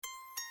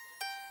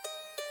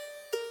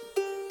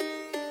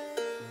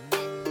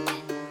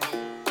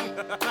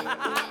Let's go,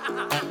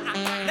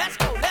 let's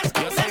go, let's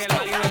go, let's go,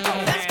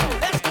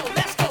 let's go,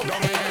 let's go,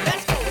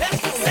 let's go,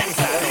 let's go, let's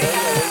go.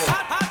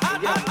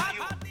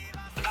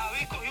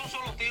 David cogió un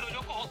solo tiro, yo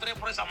cojo 3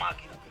 por esa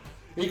máquina.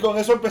 Y con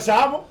eso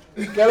empezamos.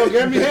 ¿Qué es lo que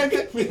es, mi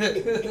gente?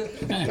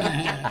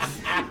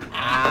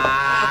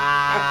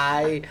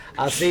 Ay,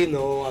 así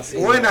no, así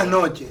Buenas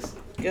no. noches.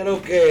 ¿Qué es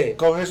lo que?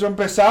 Con eso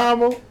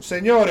empezamos.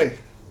 Señores,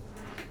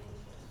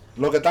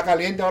 lo que está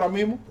caliente ahora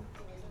mismo.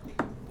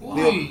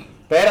 Digo,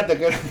 espérate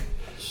que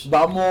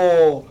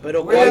vamos.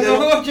 Pero Buenas cuál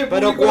noches,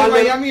 pero público de cuál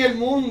es- Miami y el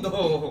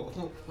mundo.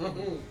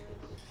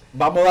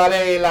 Vamos a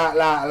darle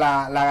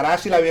la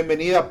gracia y la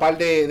bienvenida a par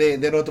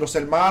de nuestros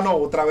hermanos.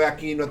 Otra vez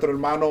aquí nuestro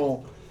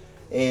hermano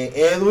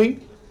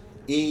Edwin.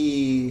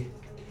 Y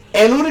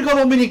el único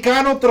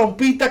dominicano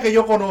trompista que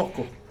yo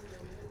conozco.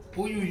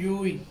 Uy, uy,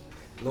 uy.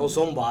 No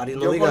son varios,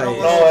 no Yo digas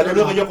conozco- eso. No, el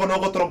único que yo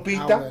conozco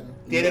trompista bueno.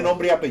 tiene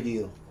nombre y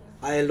apellido.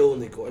 Ah, el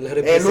único, el El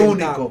representante.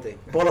 único.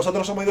 Porque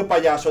nosotros somos medio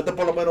payasos. Este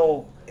por lo menos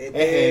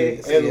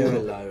es Sí, el es uno.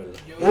 verdad, es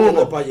verdad. Hugo.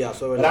 Uno es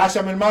payaso, es verdad.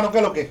 Gracias, mi hermano. ¿Qué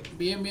es lo que?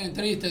 Bien, bien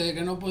triste de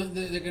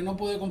que no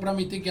pude comprar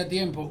mi ticket a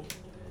tiempo.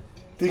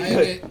 ¿Qué? Hay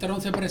que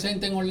Tron se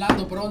presente en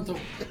Orlando pronto.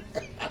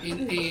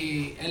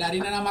 Y el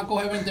harina nada más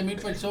coge 20,000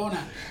 personas.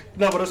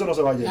 No, pero eso no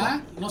se va a llenar.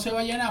 ¿Ah? No se va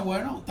a llenar.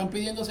 Bueno, están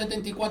pidiendo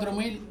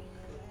 74,000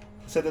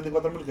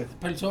 ¿74,000 qué?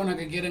 personas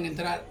que quieren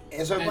entrar.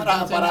 Eso es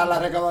Entonces, para la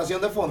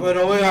recaudación de fondos.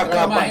 Pero ven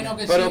acá, Me imagino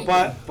que pero sí.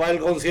 para el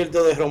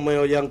concierto de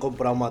Romeo ya han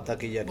comprado más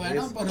taquillas que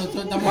Bueno, eso. pero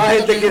esto estamos Más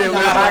gente quiere ver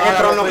Para que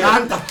Tron no Romeo.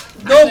 canta.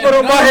 No,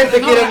 pero más gente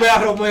no, quiere no. ver a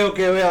Romeo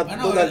que ve a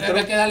Bueno, Donald hay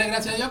Trump. que darle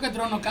gracias a Dios que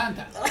Tron no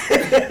canta.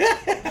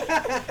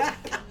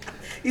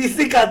 Y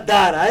si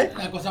cantara,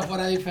 La cosa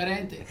fuera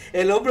diferente.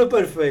 el hombre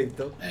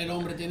perfecto. El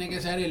hombre tiene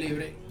que ser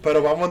libre.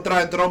 Pero vamos a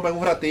entrar en trompa en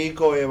un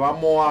ratico.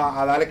 Vamos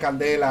a darle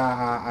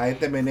candela a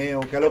este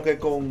meneo. ¿Qué es lo que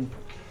con...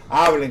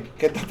 Hablen,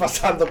 ¿qué está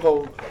pasando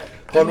con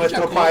Hay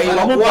nuestro muchas país?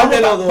 cosas. ¿Cuál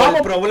de los dos? vamos.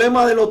 El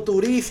problema de los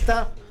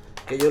turistas,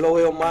 que yo lo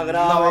veo más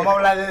grave. No, vamos a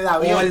hablar de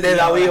David O el de Ortiz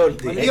David ahora.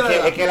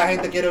 Ortiz. Es que la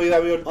gente quiere oír a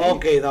David Ortiz.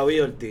 Ok,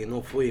 David Ortiz,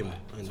 nos fuimos.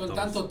 Son entonces.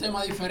 tantos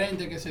temas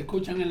diferentes que se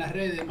escuchan en las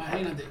redes,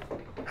 imagínate.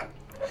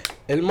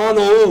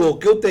 Hermano Hugo,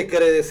 ¿qué usted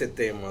cree de ese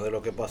tema, de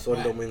lo que pasó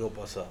el domingo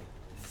pasado?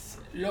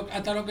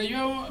 Hasta lo que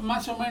yo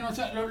más o menos,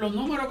 los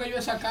números que yo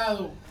he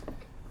sacado,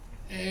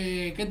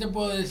 ¿qué te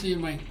puedo decir,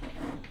 man?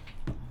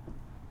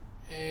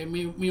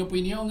 Mi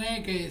opinión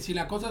es que si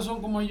las cosas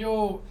son como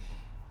yo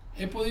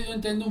he podido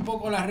entender un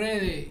poco las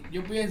redes,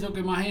 yo pienso que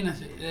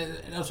imagínense,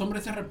 los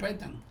hombres se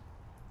respetan.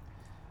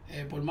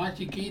 Por más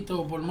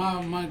chiquito, por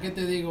más, ¿qué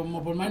te digo?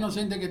 Por más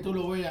inocente que tú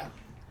lo veas,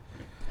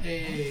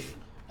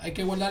 hay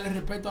que guardarle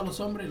respeto a los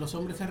hombres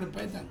se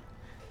respetan.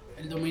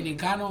 El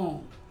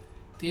dominicano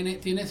tiene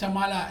esa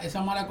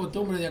mala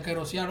costumbre de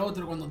aquerosear al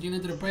otro cuando tiene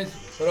 3 pesos.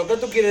 ¿Pero qué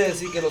tú quieres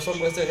decir que los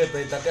hombres se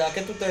respetan? ¿A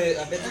qué tú te...?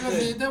 Pero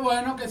dijiste,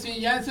 bueno, que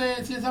si ya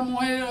si esa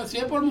mujer, si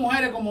es por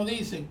mujeres como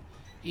dicen,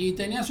 y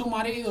tenía a su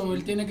marido,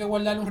 él tiene que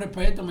guardarle un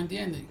respeto, ¿me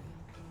entiendes?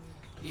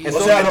 Y Eso,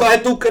 O sea,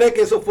 entonces tú crees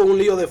que eso fue un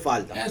lío de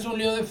falda. es un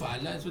lío de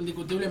falda, eso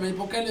indiscutiblemente.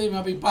 ¿Por qué le dime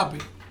a Big Papi?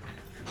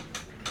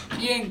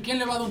 ¿Quién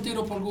le va a dar un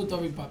tiro por gusto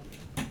a Big Papi?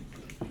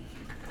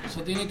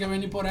 Eso tiene que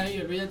venir por ahí,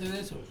 olvídate de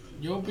eso.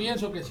 Yo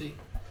pienso que sí.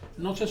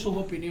 No sé sus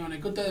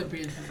opiniones, ¿qué ustedes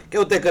piensan? ¿Qué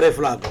usted cree,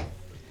 flaco?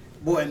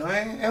 Bueno,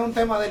 es un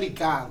tema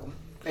delicado.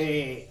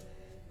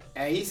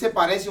 Ahí se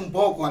parece un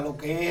poco a lo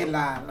que es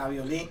la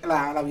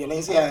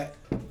violencia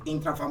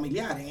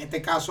intrafamiliar. En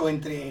este caso,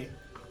 entre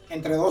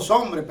 2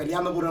 hombres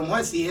peleando por una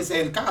mujer, si ese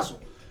es el caso.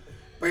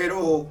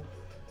 Pero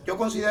yo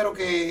considero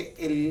que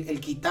el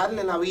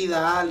quitarle la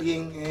vida a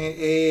alguien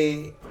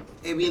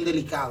es bien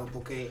delicado.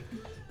 Porque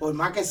por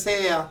más que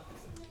sea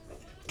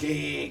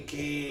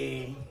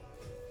que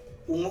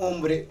un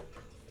hombre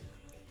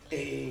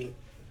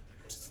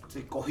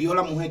se cogió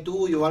la mujer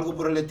tuya o algo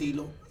por el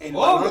estilo,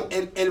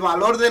 el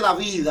valor de la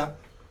vida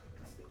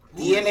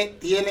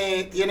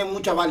tiene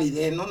mucha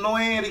validez. No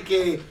es de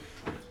que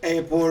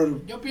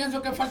por... Yo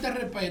pienso que falta de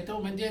respeto,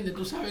 ¿me entiendes?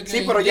 Tú sabes que...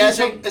 Sí, pero ya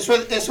dicen- eso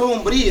es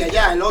hombría,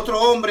 ya. El otro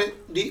hombre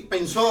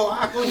pensó,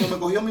 coño, me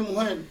cogió mi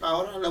mujer,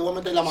 ahora le voy a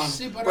meter la mano.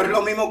 Sí, pero es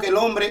lo mismo que el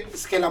hombre,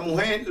 es que la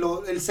mujer,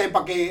 él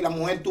sepa que la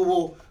mujer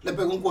le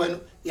pegó un cuerno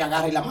y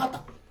agarra y la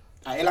mata.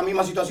 Es la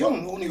misma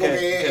situación, lo único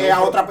que es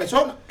a otra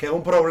persona. Que es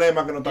un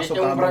problema que nos está Es un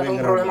azotando bien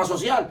grande. problema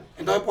social.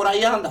 Entonces por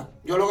ahí anda.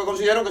 Yo lo que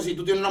considero que si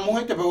tú tienes una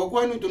mujer, te pegó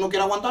cuerno y tú no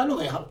quieres aguantarlo,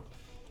 déjalo.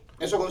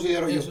 Eso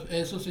considero yo.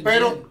 Eso sí.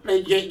 Pero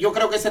yo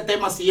creo que ese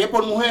tema, si es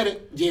por mujeres,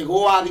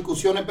 llegó a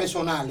discusiones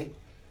personales.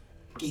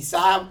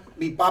 Quizás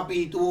mi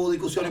papi tuvo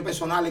discusiones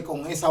personales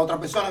con esa otra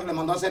persona que le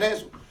mandó a hacer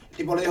eso. El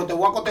tipo le dijo, te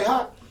voy a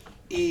cotejar.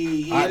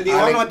 Y él dijo,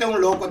 no, este es un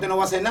loco, este no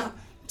va a hacer nada.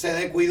 Se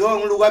descuidó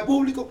en un lugar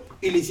público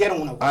y le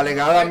hicieron una...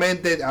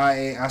 Alegadamente,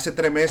 hace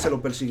 3 meses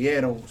lo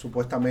persiguieron,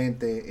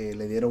 supuestamente,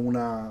 le dieron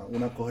una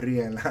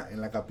corrida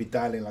en la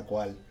capital, en la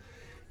cual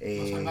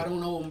Lo salvaron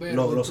unos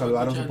bomberos. lo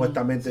salvaron Escuchando,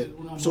 supuestamente, sí,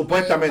 unos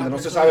supuestamente,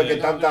 bomberos, no se una sabe qué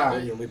persona tanta...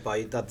 Coño, mi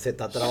país se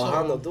está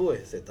trabajando, tú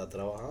ves, se está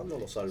trabajando,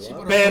 lo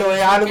salvaron. Pero es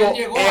fue algo- que él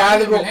llegó es ahí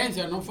de algo-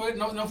 emergencia, no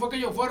fue que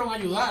ellos fueron a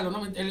ayudarlo,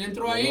 no, él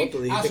entró ahí No,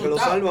 tú dijiste que lo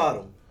asustado.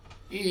 salvaron.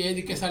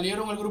 Y que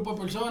salieron el grupo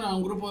de personas,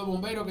 un grupo de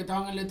bomberos que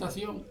estaban en la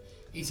estación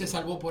y se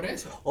salvó por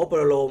eso. Oh,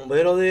 pero los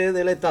bomberos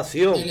de la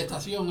estación. De la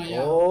estación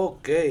allá.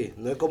 Ok,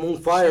 no es como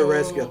un fire So,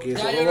 rescue aquí, ya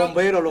son yo los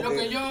bomberos los lo que,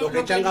 que yo- los lo que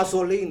echan que-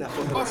 gasolina.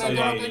 Correcto,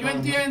 lo que yo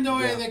entiendo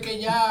es de que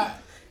ya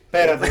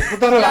Espérate,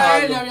 tú estás a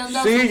él le relajando. habían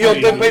dado Sí, su- yo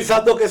estoy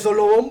pensando que son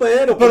los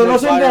bomberos. Pero como no el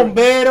son fire-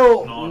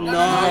 bomberos. No,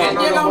 No, él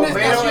no, llega a los una bomberos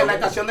estación. en la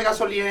estación de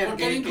gasolina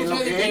Porque él es lo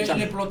incluso que le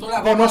echan. explotó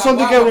la Pues no son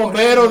de que guagua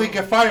bomberos, corriendo. de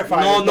que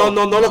firefighters.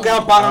 No, lo que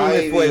apagan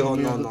Ay, el fuego, Dios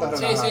mío, no, tú no. estás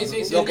Sí, relajando.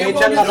 sí. Lo que Llegó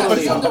echan a una Yo gasolina.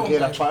 estación de pensaba que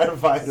era bomberos.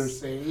 firefighters.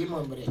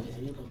 Seguimos en breve,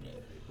 seguimos en breve.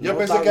 Yo No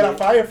pensé está que era bien.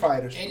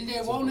 firefighters. Él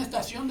llegó a una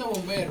estación de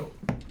bomberos.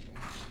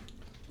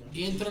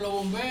 Y entre los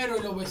bomberos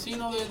y los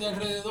vecinos de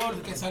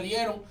alrededor que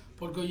salieron,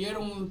 porque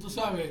oyeron, tú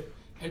sabes,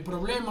 el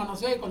problema, no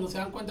sé, cuando se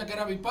dan cuenta que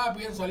era Big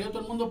Papi, salió todo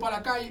el mundo para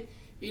la calle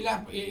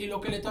y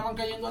los que le estaban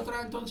cayendo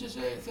atrás, entonces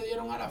se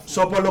dieron a la fuga.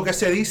 So, por lo que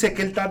se dice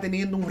que él está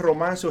teniendo un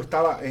romance o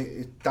estaba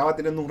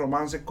teniendo un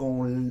romance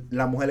con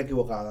la mujer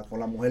equivocada, con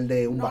la mujer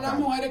de un No, la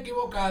bacán. mujer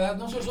equivocada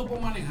no se supo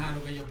manejar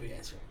lo que yo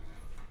pienso.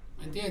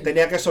 ¿Me entiendes?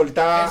 Tenía que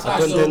soltar a tu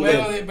Exacto,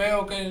 entender.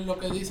 veo que lo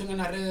que dicen en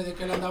las redes de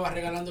que él andaba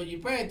regalando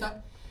jipetas,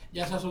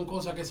 ya esas son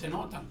cosas que se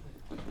notan.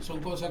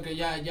 Son cosas que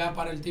ya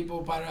para el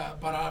tipo,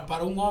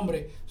 para un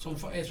hombre,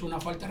 es una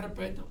falta de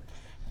respeto.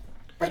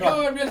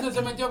 Pero el viernes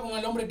se metió con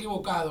el hombre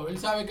equivocado. Él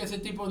sabe que ese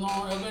tipo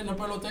no es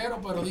pelotero,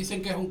 pero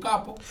dicen que es un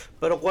capo.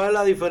 Pero ¿cuál es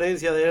la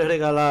diferencia de él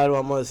regalar,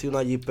 vamos a decir,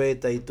 una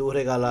jipeta y tú ¿Cómo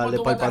regalarle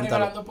tú para vas a el estar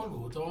pantalón? regalando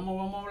por gusto?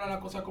 Vamos a hablar las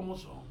cosas como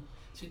son.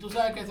 Si tú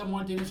sabes que esa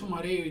mujer tiene su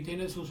marido y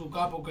tiene su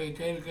capo que él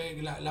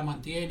que la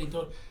mantiene y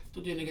todo,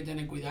 tú tienes que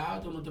tener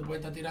cuidado, tú no te puedes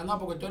estar tirando,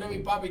 porque tú eres mi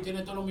papi y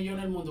tienes todos los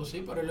millones del mundo,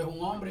 sí, pero él es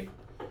un hombre.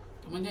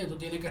 ¿Tú me entiendes? Tú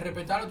tienes que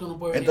respetarlo, tú no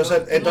puedes venir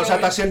Entonces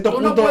hasta cierto tú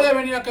punto. no puedes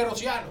venir a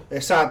querosearlo.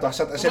 Exacto,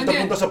 hasta ¿Tú me cierto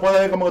entiendes? punto se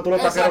puede ver como que tú lo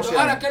estás Exacto.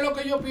 Ahora, queroseando. ¿qué es lo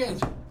que yo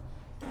pienso?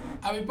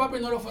 A mi papi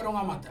no lo fueron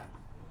a matar.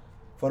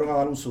 Fueron a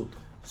dar un susto.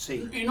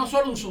 Sí. Y no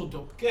solo un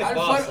susto. ¿Qué A él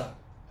pasa?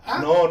 ¿Ah?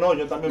 No,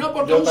 yo también. No,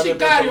 porque yo un también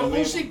pienso lo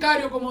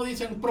sicario, mismo. como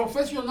dicen,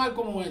 profesional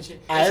como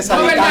ese. A esa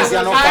No, ¿verdad?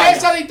 distancia no A falla.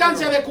 esa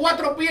distancia de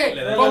 4 pies,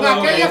 Le da con la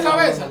aquella cabeza.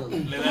 cabeza. ¿Tú Le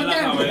me da la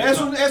entiendes?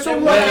 cabeza. Es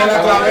un Le da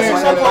la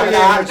cabeza, loco le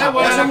da la viejo.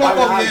 cabeza. Es un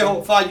loco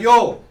viejo,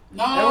 falló.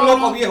 Es un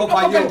loco viejo,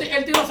 porque falló.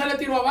 el tiro se le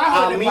tiró abajo.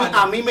 A de la mí,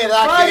 espalda. a mí me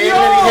da que él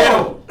 ¡Falló! le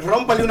dijeron,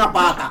 rómpale una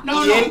pata.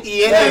 No, y no. él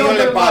le Pero dio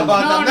la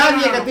espalda. No,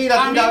 Nadie no. que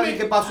tira, A mí tira me- y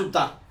que para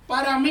asustar.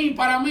 Para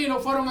mí lo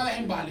fueron a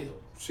dejar inválido.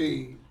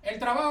 Sí. El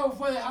trabajo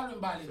fue dejarlo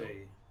inválido.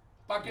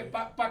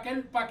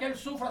 Para que él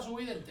sufra su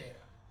vida entera.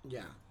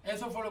 Ya.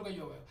 Eso fue lo que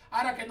yo veo.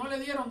 Ahora que no le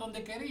dieron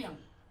donde querían,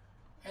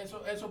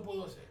 eso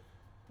pudo ser.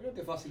 Pero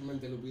que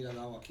fácilmente lo hubiera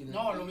dado aquí.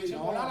 No, lo hubiese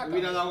No, volado la lo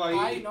hubiera cabeza. dado ahí.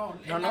 Ay, no,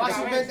 en la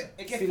Fácilmente, cabeza.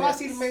 es que Si le-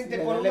 fácilmente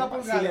si por le una den la-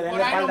 pulgada. si le den Por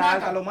la ahí lo espalda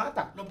matan. alta, lo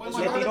mata. Lo pueden Eso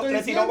es lo que matar. estoy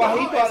Le tiró diciendo,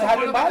 bajito no, a eso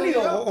dejarlo fue lo que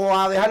inválido te digo. o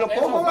a dejarlo Eso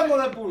Estamos cómodo.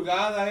 hablando de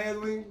pulgadas,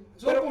 Edwin.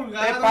 Son Pero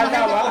pulgadas. espalda la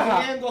gente baja.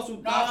 corriendo,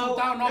 asustado. No,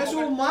 asustado no, Es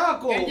porque un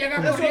maco. él llega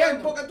Eso es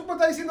corriendo. porque tú me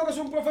estás diciendo que es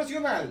un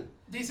profesional.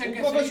 Dicen Un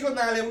que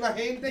profesional es una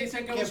gente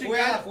Dicen que que un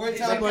fue a la sicario- fuerza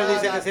dicen de Pues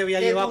dice que se había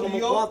llevado como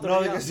 4.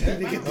 No, de que sí, de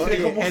que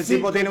tiene como El cinco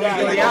tipo tiene un ya.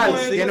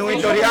 historial, tiene un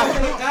historial.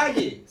 de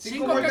calle. 5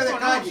 Cinco muertes que de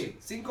conoce. calle.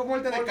 5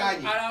 muertes de Porque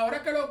calle. a la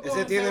hora que lo cogen,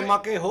 Ese tiene se ve- más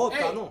que Jota,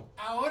 Ey, ¿no?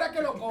 Ahora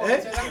que lo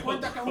cogen, se dan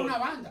cuenta que es una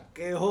banda.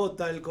 Que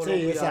J el Sí,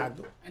 colombiano.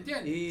 exacto.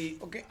 ¿Entiendes? Y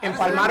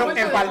Empalmaron,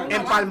 se dan cuenta de una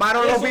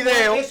empalmaron banda. los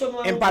videos, Eso no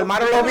es un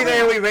empalmaron los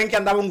videos y ven que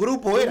andaba un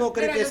grupo, ¿tú era. no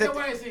crees Mira, que yo te ese,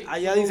 voy a decir.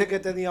 allá dice que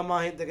tenía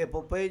más gente que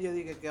Popeye,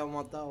 dije que ha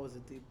matado a ese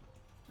tipo?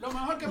 Lo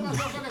mejor que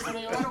pasó fue que se lo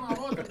llevaron a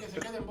voto, que se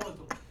quede en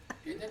voto.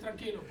 Que esté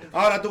tranquilo. porque-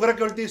 Ahora, ¿tú crees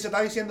que Ortiz se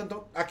está diciendo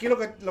entonces? Aquí lo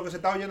que se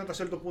está oyendo hasta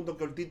cierto punto es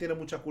que Ortiz tiene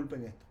mucha culpa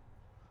en esto.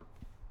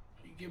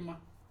 ¿Y quién más?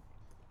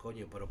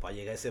 Coño, pero para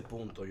llegar a ese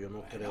punto yo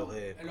no creo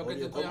que... es lo que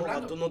te coño, estoy ¿cómo,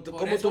 hablando. tú, no, Por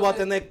 ¿cómo eso tú vas a se-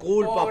 tener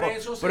culpa? por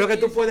eso se Pero es que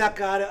tú dice- puedes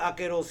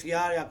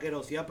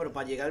aquerosear, pero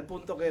para llegar al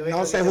punto que...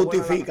 No se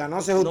justifica,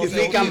 no se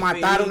justifica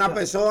matar a una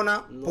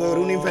persona por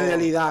una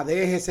infidelidad,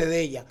 déjese de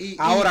ella.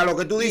 Ahora, lo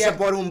que tú dices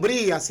por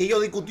umbría, si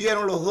ellos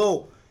discutieron los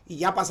dos y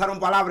ya pasaron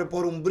palabras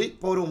por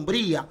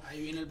umbría,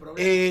 Ahí viene el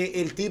problema.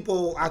 el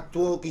tipo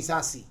actuó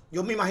quizás así.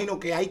 Yo me imagino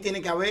que ahí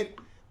tiene que haber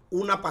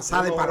una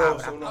pasada de Un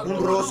palabras, roce, una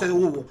un roce. roce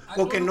hubo.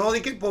 Porque Algunos- no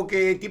di que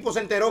porque el tipo se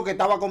enteró que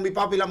estaba con mi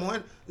papi y la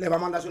mujer, le va a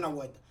mandarse una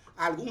vuelta.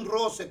 Algún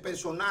roce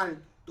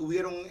personal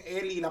tuvieron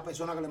él y la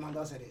persona que le mandó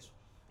a hacer eso.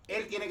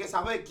 Él tiene que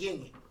saber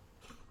quién es.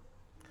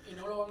 Y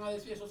no lo van a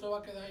decir, eso se va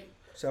a quedar ahí.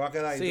 Se va a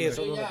quedar ahí. Sí, ¿tú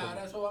eso crees? Sí, no ya, lo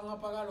ahora eso van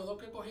a pagar los dos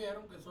que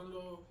cogieron, que son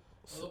los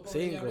dos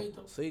pobres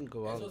diablitos.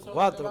 Cinco, van, Esos son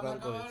 4 los que que han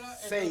van a cogido. acabar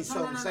 6 no,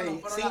 no, son, no, no, 6.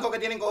 pero 5 la- que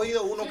tienen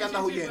cogido, uno Sí, que anda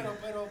sí, sí, huyendo.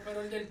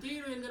 pero el del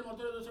tiro y el del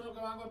motor, esos son los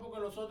que van a coger porque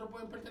los otros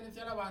pueden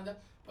pertenecer a la banda,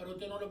 pero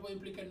usted no le puede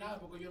implicar nada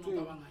porque ellos no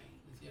estaban ahí,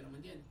 ¿me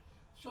entiendes?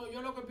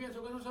 Yo lo que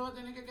pienso que eso se va a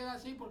tener que quedar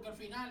así porque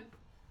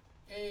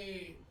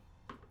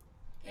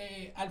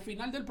al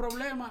final del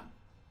problema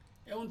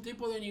es un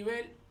tipo de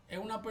nivel, es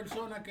una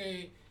persona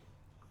que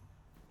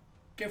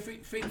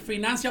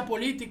financia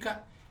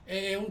política,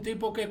 es un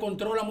tipo que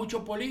controla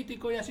muchos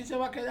políticos y así se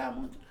va a quedar.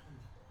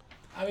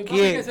 A ver,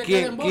 ¿Quién- que se quién-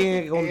 quede en voto.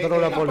 quién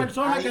controla la política?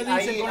 persona que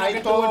dice con la que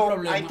hay tuvo el todo,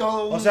 problema. hay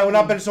todo O sea,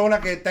 una persona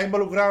que está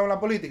involucrada en la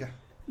política.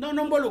 No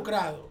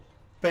involucrado.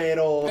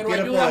 pero tiene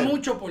ayuda poder.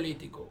 mucho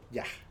político.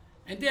 Ya.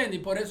 ¿Entiendes? Y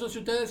por eso si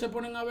ustedes se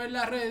ponen a ver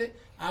las redes,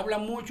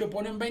 hablan mucho,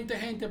 ponen 20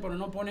 gente, pero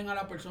no ponen a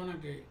la persona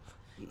que...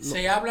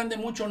 Se hablan de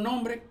muchos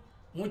nombres,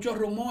 muchos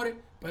rumores,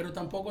 pero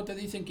tampoco te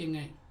dicen quién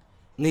es.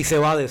 Ni se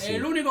va a decir.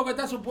 El único que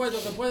está supuesto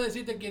que puede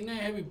decirte quién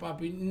es Heavy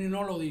Papi, ni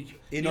no lo ha dicho.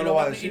 Y no lo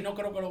va a decir. Y no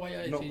creo que lo vaya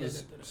a decir. No,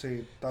 etcétera. sí,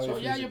 está So,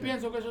 ya difícil. yo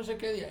pienso que eso se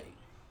quede ahí.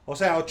 O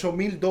sea,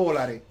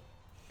 $8,000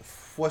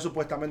 fue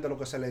supuestamente lo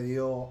que se le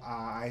dio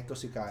a estos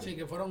sicarios. Sí,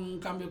 que fueron un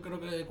cambio creo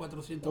que de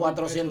 400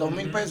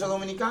 400.000 pesos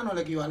dominicanos, el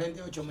equivalente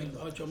a 8.000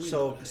 dólares. 8,000 So,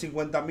 dólares.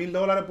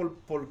 $50,000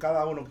 por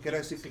cada uno. Quiere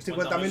decir que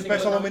 50,000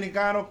 pesos 50,000.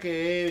 dominicanos,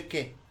 que es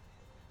 ¿qué?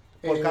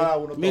 Por cada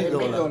uno. $1,000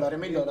 todo.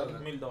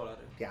 $1,000.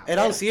 Ya.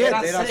 Eran 7,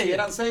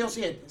 Eran 6 o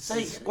 7.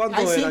 ¿Cuánto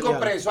Hay era 5 ya?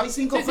 presos, hay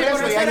 5 Sí, pero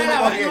presos y eso hay era uno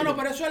la banda. corriendo. No,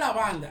 pero eso es la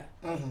banda.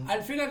 Ujú.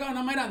 Al fin y al cabo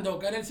no eran dos,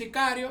 que era el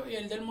sicario y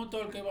el del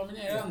motor que iba a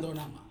venir, eran dos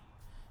nada más.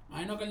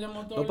 Imagino que el del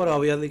motor... No, pero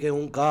había ni que en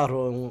un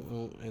carro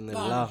en el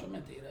No, lado. eso es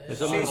mentira.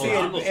 Eso Sí, no sí,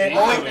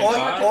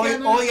 no.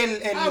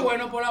 hoy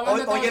bueno, por la banda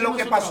estaba oye lo haciendo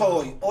que su pasó trabajo.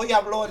 hoy. Hoy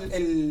habló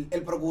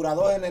el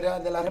Procurador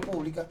General de la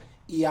República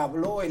y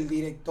habló el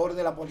director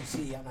de la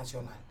Policía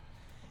Nacional.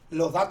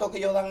 Los datos que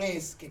ellos dan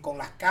es que con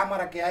las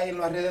cámaras que hay en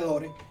los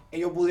alrededores,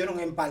 ellos pudieron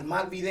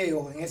empalmar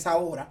videos en esa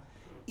hora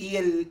y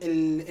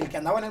el que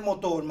andaba en el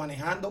motor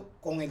manejando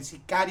con el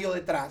sicario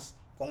detrás,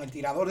 con el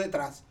tirador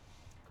detrás,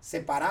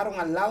 se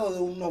pararon al lado de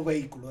unos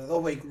vehículos, de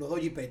dos vehículos, dos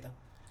jipetas,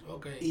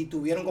 Okay. y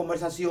tuvieron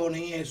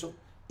conversaciones y eso,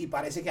 y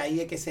parece que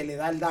ahí es que se le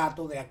da el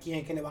dato de a quién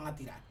es que le van a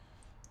tirar.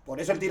 Por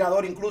eso el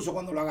tirador incluso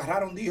cuando lo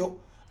agarraron dijo,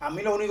 a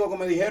mí lo único que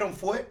me dijeron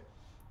fue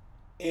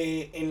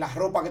en la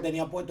ropa que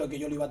tenía puesto es que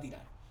yo le iba a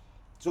tirar.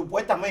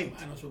 Supuestamente,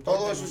 Bueno,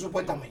 todo eso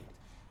supuestamente.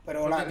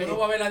 Pero Porque tú no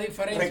vas a ver la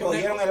diferencia.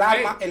 recogieron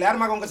el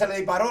arma con que se le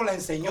disparó, la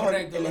enseñó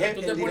Correcto, el pero jefe,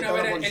 tú te el pones a director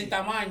de ver la el policía.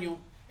 tamaño,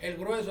 el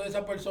grueso de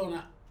esa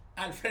persona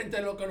al frente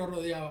de lo que lo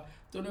rodeaba.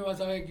 Tú no ibas a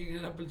saber quién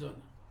era la persona.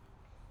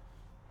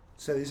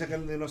 Se dice que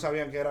no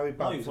sabían que era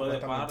Bipapi. No, y fue de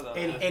supuestamente. espalda.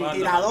 El espalda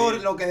tirador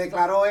también. lo que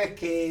declaró es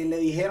que le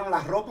dijeron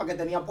la ropa que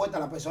tenía puesta a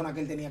la persona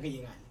que él tenía que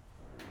llegar.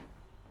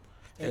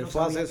 Él no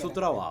fue a sabía hacer que su era.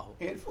 trabajo.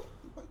 Él fue,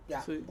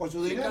 ya, Sí. por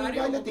su dinero,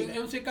 Sicario, va y le tira. es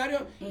un sicario,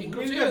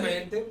 inclusive.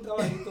 Humildemente, un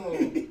trabajito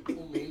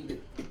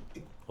humilde.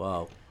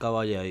 Wow,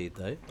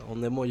 caballadita, ¿eh? ¿A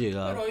dónde hemos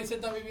llegado? Pero hoy se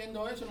está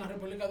viviendo eso en la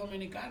República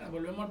Dominicana.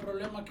 Volvemos al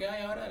problema que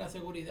hay ahora de la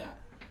seguridad.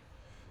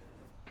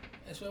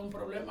 Eso es un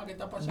problema que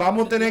está pasando.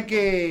 Vamos a hace tener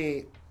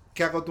tiempo.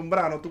 que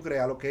acostumbrarnos, tú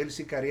creas, a lo que es el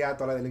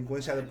sicariato, a la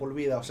delincuencia de por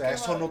vida. O sea, ¿Qué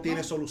eso va? no tiene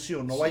No.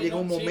 solución. No Si va a llegar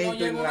no- un si no momento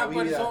llega en la una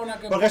vida. persona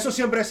que Porque pon- eso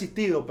siempre ha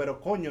existido, pero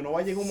coño, no va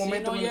a llegar un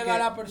momento si no en el llega que...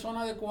 la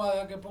persona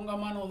adecuada que ponga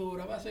mano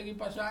dura, va a seguir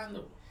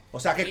pasando. O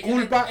sea, que Y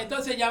culpa...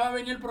 entonces ya va a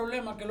venir el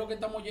problema, que es lo que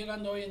estamos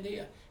llegando hoy en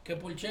día, que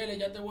por chele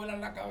ya te vuelan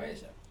la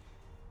cabeza.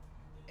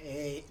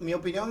 Mi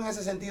opinión en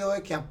ese sentido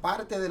es que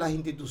aparte de las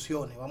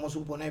instituciones, vamos a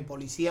suponer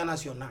Policía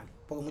Nacional,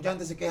 porque mucha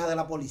gente se queja de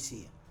la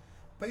policía,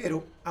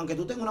 pero aunque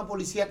tú tengas una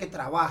policía que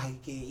trabaje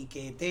y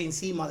que esté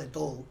encima de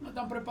todo, No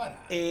están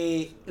preparados.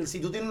 si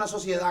tú tienes una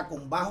sociedad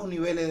con bajos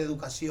niveles de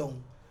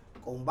educación,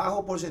 con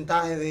bajo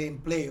porcentaje de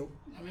empleo,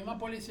 La misma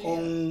policía.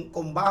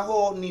 con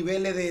bajos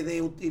niveles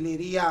de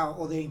utilería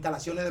o de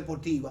instalaciones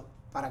deportivas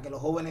para que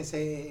los jóvenes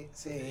se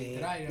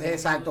distraigan.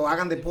 exacto,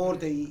 hagan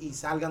deporte y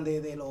salgan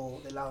de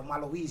los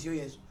malos vicios y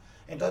eso.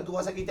 Entonces tú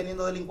vas a seguir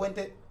teniendo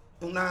delincuentes,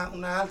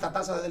 una alta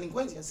tasa de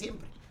delincuencia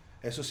siempre.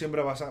 Eso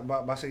siempre va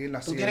a seguir Tú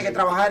naciendo. tienes que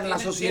trabajar en la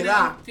Tiene-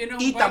 sociedad tiene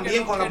un y país también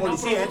que con no- la que no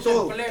policía. Es produce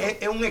todo. empleo.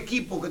 Es un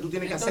equipo que tú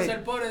tienes que Entonces el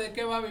hacer. pobre de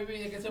qué va a vivir,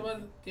 de qué se va,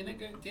 tiene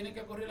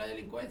que ocurrir la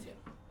delincuencia.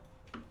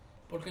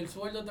 Porque el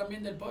sueldo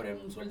también del pobre es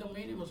un sueldo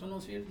mínimo, eso no,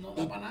 no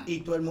da para nada.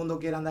 Y todo el mundo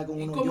quiere andar con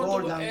 ¿Y unos cómo tú-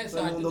 Jordan, todo exacto,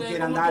 el mundo entonces,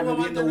 quiere ¿cómo andar tú vas a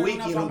bebiendo mantener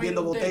whisky, una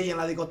rompiendo familia botellas en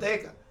la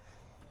discoteca.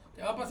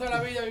 Te va a pasar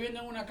la vida viviendo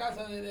en una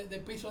casa de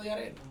piso de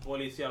arena. Un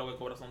policía lo que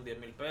cobra son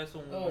 10,000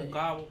 pesos, Oye. un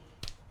cabo.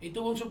 Y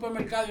tú vas a un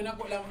supermercado y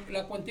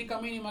la cuentica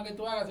mínima que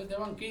tú hagas se te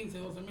van 15,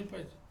 12 mil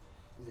pesos.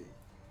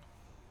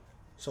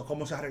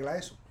 ¿Cómo se arregla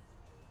eso?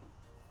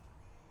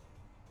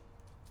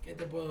 ¿Qué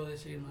te puedo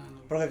decir,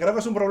 mano? Porque creo que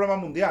es un problema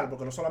mundial,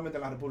 porque no solamente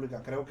en la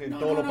República, creo que en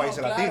todos los países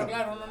claro, latinos.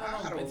 Claro, no.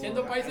 Claro.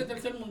 Siendo países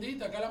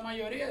tercermundistas, acá la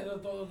mayoría de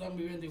todos están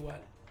viviendo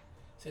igual.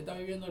 Se está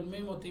viviendo el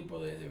mismo tipo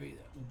de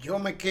vida. Yo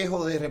me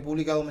quejo de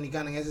República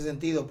Dominicana en ese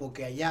sentido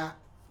porque allá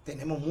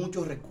tenemos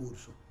muchos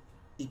recursos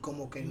y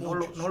como que no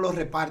los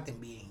reparten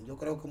bien. Yo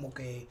creo como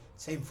que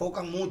se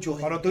enfocan mucho en...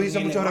 Cuando tú dices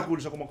en muchos elevar.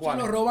 recursos, ¿como Se lo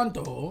cuáles? roban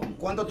todo.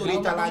 ¿Cuántos Ya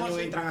turistas al vamos año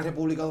así. entran a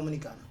República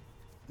Dominicana?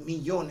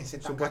 Millones.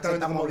 Supuestamente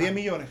estamos como 10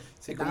 hablando. millones.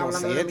 Se están Como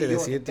hablando de 7, de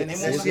millones. 7,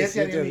 Tenemos de más- 7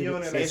 a 10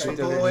 millones. Eso,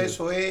 Siete, todo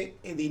eso es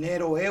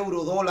dinero,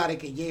 euros, dólares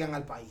que llegan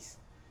al país.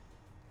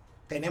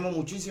 Tenemos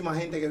muchísima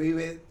gente que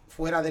vive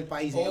fuera del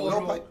país, en Oro.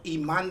 Europa, y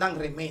mandan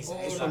remesas.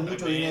 Oro, Eso es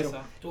mucho remesa, dinero.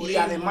 Y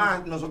turismo,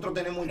 además nosotros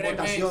tenemos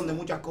importación remesa. de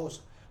muchas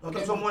cosas.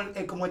 Nosotros ¿Qué somos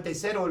como el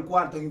tercero o el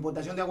cuarto en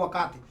importación de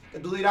aguacate. Que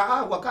tú dirás,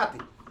 aguacate.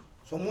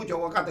 Son muchos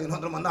aguacates que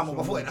nosotros mandamos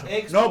para afuera.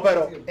 No,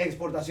 pero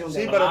Exportación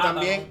de sí, pero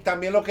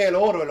también lo que es el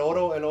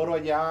oro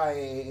allá.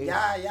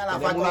 ya la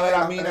tenemos facultad una de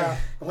las minas.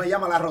 ¿Cómo se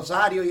llama? La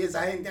Rosario y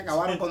esa gente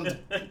acabaron con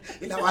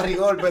y la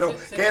Barrigol, pero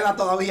queda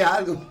todavía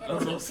algo.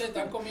 Pero se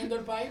están comiendo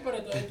el país, pero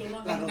esto no,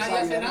 La nadie Rosario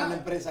hace era una nada.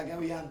 empresa que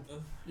había antes.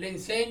 Le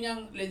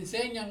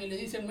enseñan y le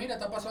dicen, mira,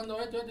 está pasando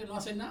esto, y no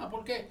hacen nada.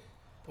 ¿Por qué?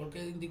 Porque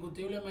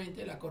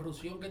indiscutiblemente la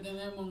corrupción que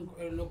tenemos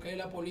en lo que es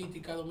la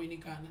política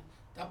dominicana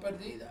está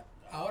perdida.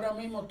 Ahora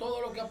mismo todo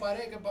lo que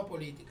aparezca es para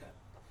política.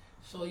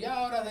 Ya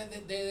ahora,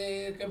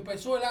 desde que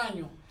empezó el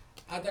año,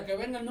 hasta que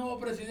venga el nuevo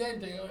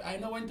presidente, ahí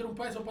no va a entrar un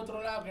peso por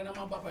otro lado, que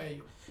nada más para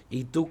ellos.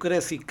 ¿Y tú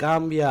crees si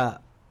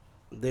cambia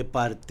de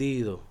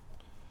partido,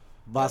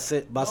 va a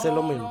ser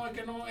lo mismo?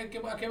 No, es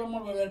que ¿a qué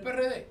vamos a volver? ¿El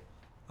PRD?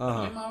 Ajá.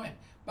 La misma vez.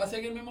 Va a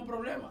seguir el mismo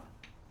problema.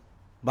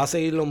 Va a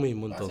seguir lo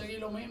mismo Va a entonces. seguir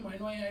lo mismo. Ahí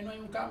no hay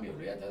un cambio,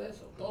 olvídate de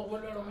eso. Todo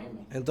vuelve a lo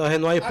mismo. Entonces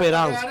no hay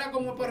esperanza. Ahora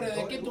como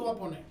PRD, ¿quién tú vas a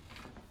poner?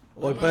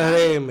 O el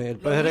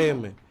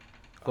PRM.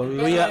 Con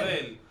Luis.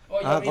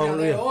 Oye, con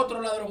Luis.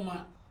 otro ladrón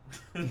más.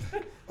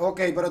 Ok,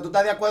 pero tú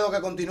estás de acuerdo que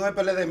continúe el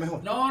PLD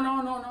mejor.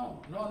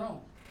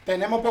 No.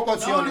 Tenemos pocas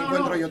opciones,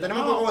 encuentro yo.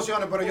 Tenemos pocas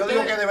opciones, pero yo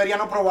digo que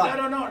deberían probar.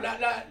 Claro, no.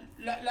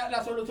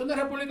 La solución de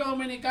República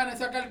Dominicana es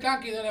sacar al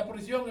Caqui de la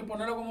prisión y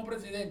ponerlo como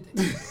presidente.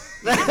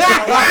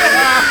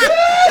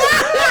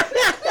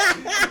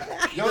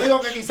 Yo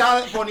digo que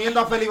quizás poniendo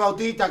a Félix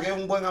Bautista, que es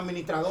un buen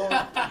administrador,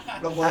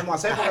 lo podemos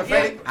hacer, porque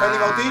Félix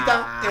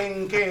Bautista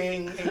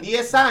en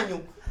 10 años,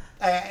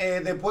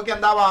 después que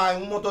andaba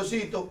en un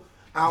motorcito,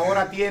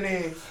 ahora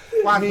tiene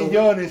 ¿cuánto?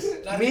 Millones.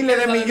 Miles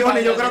de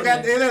millones, yo creo que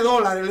es de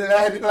dólares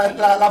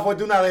la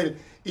fortuna de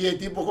él. Y el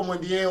tipo como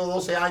en 10 o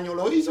 12 años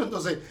lo hizo,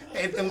 entonces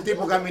es un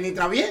tipo que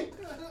administra bien,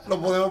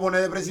 lo podemos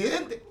poner de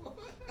presidente,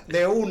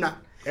 de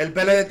una. El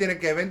PLD tiene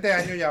que 20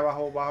 años ya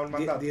bajo el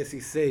mandato.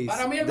 16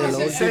 Para mí el de los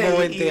más- últimos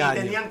 20 y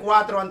años. tenían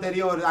 4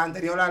 anterior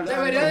al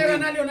Debería de 2000.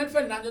 ganar Leonel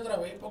Fernández otra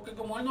vez, porque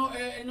como él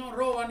no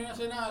roba ni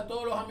hace nada,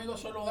 todos los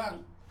amigos se lo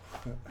dan.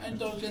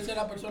 Entonces esa es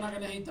la persona que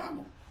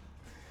necesitamos.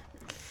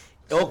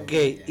 Ok,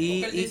 Porque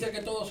y, él dice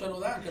que todos se lo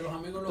dan, que los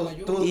amigos los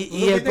ayudan. Tú Y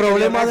supiste el que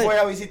problema Leonel de- fue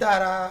a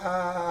visitar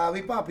a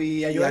Big Papi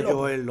y a y Joel a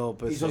Joel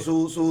López. López. Hizo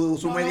Sí.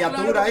 su No,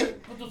 mediatura claro, ahí.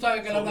 Tú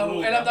sabes que él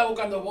anda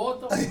buscando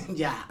votos.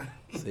 Ya.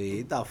 Sí,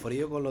 está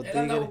frío con los Él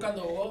anda tigres.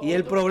 buscando votos. Y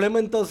el problema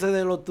entonces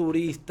de los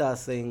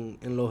turistas en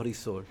los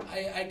resorts.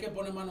 Hay que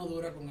poner mano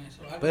dura con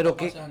eso. Algo Pero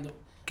está ¿qué- pasando.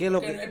 qué es lo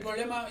Porque que- el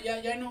problema,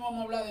 ya no vamos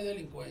a hablar de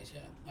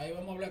delincuencia. Ahí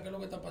vamos a hablar qué es lo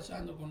que está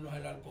pasando con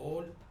el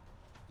alcohol,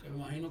 que me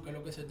imagino que es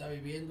lo que se está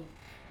viviendo.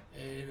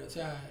 O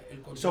sea,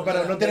 el control Pero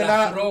no de tiene las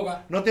nada, drogas.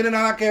 no tiene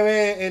nada que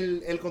ver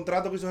el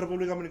contrato que hizo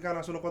República Dominicana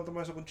hace unos cuantos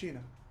meses con China.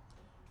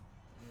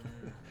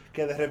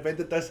 Que de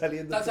repente está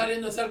saliendo. Está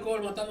saliendo ese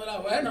alcohol matando la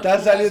buena. Está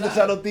saliendo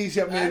esa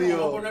noticia medio.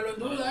 Vamos a ponerlo en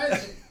duda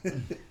ese.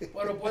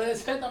 Pero puede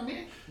ser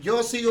también.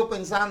 Yo sigo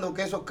pensando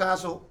que esos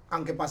casos,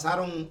 aunque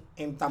pasaron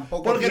en tan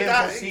poco Porque tiempo,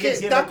 está- siguen que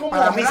siendo, está como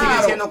para mí siguen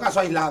raro. siendo casos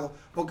aislados.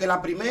 Porque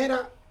la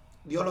primera,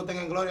 Dios lo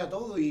tenga en gloria a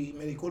todos y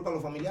me disculpan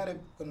los familiares,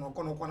 que no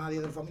conozco a nadie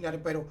de los familiares,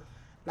 pero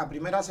la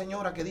primera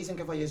señora que dicen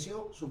que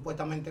falleció,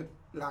 supuestamente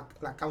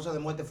la causa de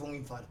muerte fue un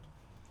infarto.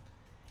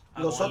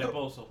 Los Con el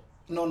otros- esposo.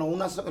 No,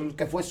 una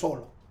que fue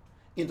solo.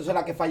 Y entonces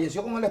la que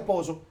falleció con el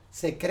esposo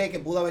se cree que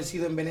pudo haber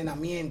sido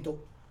envenenamiento,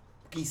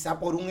 quizá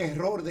por un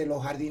error de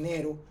los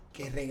jardineros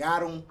que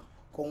regaron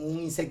con un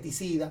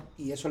insecticida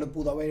y eso le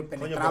pudo haber Coño,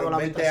 penetrado pero la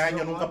en 20 habitación,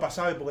 años ¿no? nunca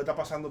pasaba y porque está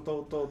pasando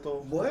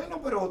todo.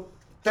 Bueno, pero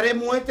 3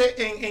 muertes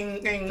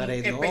en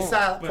Tres, no.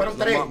 pesadas. Pero Fueron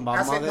no, 3. va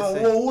más de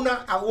seis.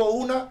 Hubo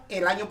una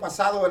el año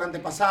pasado o el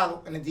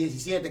antepasado, en el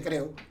 17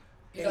 creo.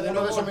 Y En la de uno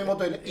de los esos mismos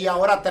golpes. hoteles. Y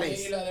ahora Y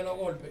 3. la de los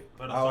golpes.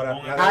 Pero Ahora,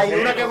 son la- Hay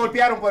una que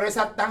golpearon, pero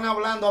esa están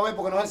hablando a ver,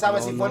 porque no se sabe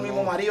No, si no, fue el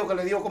mismo no. marido que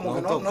le dijo como No,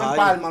 que no tocayo.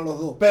 empalman los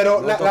dos.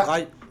 Pero No, la-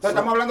 tocayo. Entonces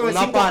estamos hablando de Una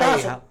 5 pareja,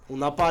 casos.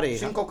 Una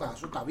pareja. 5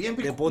 casos, está bien.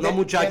 Que pico. fue una De-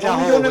 muchacha de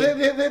 2 millones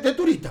joven. de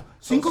turistas.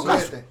 5 son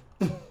casos. 7.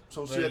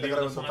 Son Pero 7, el creo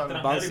libro en son total.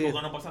 extranjeros, Van ¿y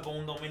por qué no pasa con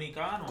un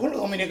dominicano? Con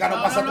los dominicanos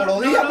No, pasa no, todos los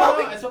no, días, no,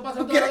 papi. eso pasa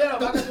 ¿Tú todos los quieres? días, lo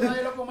que pasa es que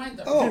nadie lo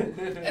comenta. Oh, Eso,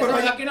 pero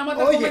aquí nada más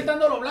están oye,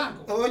 comentando los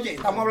blancos. Oye,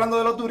 estamos hablando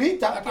de los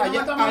turistas. Aquí nada más Allá,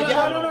 estamos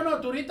allá. hablando, no,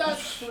 turistas,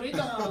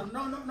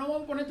 no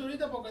vamos a poner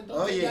turistas porque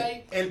entonces ya Oye,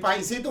 hay... el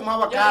paísito más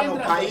ya bacano,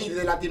 entran país dos.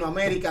 de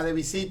Latinoamérica de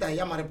visita, se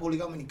llama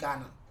República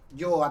Dominicana.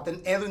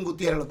 Edwin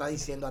Gutiérrez lo está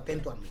diciendo,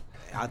 atento a mí.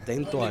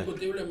 Atento a él.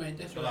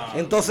 Indiscutiblemente, eso Claro.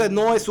 Entonces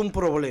no es un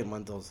problema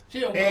entonces. Sí,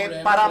 es un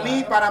problema,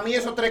 Para mí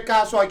esos 3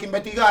 casos hay que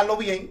investigarlo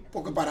bien,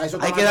 porque para eso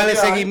Hay están que las darle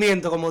autoridades,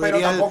 seguimiento, como pero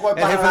diría el tampoco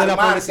es para jefe de la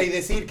alarmarse policía. y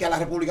decir que a la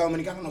República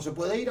Dominicana no se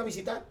puede ir a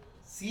visitar.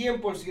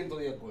 100%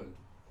 de acuerdo.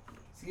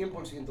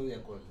 100% de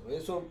acuerdo.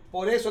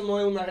 Por eso no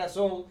es una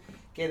razón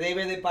que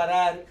debe de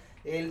parar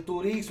el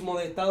turismo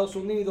de Estados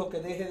Unidos, que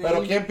deje de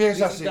Pero ir ¿quién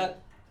piensa visitar.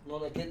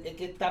 No, es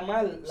que está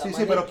mal. Sí,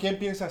 sí, pero ¿quién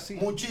piensa así?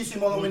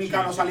 Muchísimos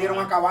dominicanos salieron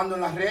acabando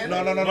en las redes. No,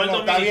 el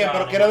está bien,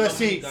 pero quiero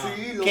decir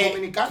Sí, los que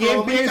dominicanos. ¿quién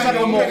los piensa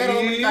dominicanos, como los regueros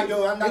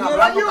dominicanos andan En Nueva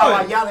hablando York.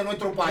 caballá de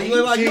nuestro país. En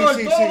Nueva Sí, York,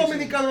 sí, todos sí, los sí.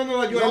 dominicanos de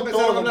Nueva York No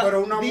empezaron todos, a hablar.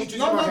 pero una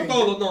muchísima no gente.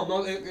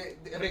 todos,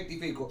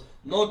 rectifico.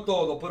 No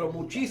todos, pero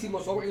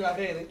muchísimos sobre las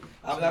redes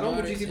hablaron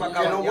Señores, muchísimas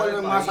señores, que no caballas del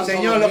vuelven más país. a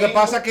Señor, lo que Domingo.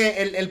 pasa es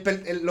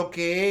que lo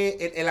que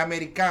es el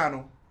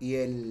americano y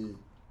el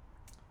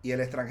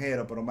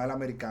extranjero, pero más el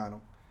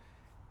americano,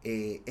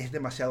 es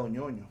demasiado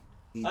ñoño.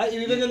 Y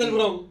viven en el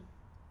Bronx.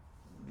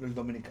 El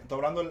dominicano, estoy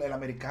hablando del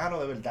americano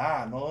de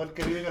verdad, no el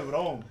que vive en el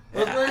Bronx.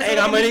 En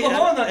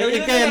América,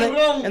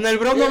 en el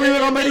Bronx no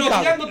viven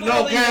americanos.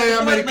 No, que es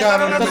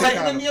americano,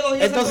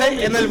 Entonces,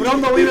 en el Bronx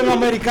no viven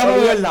americanos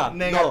de verdad.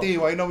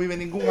 Negativo, ahí no vive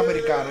ningún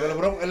americano.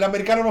 El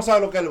americano no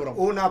sabe lo que es el Bronx.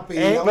 Una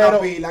pila, una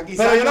Pero, pila.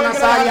 Quizás pero yo lo una que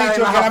quiero saya haber de dicho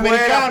es más que el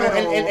afuera, americano,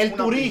 pero el una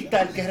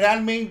turista, el que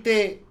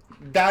realmente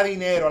da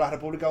dinero a la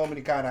República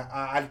Dominicana,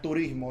 al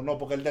turismo, no,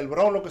 porque el del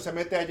Bronx lo que se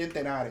mete allá en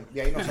Tenares,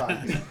 de ahí no sale.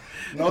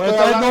 No,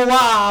 entonces no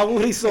va a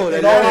un resort.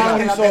 No va a un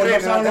la resort, no terrena,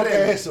 saben la lo que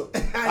terrena. es eso.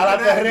 A la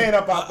terrena,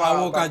 A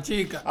Boca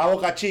Chica. A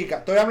Boca Chica.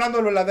 Estoy hablando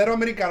del verdadero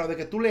americano, de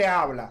que tú le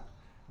hablas,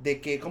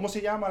 de que, ¿cómo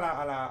se llama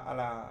a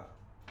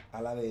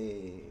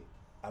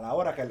la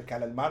hora que el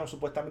hermano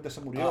supuestamente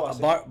se murió?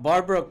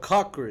 Barbara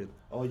Cochran.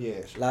 Oye,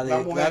 eso. La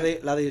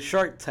de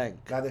Shark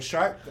Tank. La de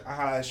Shark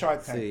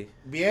Tank. Sí.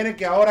 Viene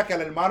que ahora que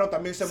el hermano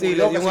también se Sí,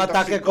 murió. le dio que un se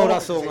ataque al intoxicó,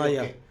 corazón qué sé yo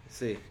allá. qué.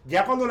 Sí.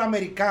 Ya cuando el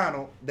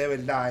americano, de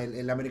verdad,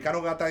 el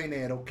americano gasta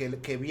dinero,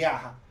 que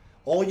viaja,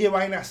 oye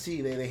vaina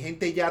así, de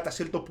gente ya hasta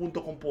cierto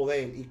punto con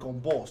poder y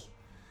con voz,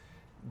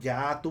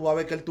 ya tú vas a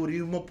ver que el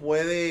turismo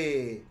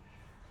puede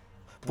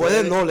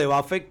No, le va a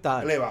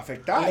afectar. le va a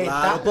afectar. Le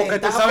Claro, está- porque le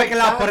tú está sabes que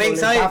la afectando,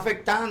 prensa le está es-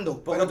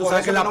 afectando. porque Pero tú por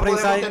sabes eso que la no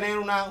prensa podemos es- tener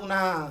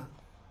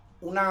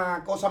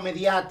una cosa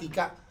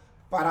mediática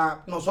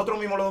para nosotros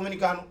mismos los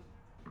dominicanos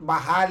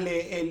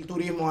bajarle el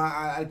turismo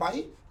al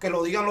país. Que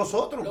lo digan los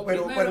otros,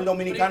 pero el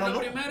dominicano lo no.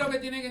 primero que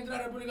tiene que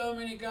entrar a República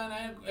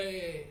Dominicana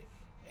es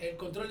el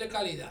control de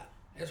calidad.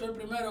 Eso es el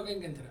primero que hay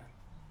que entrar.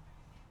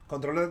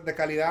 Control de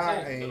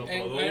calidad. Sí, de los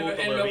en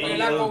productos, lo que es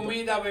la bebidas.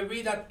 comida,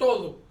 bebida,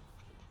 todo.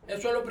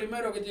 Eso es lo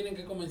primero que tienen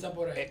que comenzar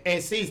por ahí.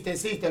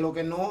 Existe, lo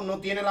que no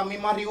tiene la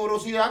misma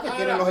rigurosidad que Ahora-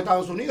 tienen los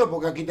Estados Unidos,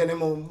 porque aquí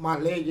tenemos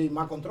más leyes y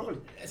más controles.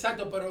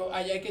 Exacto, pero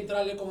allá hay que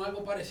entrarle con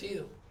algo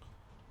parecido.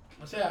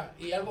 O sea,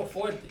 y algo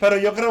fuerte. Pero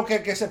yo creo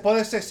que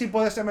sí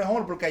puede ser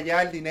mejor, porque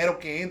allá el dinero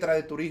que entra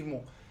de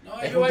turismo No,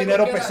 es ellos un hay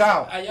dinero con qué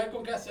pesado. Allá hay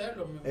con qué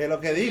hacerlo. Es lo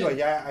que digo,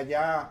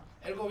 allá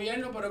El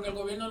gobierno, pero que el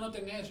gobierno no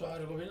tenga eso. Ahora,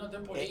 el gobierno está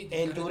en política.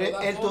 El, que ture- no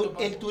da el tu- fotos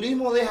para- el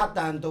turismo deja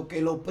tanto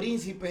que los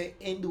príncipes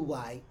en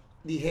Dubái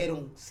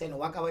dijeron, se nos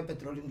va a acabar el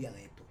petróleo un día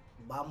de esto.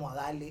 Vamos a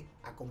darle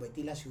a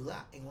convertir la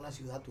ciudad en una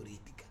ciudad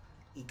turística.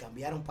 Y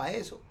cambiaron para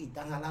eso y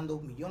están jalando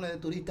millones de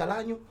turistas al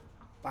año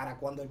para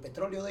cuando el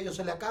petróleo de ellos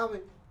se le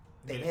acabe,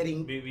 tener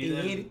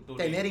ingresos También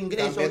tener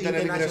ingresos del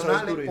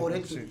internacionales turismo, por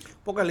el sí. turismo.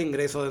 Porque el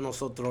ingreso de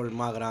nosotros, el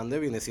más grande,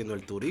 viene siendo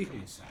el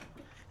turismo.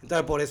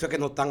 Entonces, por eso es que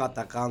nos están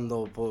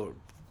atacando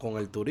con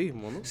el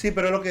turismo, ¿no? Sí,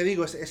 pero es lo que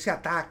digo, ese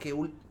ataque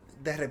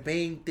de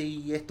repente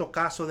y estos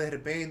casos de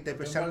repente,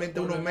 especialmente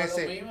unos Volvemos a lo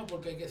meses. mismo,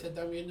 porque es que se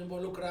están viendo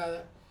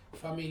involucradas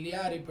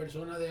familiares y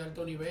personas de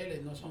altos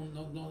niveles, no son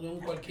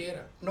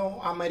cualquiera.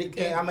 No,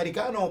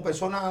 americanos,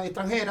 personas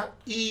extranjeras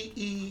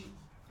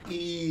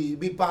y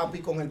Big Papi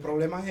con el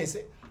problema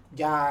ese.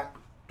 Ya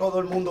todo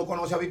el mundo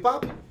conoce a Big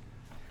Papi.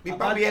 Big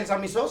Papi es el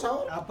Sammy Sosa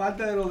ahora.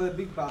 Aparte de lo de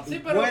Big Papi,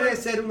 Sí, pero- puede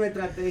ser una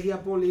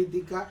estrategia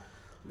política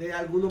de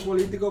algunos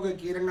políticos que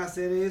quieren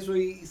hacer eso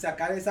y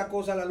sacar esa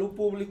cosa a la luz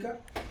pública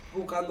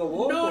buscando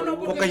votos.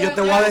 Porque yo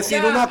te voy a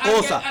decir una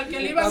cosa. Al que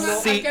le iban a,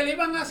 Sí. al que le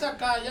iban a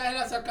sacar, ya se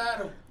la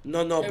sacaron.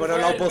 No, Que pero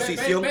fue la el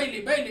oposición.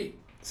 Bailey.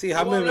 Sí,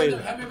 Estuvo Jaime hablando-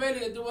 Bailey. Jaime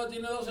Bailey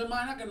tiene 2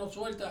 semanas que no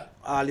suelta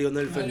A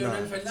Leonel a Leonel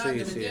Fernández. Fernández, Sí,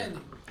 ¿me sí.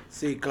 entiendes?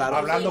 Sí, claro.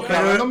 Hablando, Pero-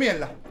 hablando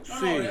mierda. No,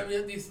 Sí.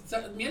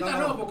 mientras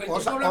no, porque el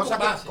tipo habla Cosa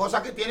con base.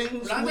 cosa que tienen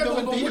Habla mucho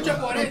con sentido. mucha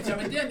coherencia,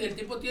 ¿me entiendes? El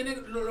tipo tiene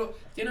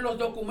los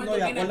documentos,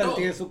 No, y tiene acuérdate, todo.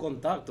 tiene su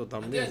contacto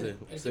también. ¿Entiendes?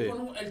 Sí.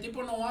 El, Sí.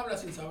 tipo no habla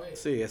sin saber.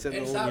 Sí, ese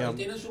él no sabe, llama.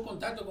 tiene su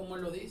contacto como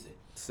él lo dice.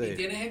 Sí. Y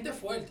tiene gente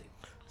fuerte.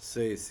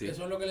 Sí, sí.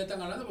 Eso es lo que le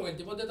están hablando, porque el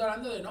tipo te está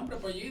hablando de nombre,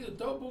 apellido y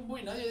todo, pum, pum,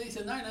 y nadie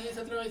dice nada, y nadie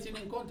se atreve a decir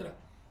en contra.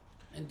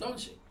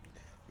 Entonces,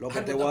 Lo que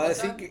algo te está voy a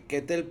decir pasando. que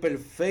este es el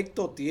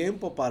perfecto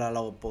tiempo para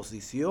la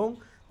oposición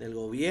del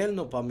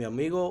gobierno, para mi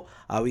amigo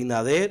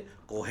Abinader,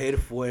 coger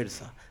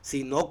fuerza.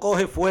 Si no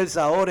coge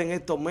fuerza ahora en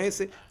estos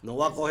meses, no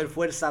va a coger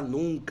fuerza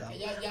nunca. que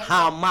ya-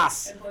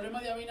 Jamás. El problema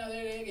de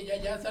Abinader es que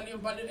ya salió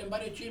en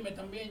varios chismes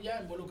también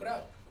ya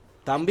involucrados.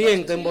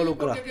 También está Sí,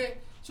 involucrado. porque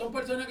que son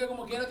personas que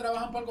como quiera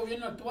trabajan para el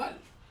gobierno actual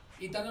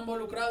y están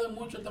involucrados en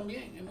mucho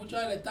también, en mucha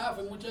de la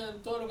estafa, en mucho de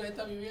todo lo que se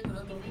está viviendo en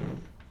Santo Domingo.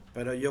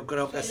 Pero yo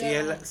creo que O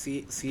sea,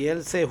 si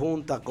él se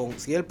junta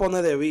si él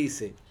pone de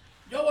vice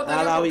Yo a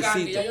votaría la por Kaki,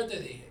 visita. ya yo te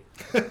dije.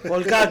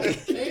 por Kaki,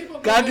 Sí,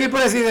 porque- Kaki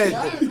presidente,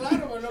 Ya,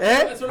 claro, pues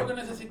 ¿Eh? eso es lo que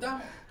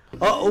necesitamos.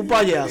 Oh, un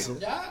payaso,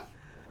 Ya.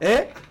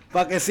 ¿eh?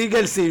 Para que siga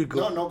el circo.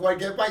 No, no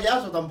cualquier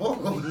payaso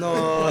tampoco.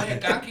 No, Es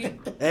caqui.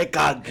 es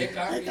canqui. Es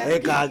caqui. Es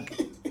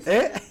canqui.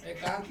 ¿Eh?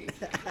 Es caqui.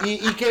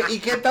 ¿Y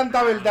qué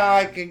tanta verdad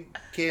hay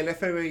que el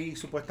FBI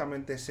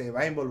supuestamente se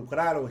va a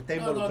involucrar o está No,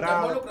 está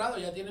involucrado? involucrado,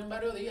 ya tienen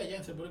varios días ya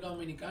en República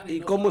Dominicana. ¿Y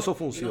no cómo solo- eso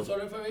funciona? Y no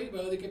solo el FBI,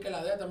 pero dije que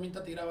la DEA también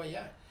está tirada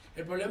allá.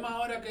 El problema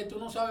ahora es que tú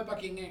no sabes para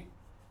quién es,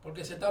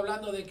 porque se está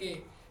hablando de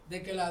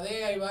que la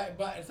DEA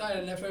 ¿sabes?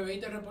 El FBI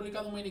de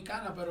República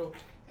Dominicana, pero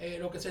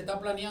lo que se está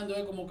planeando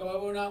es como que va a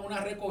haber una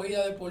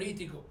recogida de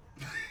políticos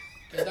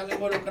que están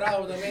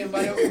involucrados también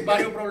en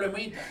varios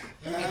problemitas.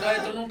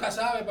 Entonces tú nunca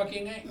sabes para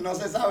quién es. No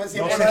se sabe si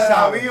No es se por el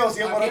sabe. David o si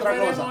es por Aquí otra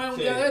esperemos cosa. es un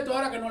día de esto,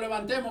 ahora que nos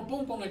levantemos,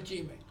 pum, con el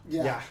chisme.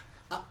 Ya.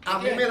 A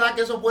mí me da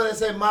que eso puede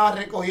ser más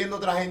recogiendo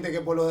otra gente que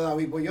por lo de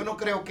David. Pues yo no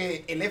creo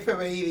que el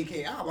FBI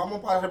dije,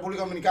 vamos para la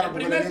República Dominicana El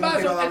porque le primer dieron un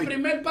tiro a paso, el David.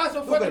 primer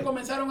paso fue Ok. que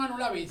comenzaron a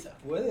anular visa.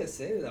 Puede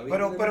ser, David.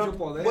 Pero, tiene mucho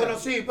poder. bueno,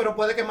 sí, pero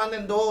puede que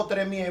manden 2 o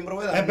 3 miembros,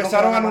 ¿verdad?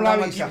 Empezaron a anular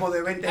un visa. equipo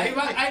de 20 Ahí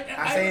va, gente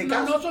a hacer no,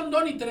 caso. no son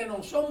 2 ni 3,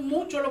 no, son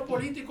muchos los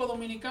políticos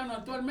dominicanos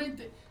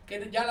actualmente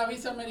que ya la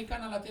visa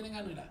americana la tienen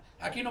anulada.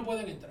 Aquí no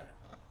pueden entrar.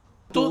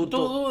 ¿Tú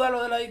dudas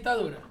lo de la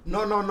dictadura?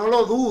 No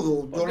lo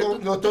dudo. Yo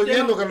Porque lo estoy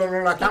viendo que nos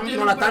la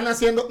están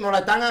haciendo, nos la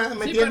están Sí,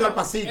 metiendo pero al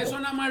pasito. eso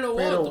nada más los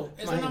Pero, votos,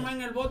 eso nada imagínate. más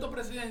en el voto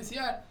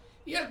presidencial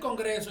y el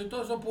Congreso y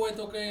todos esos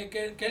puestos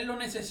que él lo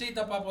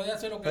necesita para poder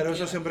hacer lo que Pero eso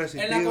quiera siempre ha en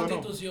la existido, ¿no?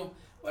 Constitución.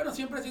 Bueno,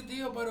 siempre ha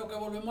existido, pero que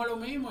volvemos a lo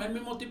mismo, es el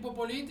mismo tipo de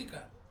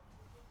política.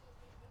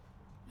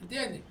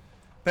 ¿Entiendes?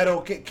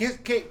 Pero,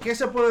 ¿qué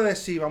se puede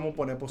decir, vamos a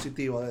poner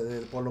positivo,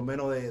 por lo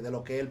menos de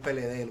lo que es el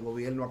PLD, el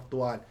gobierno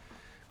actual,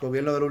 el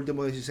gobierno de los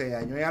últimos 16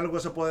 años? ¿Hay algo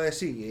que se puede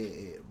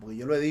decir? Porque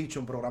yo lo he dicho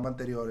en programas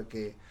anteriores,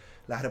 que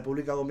la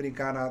República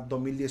Dominicana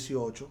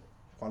 2018,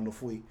 cuando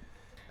fui,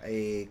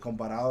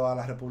 comparado a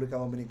la República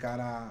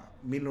Dominicana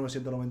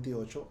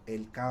 1998,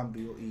 el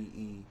cambio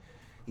y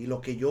lo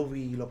que yo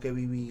vi, lo que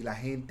viví, la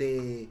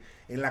gente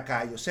en la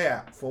calle, o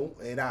sea,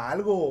 era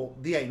algo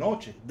día y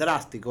noche.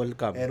 Drástico el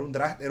cambio.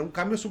 Era un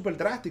cambio súper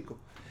drástico.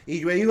 Y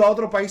yo he ido a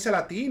otros países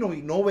latinos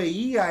y no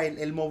veía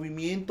el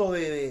movimiento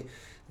de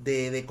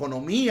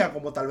economía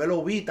como tal vez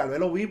lo vi.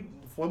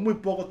 Fue muy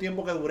poco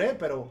tiempo que duré,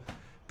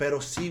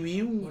 pero sí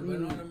vi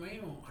Volvemos a lo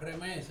mismo,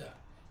 remesa,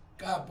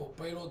 capo,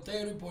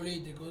 pelotero y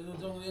político.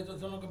 Estos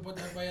son los que pueden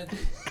hacer para allá.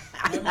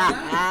 No hay más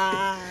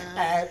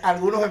nada.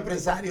 Algunos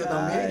empresarios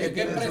también. ¿De qué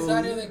tienen su-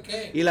 empresario de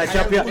qué? Y la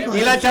 ¿Empresario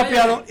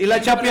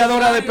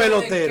chapeadora de de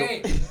pelotero.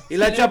 qué? Y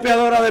la Si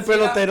chapeadora de si la-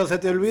 pelotero, ¿se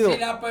te olvidó? Si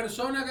la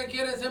persona que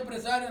quiere ser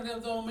empresario en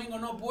Santo Domingo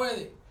no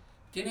puede,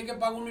 tiene que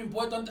pagar un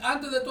impuesto.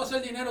 Antes de tú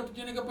hacer dinero, tú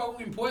tienes que pagar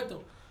un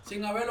impuesto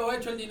sin haberlo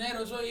hecho el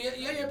dinero. Y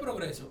ahí hay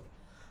progreso.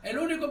 El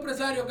único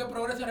empresario que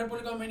progresa en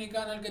República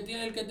Dominicana es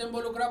el que está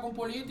involucrado con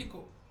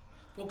políticos.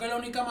 Porque es la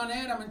única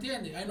manera, ¿me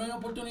entiendes? Ahí no hay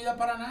oportunidad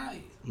para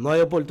nadie. No hay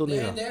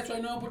oportunidad. De eso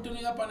ahí no hay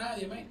oportunidad para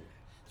nadie, men.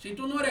 Si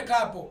tú no eres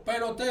capo,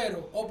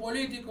 pelotero o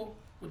político,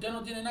 usted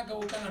no tiene nada que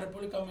buscar en la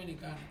República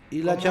Dominicana.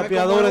 Y la ¿Cómo es?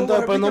 chapeadora ¿Cómo es?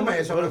 entonces, pues no Repíteme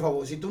me... eso, por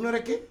favor. Si tú no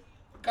eres qué,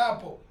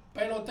 Capo,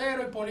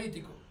 pelotero y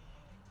político.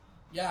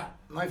 Ya,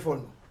 no hay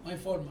forma. no hay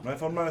forma. no hay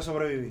forma de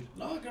sobrevivir.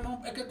 No,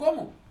 es que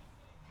 ¿cómo?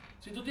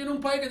 Si tú tienes un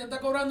país que te está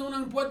cobrando un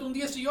impuesto un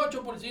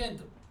 18%.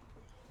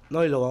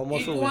 No, y lo vamos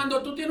a Y subir.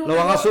 cuando tú tienes un Lo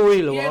van a negocio,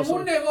 subir, lo y van a en un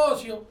subir.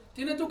 negocio,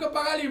 tienes tú que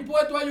pagar el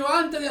impuesto a ellos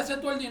antes de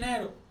hacer todo el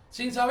dinero,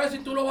 sin saber si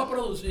tú lo vas a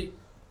producir.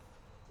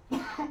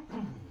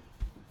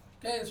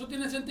 ¿Qué? ¿Eso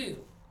tiene sentido?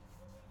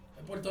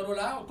 Es por todos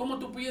lados. ¿Cómo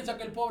tú piensas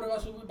que el pobre va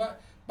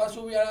a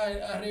subir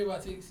arriba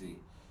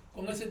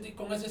con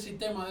ese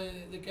sistema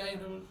de que hay?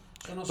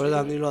 Que no Pero sirve?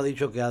 Danilo ha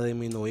dicho que ha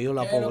disminuido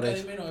la ¿Qué es lo que pobreza.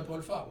 disminuye?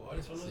 Por favor,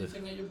 eso lo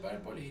dicen ellos para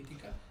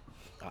política.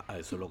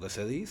 Eso es lo que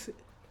se dice.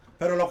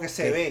 Pero lo que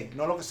se ve,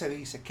 no lo que se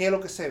dice. ¿Qué es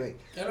lo que se ve?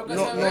 ¿Qué es lo que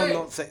No, se no, ve?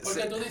 no,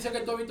 Porque tú dices que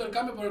tú has visto el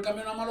cambio, pero el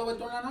cambio nada más lo ves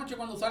tú en la noche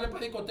cuando sales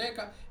para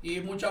discoteca y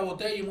mucha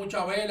botella y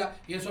mucha vela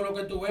y eso es lo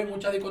que tú ves,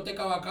 mucha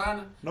discoteca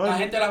bacana, No, la y-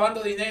 gente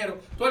lavando dinero,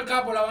 todo el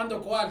capo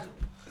lavando cuarto.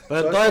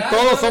 Pero entonces Ya,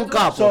 todos pero son tú-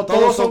 capos.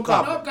 todos son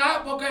capos. No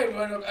capo, ok,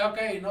 bueno, ok,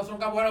 no son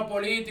capos, bueno,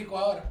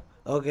 políticos ahora.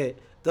 Ok.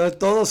 Entonces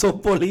todos son Y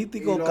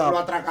políticos los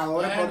capos.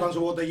 atracadores Bueno. explotan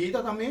su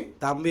botellita también.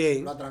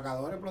 También. Los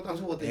atracadores explotan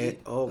su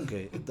botellita. Ok.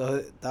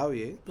 Entonces está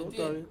bien. ¿Tú No,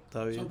 está entiendes? bien.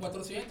 Está bien. Son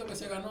 400 que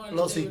se ganó.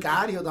 Los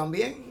sicarios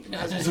también.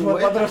 Hacen su Son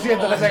vuelta.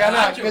 400 que se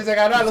ganaron, que se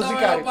ganaron los ¿Tú sabes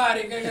sicarios. los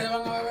paris que se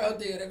van a beber los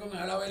tigres con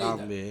la velita?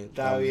 También.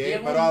 Está Y bien,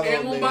 en, pero ¿a en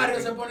dónde? un barrio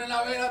se pone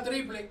la vela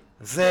triple.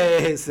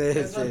 Sí, sí,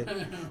 Eso-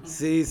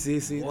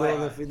 sí. No,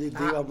 Bueno,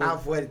 definitivamente. Está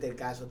fuerte el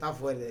caso, está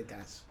fuerte el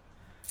caso.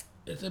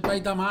 Ese país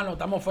está malo,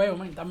 estamos feos,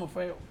 man, estamos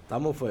feos.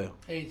 Estamos feos.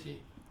 Sí.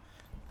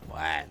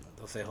 Bueno,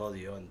 entonces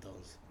jodió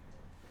entonces.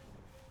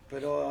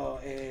 Pero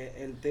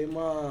el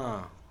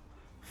tema,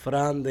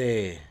 Fran,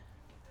 de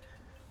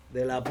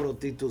la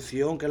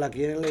prostitución que la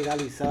quieren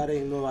legalizar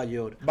en Nueva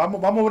York.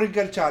 Vamos a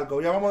brincar el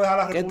charco. Ya vamos a dejar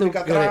la ¿Qué tú República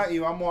atrás crees? y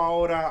vamos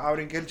ahora a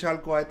brincar el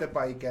charco a este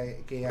país,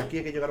 que aquí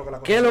es que yo creo que la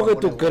cosa ¿Qué es se lo va que a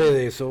tú poner buena. crees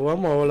de eso?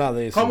 Vamos a hablar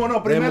de eso. ¿Cómo no?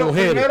 De Primero,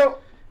 mujeres.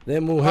 De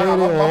mujeres Ajá,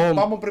 o hombres.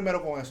 vamos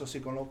primero con eso,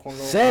 sí,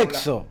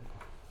 Sexo.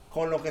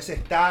 con lo que se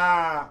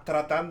está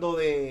tratando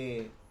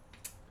de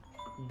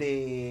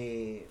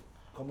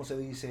 ¿cómo se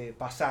dice?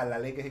 Pasar, la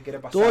ley que se quiere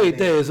pasar. ¿Tú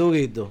oíste eso,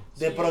 Guito?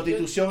 De Sí,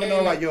 prostitución yo- en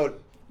Nueva York.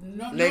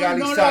 No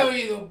Legalizar. lo he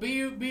oído.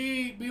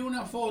 Vi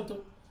una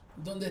foto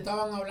donde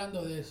estaban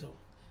hablando de eso.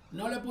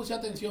 No le puse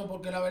atención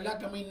porque la verdad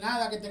que a mí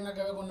nada que tenga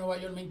que ver con Nueva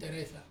York me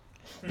interesa.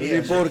 ¿Y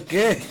por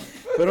qué?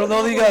 Pero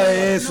no diga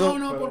eso.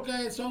 No,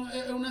 porque es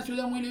una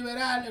ciudad muy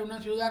liberal, es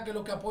una ciudad que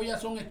lo que apoya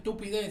son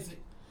estupideces.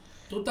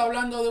 Tú estás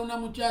hablando de una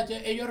muchacha,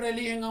 ellos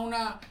religen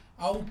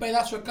a un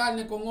pedazo de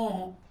carne con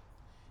ojo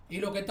y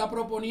lo que está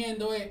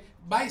proponiendo es,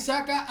 va y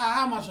saca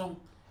a Amazon.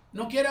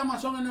 No quiere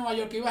Amazon en Nueva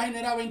York, que iba a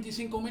generar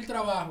 25,000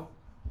 trabajos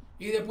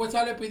y después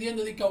sale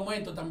pidiendo de que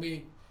aumento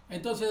también.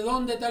 Entonces,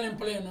 ¿dónde está el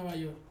empleo en Nueva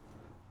York?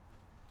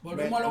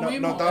 Volvemos a lo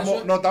mismo.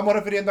 No estamos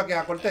refiriendo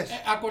a Cortés.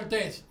 A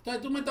Cortés.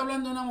 Entonces tú me estás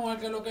hablando de una mujer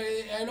que lo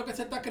que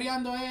se está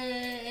criando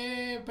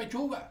es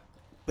pechuga.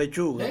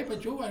 Pechuga. Sí,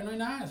 pechuga, ahí no hay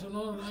nada, eso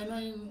ahí no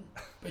hay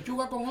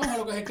pechuga con hoja,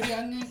 lo que se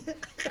crían.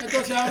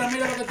 Entonces ahora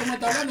mira lo que tú me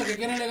estás hablando, que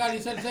quieren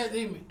legalizar el sexo,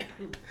 dime.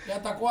 ¿Y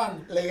hasta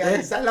cuándo?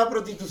 Legalizar la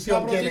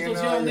prostitución. La quieren en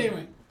Nueva prostitución, York.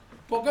 dime.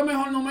 ¿Por qué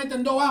mejor no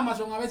meten 2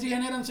 Amazon a ver si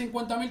generan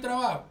 50,000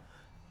 trabajos?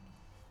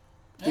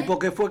 ¿Y por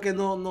qué fue que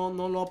no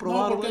lo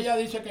aprobaron? No, porque ella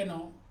dice que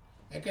no.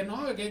 Es que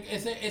no, es que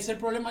ese es el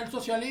problema del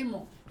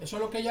socialismo. Eso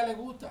es lo que a ella le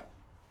gusta.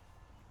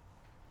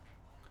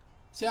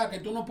 O sea, que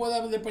tú no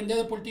puedas depender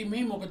de por ti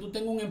mismo, que tú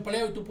tengas un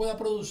empleo y tú puedas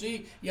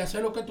producir y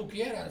hacer lo que tú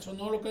quieras. Eso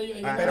no es lo que ellos...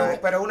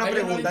 Pero una a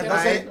ellos no les pregunta,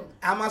 interesa entonces eso.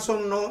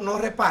 Amazon no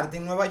reparte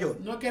en Nueva York.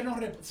 No es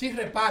que sí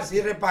reparte.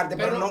 Sí reparte,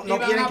 pero no iban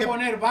quieren a que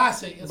poner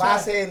base. o sea,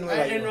 base en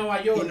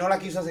Nueva York. Y no la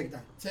quiso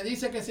aceptar. Se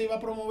dice que se iba a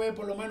promover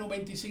por lo menos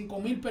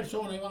 25,000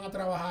 personas iban a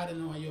trabajar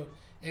en Nueva York,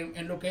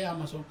 en lo que es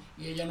Amazon,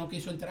 y ella no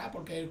quiso entrar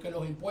porque que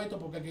los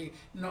impuestos, porque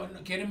no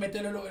quieren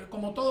meterle,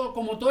 como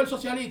todo el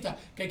socialista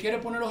que quiere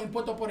poner los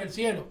impuestos por el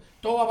cielo,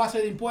 todo a base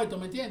de impuestos,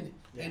 ¿me entiendes?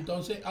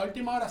 Entonces, a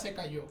última hora se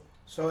cayó.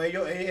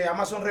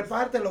 Amazon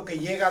reparte lo que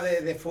llega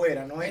de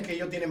fuera, no es que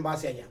ellos tienen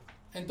base allá.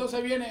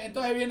 Entonces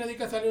viene de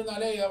que salió una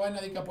ley, la vaina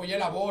de que apoye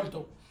el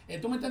aborto.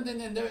 Tú me estás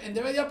entendiendo, en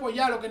vez de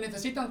apoyar lo que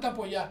necesitan que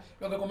apoyar,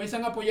 lo que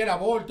comienzan a apoyar el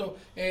aborto,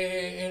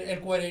 el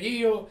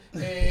cuererío,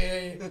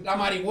 la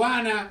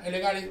marihuana, el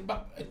legal,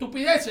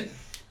 estupideces.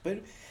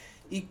 Pero,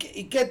 ¿y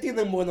qué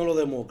tienen bueno los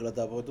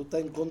demócratas? Porque tú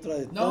estás en contra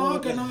de todo. No,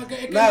 que no,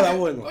 que nada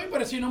bueno. Oye,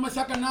 pero si no me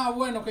sacan nada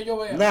bueno que yo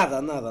vea.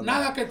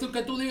 Nada. Que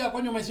tú digas,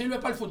 coño, me sirve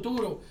para el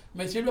futuro,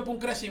 me sirve para un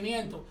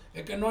crecimiento.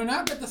 Es que no hay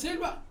nada que te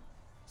sirva.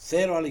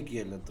 Cero a la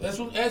izquierda, entonces.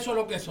 Eso es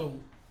lo que son.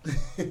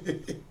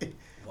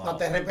 Wow. No,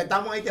 te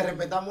respetamos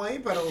ahí,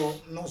 pero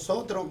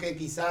nosotros que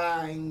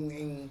quizá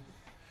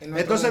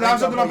entonces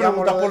damos otra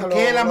pregunta, ¿por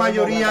qué la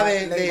mayoría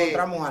le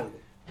encontramos algo?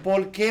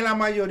 ¿Por qué la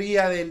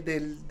mayoría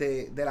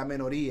de la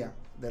minoría,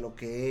 de lo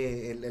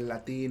que es el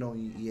latino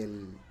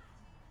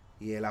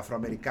y el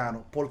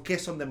afroamericano, por qué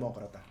son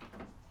demócratas?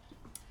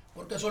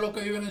 Porque son los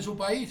que viven en sus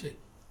países.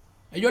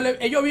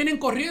 Ellos vienen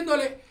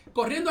corriéndole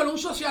un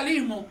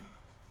socialismo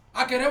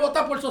a querer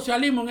votar por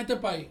socialismo en este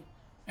país.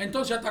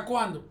 Entonces, ¿hasta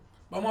cuándo?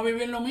 ¿Vamos a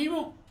vivir lo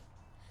mismo?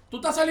 Tú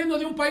estás saliendo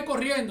de un país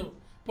corriendo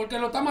porque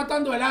lo está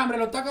matando el hambre,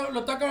 lo está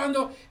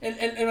acabando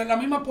la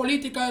misma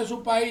política de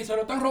su país, se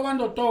lo están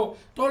robando todo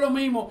lo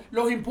mismo,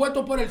 los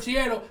impuestos por el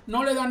cielo,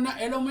 no le dan nada,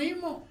 es lo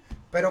mismo.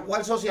 Pero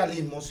 ¿cuál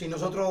socialismo? Si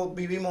nosotros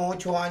vivimos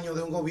 8 años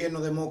de un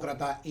gobierno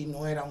demócrata y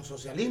no era un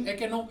socialismo.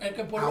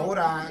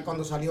 Ahora,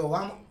 cuando salió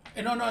Obama.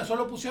 No, eso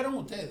lo pusieron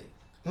ustedes.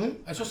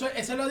 Esa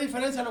es la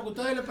diferencia de lo que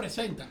ustedes le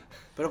presentan.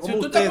 Pero como si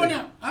tú ustedes, te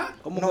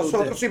pones,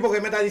 nosotros sí,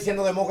 porque me estás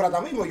diciendo demócrata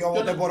mismo, yo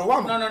voté por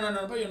Obama.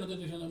 No, pero yo no te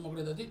estoy diciendo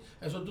demócrata a ti.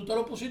 Eso tú te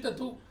lo pusiste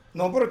tú.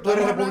 No, pero tú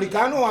eres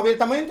republicano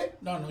abiertamente.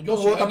 No, yo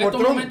soy, en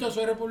estos momentos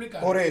soy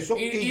republicano. Por eso,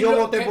 y yo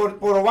voté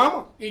por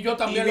Obama. Y yo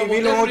también lo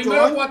voté los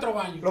primeros 4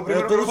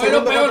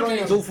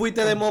 años. Tú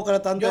fuiste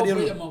demócrata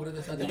anteriormente. Yo fui demócrata,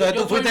 exacto.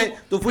 Entonces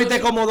tú fuiste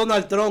como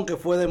Donald Trump, que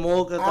fue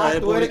demócrata,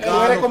 republicano.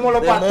 Tú eres como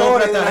los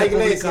pastores de la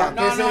iglesia,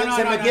 que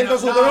se metieron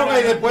su droga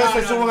y después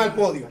se suben al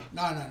podio.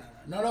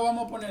 No lo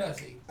vamos a poner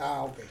así.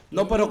 Ok.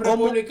 No, pero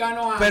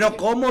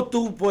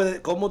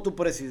 ¿cómo tu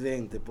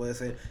presidente puede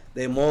ser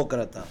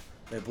demócrata,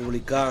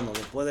 republicano,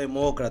 después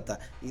demócrata,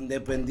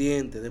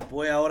 independiente,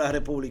 después ahora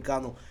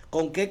republicano?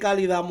 ¿Con qué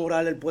calidad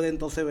moral él puede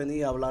entonces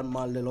venir a hablar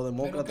mal de los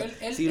demócratas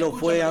si lo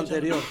fue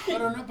anterior?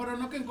 Pero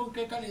no que con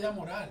qué calidad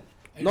moral.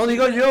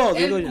 Digo yo.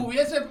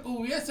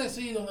 Hubiese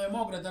sido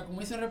demócrata, como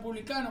dice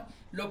republicano,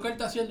 lo que él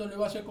está haciendo lo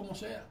iba a hacer como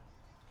sea.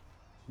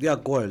 De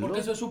acuerdo.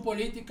 Porque esa es su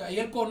política y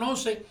él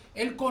conoce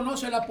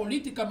la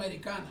política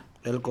americana.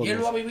 Y él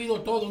lo ha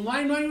vivido todo. No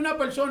hay una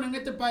persona en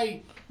este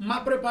país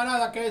más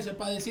preparada que ese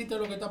para decirte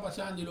lo que está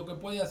pasando y lo que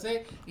puede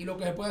hacer y lo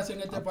que se puede hacer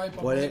en este país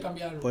para poder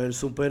cambiarlo. Pues el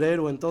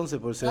superhéroe entonces,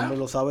 por ese hombre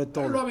lo sabe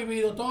todo. Él lo ha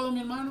vivido todo,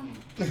 mi hermano.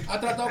 Ha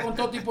tratado con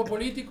todo tipo de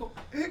políticos.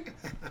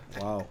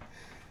 Wow.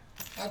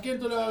 ¿A quién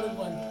tú le vas a dar en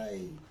cuenta?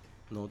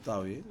 No, está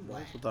bien.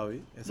 Eso está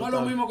bien. No es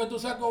lo mismo que tú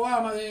saques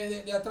Obama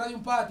de atrás de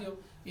un patio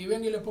y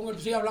ven y le pongo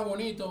sí habla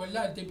bonito,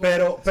 ¿verdad? El tipo,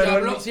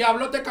 Pero si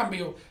habló te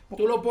cambió.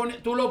 Tú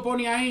lo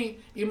pones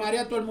ahí y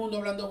marea a todo el mundo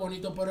hablando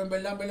bonito, pero en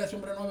verdad ese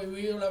hombre no ha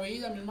vivido la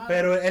vida, mi hermano.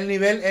 Pero el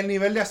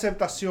nivel de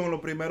aceptación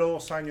los primeros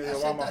 2 años de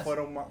Obama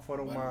fueron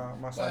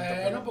más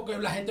altos. Bueno, porque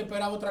la gente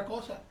esperaba otra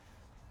cosa.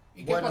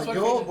 ¿Y qué Bueno, pasó al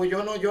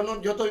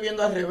yo estoy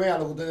viendo al revés a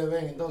lo que ustedes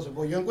ven, entonces,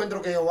 pues yo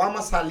encuentro que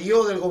Obama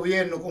salió del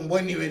gobierno con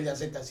buen nivel de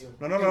aceptación.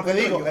 No, lo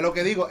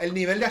que digo, el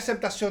nivel de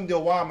aceptación de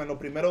Obama en los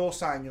primeros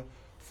 2 años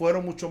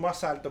fueron mucho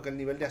más altos que el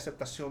nivel de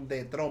aceptación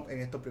de Trump en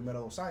estos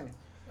primeros 2 años.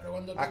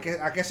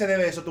 ¿A qué se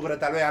debe eso, tú crees?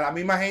 Tal vez a la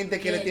misma gente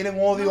que le tienen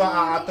odio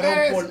a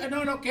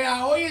Trump que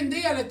a hoy en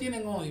día le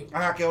tienen odio.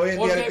 Ajá, que hoy en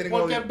día le tienen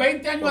odio. Porque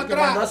 20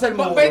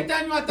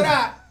 años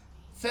atrás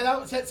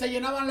se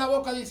llenaban la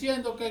boca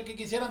diciendo que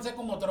quisieran ser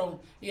como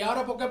Trump. Y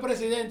ahora porque es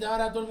presidente,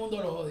 ahora todo el mundo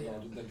lo odia.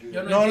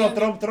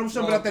 Trump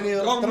siempre ha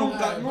tenido...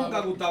 Nunca ha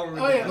gustado.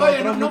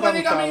 Oye,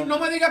 no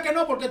me digas que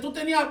no, porque tú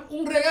tenías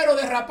un reguero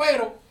de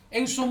raperos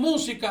en su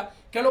música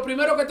que lo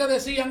primero que te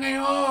decían es,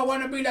 I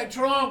wanna be like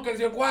Trump, que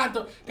sé yo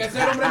cuánto, que es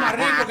el hombre más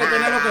rico, que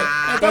tener lo que...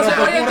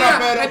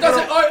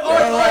 Entonces, hoy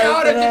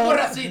ahora el tipo es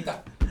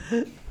racista.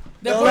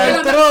 Después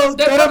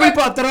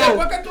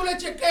que tú le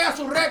chequeas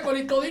su récord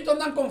y todito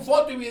andan con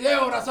fotos y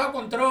videos abrazados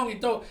con Trump y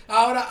todo,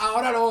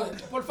 ahora lo odian,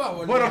 por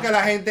favor. Bueno, que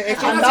la gente...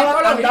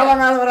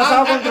 Andaban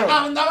abrazados con Trump.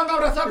 Andaban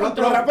abrazados con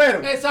Trump. Los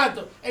raperos.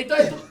 Exacto.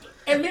 Entonces,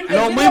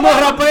 los mismos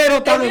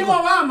raperos el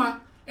mismo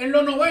Obama en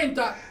los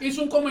 90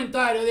 hizo un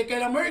comentario de que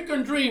el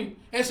American Dream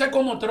es ser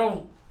como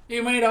Trump.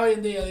 Y mira hoy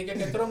en día, de que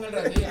Trump es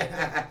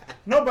racista.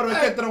 No, pero es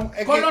que Trump...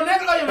 Con los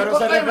negros, pero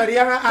se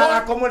referían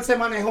a cómo él se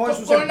manejó en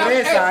sus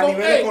empresas a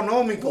nivel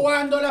económico.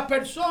 Cuando las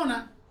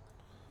personas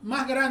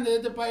más grandes de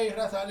este país,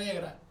 raza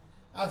negra,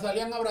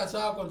 salían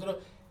abrazados con Trump,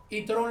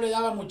 y Trump le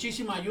daba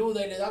muchísima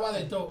ayuda y le daba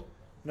de todo.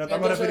 ¿No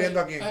estamos refiriendo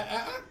a quién?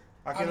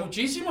 A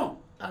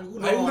muchísimo. Hay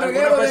un algunas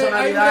reguero de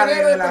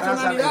personalidades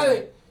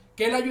personalidades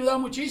que él ayudó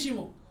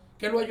muchísimo.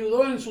 Que lo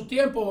ayudó en su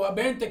tiempo,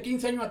 20,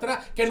 15 años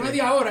atrás, que no es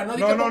de ahora, no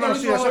es de que porque lo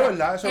hizo ahora. Eso es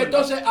verdad.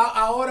 Entonces,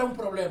 ahora es un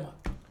problema.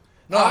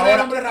 Ahora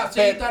el hombre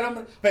racista, el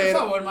hombre... Por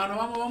favor, hermano,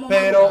 vamos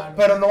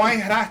pero no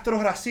hay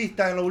rastros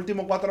racistas en los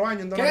últimos 4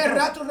 años. ¿Qué es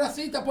rastro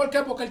racista? ¿Por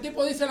qué? Porque el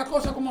tipo dice las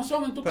cosas como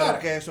son en tu cara. Pero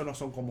que eso no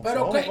son como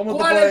pero son. ¿Cómo tú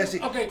puedes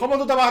decir? Okay. ¿Cómo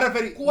tú te vas a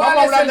referir? Vamos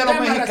a hablar de los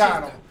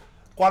mexicanos.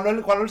 Cuando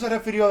él se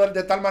refirió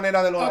de tal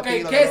manera de los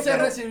latinos. ¿Qué se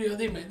refirió?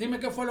 Dime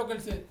qué fue lo que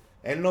él se...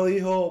 Él no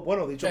dijo,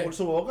 bueno, dicho por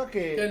su boca,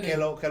 que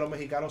los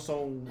mexicanos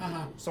son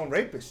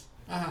rapists,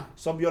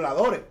 son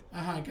violadores.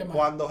 Ajá, ¿qué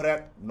más?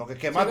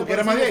 ¿Qué más? ¿Tú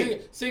quieres más de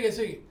ahí?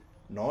 Sigue.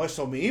 No,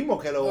 eso mismo,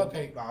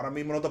 ahora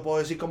mismo no te puedo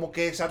decir como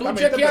que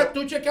exactamente.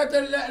 ¿Tú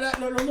chequeaste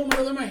los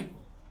números de México?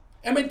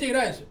 ¿Es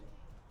mentira eso?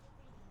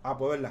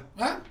 Pues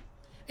verdad.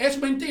 ¿Es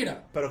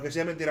mentira? ¿Pero que sí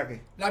es mentira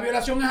qué? La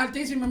violación es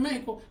altísima en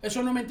México,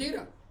 eso no es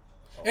mentira.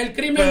 El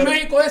crimen en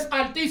México es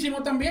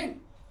altísimo también.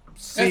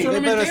 Sí, eso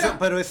no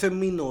pero eso es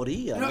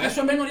minoría. No,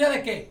 ¿eso es minoría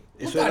de qué?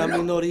 Eso es la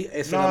minoría.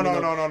 No.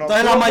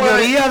 Entonces la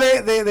mayoría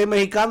de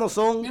mexicanos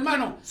son... Mi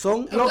hermano,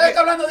 usted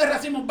está hablando de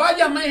racismo.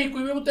 Vaya a México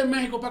y vive usted en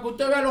México para que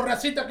usted vea lo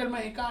racista que el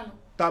mexicano.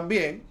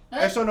 También.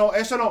 Eso no.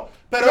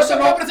 Pero eso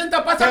no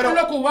pasa con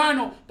los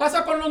cubanos,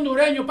 pasa con los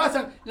hondureños,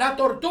 pasa la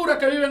tortura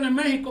que viven en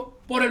México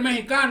por el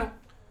mexicano.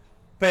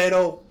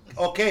 Pero...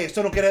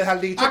 eso no quiere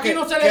dejar dicho aquí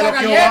no se le da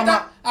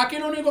galleta, aquí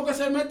lo único que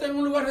se mete en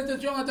un lugar de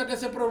detención hasta que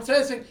se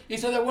procesen y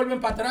se devuelven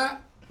para atrás.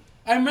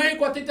 En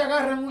México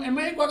en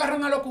México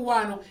agarran a los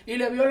cubanos y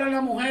le violan a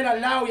la mujer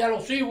al lado y a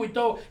los hijos y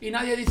todo, y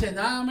nadie dice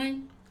nada,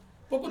 men.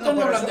 ¿Por qué ustedes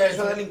no hablan de eso?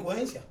 Eso es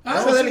delincuencia.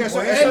 Eso es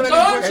delincuencia.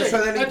 Entonces,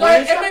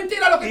 es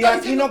mentira lo que está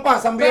diciendo. Y aquí no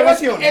pasan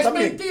violaciones. Es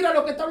mentira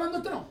lo que está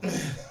hablando Trump.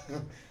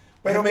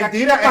 Pero es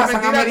mentira,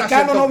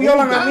 americanos no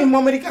violan al mismo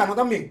americano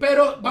también.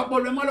 Pero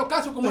volvemos a los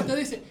casos, como usted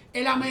dice,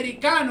 el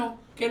americano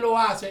que lo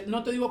hace,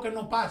 no te digo que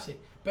no pase,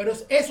 pero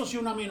eso sí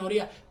una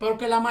minoría,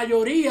 porque la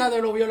mayoría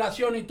de las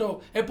violaciones y todo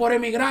es por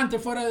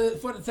emigrantes fuera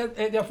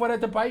de afuera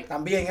de este país.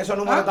 También esos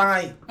números están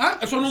ahí.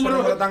 Esos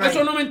números están ahí.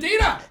 Eso no es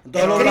mentira.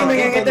 El crimen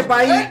en este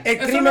país, el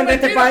crimen de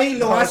este país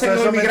lo hacen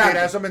los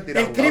inmigrantes. Eso es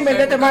mentira. El crimen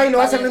de este país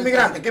lo hacen los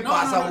inmigrantes. ¿Qué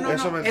pasa?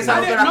 Eso es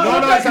mentira.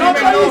 No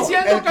estoy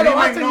diciendo que lo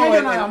hacen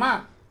ellos nada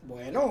más.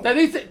 Bueno.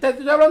 Te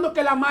estoy hablando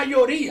que la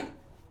mayoría.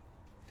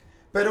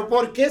 Pero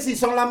 ¿por qué si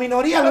son la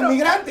minoría los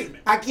inmigrantes?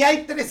 Aquí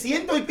hay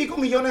 300 y pico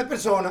millones de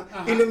personas.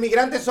 Y los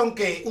inmigrantes son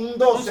 ¿qué? Un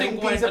 12, un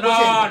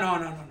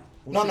 15%.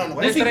 No.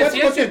 De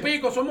 300 y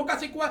pico, somos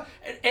casi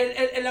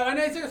la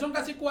vaina dice que son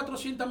casi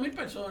 400.000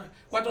 personas.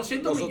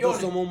 400 millones.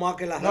 Nosotros somos más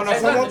que la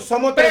raza. No,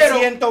 somos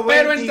 322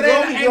 pero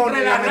millones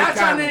entre la de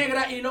raza americanos.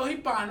 negra y los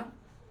hispanos,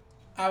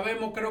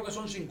 creo que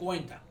son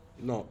 50.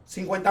 No.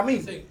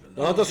 50.000. Sí.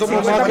 Nosotros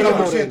somos más que los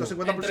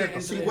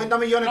 50%. 50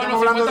 millones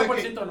estamos hablando de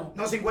que...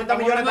 No, 50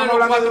 millones estamos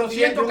hablando de un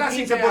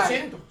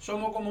 15%.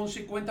 Somos como un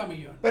 50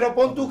 millones. Pero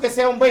pon tú que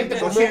sea un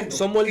 20%.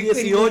 Somos el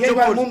 18%.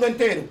 Al mundo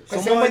entero.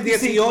 Somos el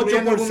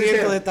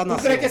 18% de esta nación.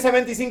 ¿Tú crees que ese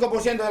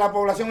 25% de la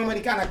población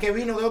americana que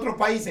vino de otros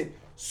países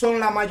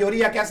son la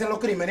mayoría que hacen los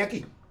crímenes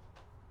aquí?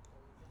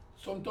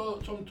 son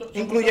todos.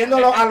 Incluyendo a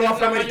los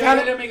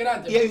afroamericanos.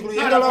 Y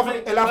incluyendo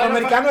el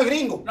afroamericano es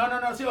gringo.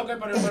 No, sí, ok,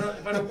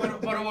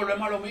 pero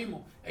volvemos a lo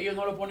mismo. Ellos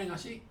no lo ponen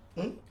así.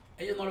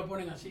 Ellos no lo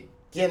ponen así.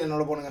 ¿Quiénes no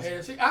lo ponen así?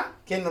 Sí,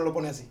 ¿Quién no lo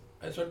pone así?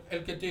 Eso,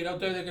 el que tira,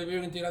 ustedes que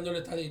viven tirando la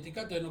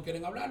estadística, ustedes no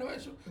quieren hablarlo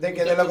eso. De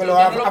lo que los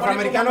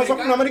afroamericanos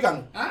son no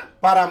americanos.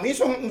 Para mí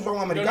son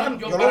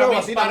americanos. Yo lo veo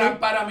así también.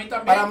 Para mí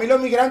también. Para mí los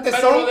inmigrantes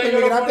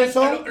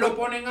lo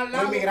ponen al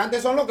lado. Los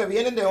inmigrantes son los que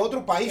vienen de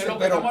otros países,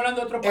 pero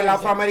el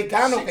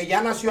afroamericano que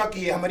ya nació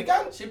aquí es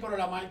americano. Sí,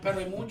 pero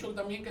hay muchos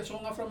también que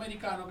son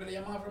afroamericanos, que le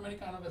llaman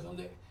afroamericanos,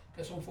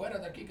 que son fuera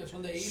de aquí, que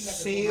son de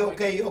islas. Sí,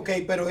 ok,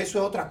 pero eso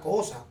es otra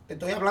cosa.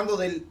 Estoy hablando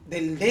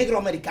del negro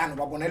americano,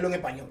 para ponerlo en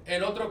español.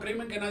 El otro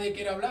crimen que nadie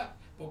quiere hablar,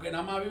 porque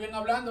nada más viven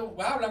hablando,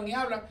 hablan y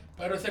hablan,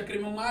 pero es el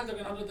crimen más alto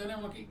que nosotros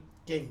tenemos aquí.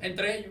 ¿Quién?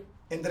 Entre ellos.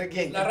 ¿Entre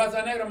quién? La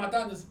raza negra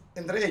matándose.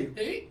 ¿Entre ellos?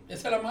 Sí,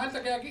 esa es la más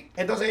alta que hay aquí.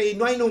 Entonces, ¿y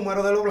no hay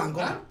número de los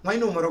blancos? No hay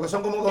número, que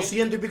son como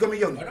 200 y pico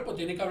millones. Bueno, pues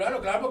tienen que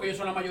hablarlo, claro, porque ellos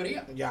son la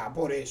mayoría. Ya,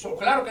 por eso.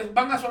 Claro que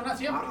van a sonar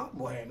siempre.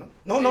 Bueno.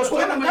 No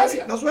suenan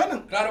casi, no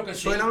suenan. Claro que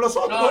sí. Suenan los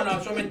otros. No,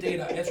 eso es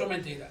mentira, eso es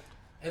mentira.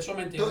 Eso es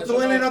mentira. Tú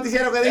ves en el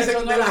noticiero que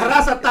dicen de la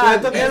raza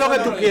tal. ¿Qué es lo que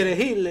tú quieres,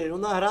 Hitler?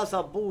 Una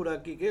raza pura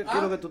aquí. ¿Qué es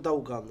lo que tú estás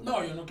buscando?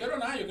 No, yo no quiero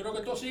nada. Yo quiero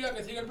que todo siga,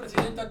 que siga el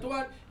presidente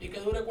actual y que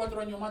dure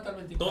 4 años más hasta el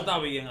 24. Todo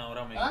está bien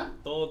ahora mismo.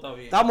 Todo está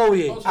bien. Estamos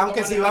bien. Entonces,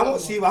 aunque si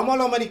vamos a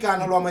los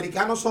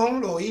americanos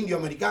son los indios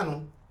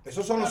americanos.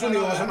 Esos son los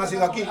únicos que son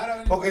nacidos aquí.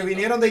 Porque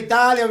vinieron de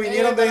Italia,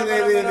 vinieron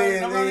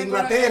de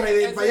Inglaterra y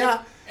de para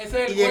allá.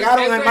 Y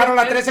llegaron, armaron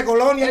las 13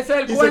 colonias ese es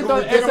el y cuento, se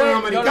convirtieron en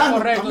americanos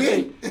correcto,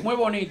 también. Sí, muy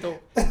bonito.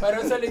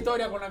 Pero esa es la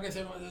historia con la que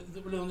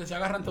donde se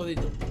agarran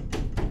toditos.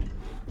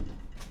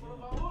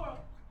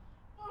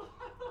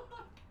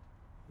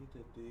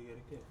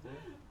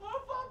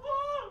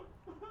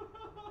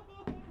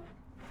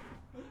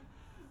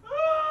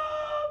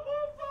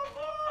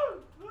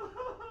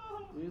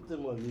 Este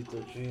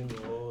maldito chino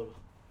ahora.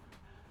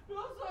 Yo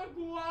soy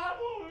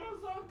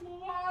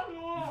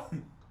cubano.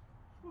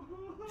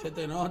 Se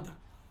te nota.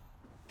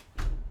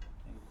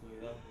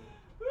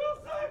 Yo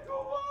soy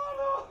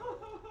cubano.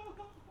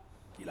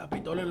 Y la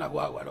pistola en la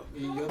guagua, ¿no?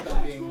 Y yo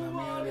también, la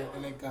mía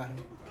en el carro.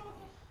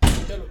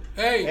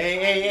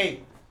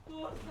 ¡Ey!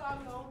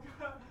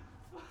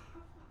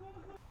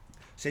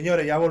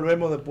 Señores, ya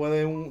volvemos después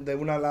de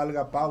una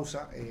larga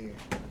pausa.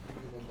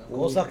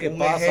 Cosas que un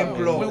pasan.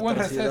 ejemplo, Muy buen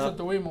receso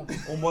tuvimos.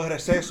 Un buen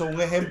receso,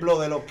 un ejemplo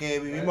de lo que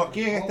vivimos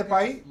aquí en este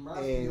país.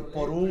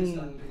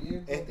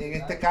 En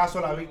este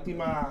caso la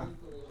víctima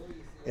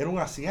era un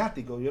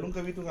asiático. Yo nunca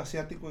he visto un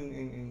asiático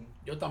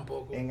Yo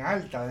tampoco. en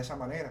alta de esa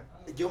manera.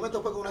 Yo me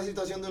topé con una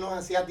situación de unos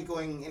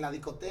asiáticos en la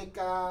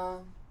discoteca,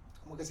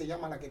 ¿cómo que se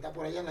llama? La que está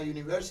por allá en la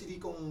University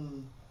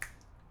con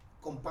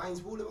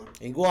Pines Boulevard.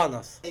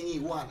 Iguanas. En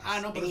Iguanas.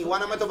 No, pero en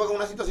Iguanas me topé con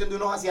una situación de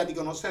unos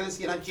asiáticos, no sé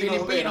si eran chinos o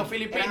dónde eran.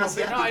 Filipinos. Eran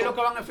asiáticos. No, ahí lo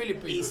que van es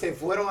filipinos. Y se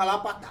fueron a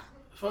la pata.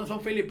 Son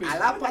filipinos. A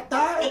la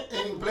pata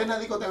en plena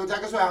discoteca, o sea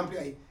que eso es amplio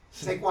ahí.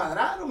 Se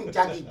cuadraron y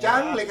Jackie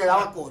Chan le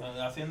quedaba corto.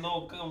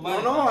 Haciendo.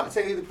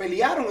 Se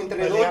pelearon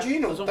entre dos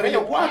chinos, 3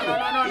 o 4.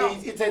 No.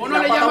 Y se Uno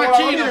le tiraron llama para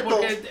chino abajo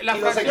porque las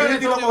y los fracciones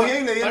security lo son cogían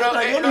y le dieron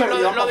iguanas. trayones y le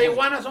dieron Los de para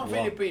iguanas son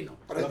filipinos.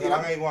 Los que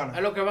van a iguana.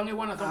 A los que van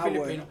iguanas son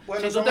filipinos.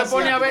 Bueno, Si tú te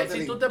pones a ver, asiáticos,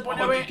 si tú te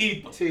pones a ver,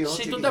 Sí,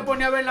 si tú te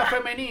pones a ver la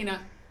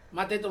femenina,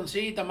 más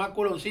tetoncitas, más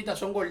culoncitas,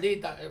 son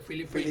gorditas,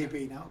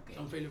 filipinas.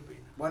 Son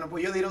filipinas. Bueno,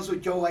 pues ellos dieron su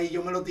show ahí,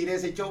 yo me lo tiré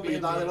ese show, pero yo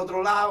estaba del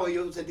otro lado,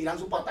 ellos se tiran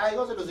su patada y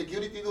cosas, los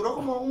security duró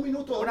como 1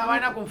 minuto. Una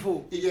vaina kung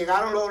fu. Y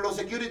llegaron los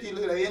security,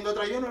 le dieron dos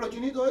trayones a los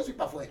chinitos eso y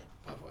para afuera.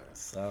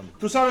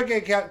 Tú sabes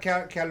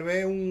que al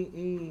ver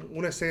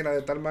una escena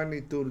de tal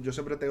magnitud, yo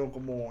siempre tengo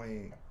como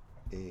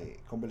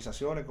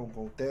conversaciones con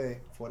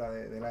ustedes fuera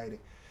del aire.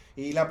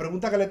 Y la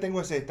pregunta que le tengo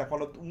es esta: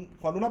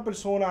 cuando una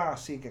persona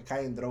así que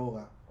cae en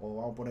droga, o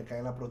vamos a poner cae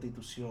en la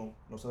prostitución,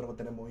 nosotros que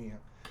tenemos hijas,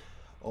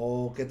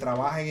 o que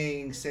trabajen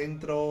en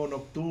centro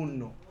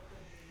nocturno,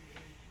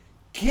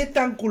 ¿qué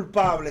tan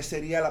culpables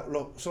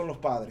son los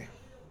padres?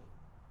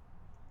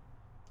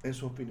 En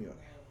sus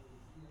opiniones.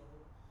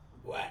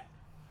 Bueno,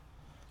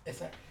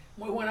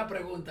 muy buena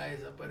pregunta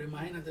esa, pero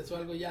imagínate, eso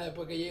es algo ya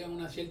después que llegan a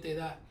una cierta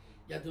edad,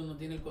 ya tú no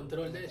tienes el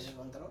control de eso.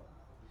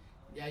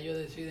 Ya ellos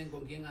deciden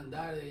con quién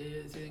andar,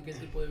 ellos deciden qué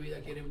tipo de vida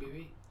quieren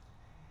vivir.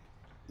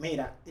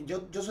 Mira,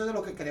 yo soy de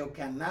los que creo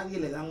que a nadie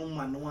le dan un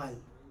manual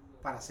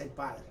para ser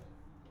padre.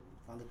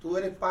 Cuando tú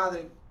eres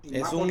padre,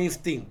 Es un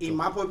instinto. Y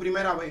más por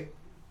primera vez,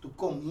 tú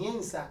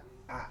comienzas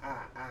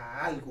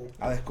a algo.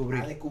 A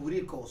descubrir. A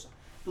descubrir cosas.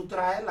 Tú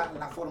traes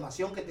la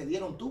formación que te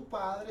dieron tus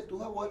padres,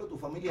 tus abuelos, tus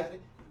familiares,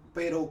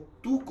 pero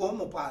tú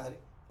como padre,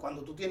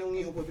 cuando tú tienes un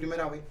hijo por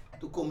primera vez,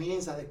 tú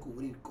comienzas a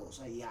descubrir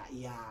cosas y a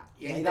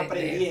ir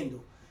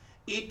aprendiendo.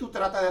 Y tú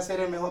tratas de hacer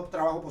el mejor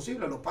trabajo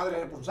posible, los padres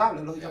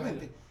responsables,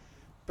 lógicamente.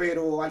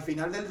 Pero al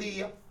final del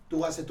día,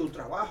 tú haces tu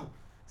trabajo.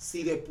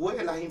 Si después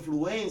de las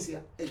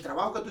influencias, el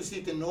trabajo que tú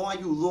hiciste no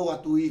ayudó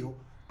a tu hijo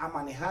a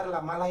manejar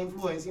las malas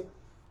influencias,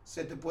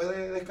 se te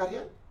puede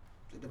descarriar.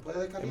 Se te puede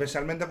descarrilar.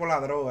 Especialmente por la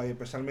droga y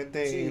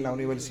especialmente Sí, en la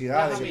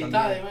universidad. Las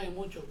amistades, man,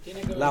 mucho.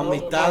 Tiene que ver La con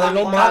amistad es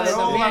lo Con más la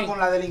droga, también. con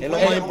la Es delincuencia,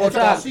 lo más con muchas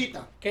importante.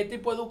 cositas. ¿Qué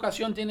tipo de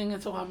educación tienen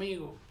esos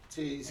amigos?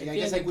 Sí, sí, hay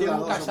que ¿Entiendes? ser Tú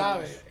cuidadoso. nunca con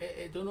sabes.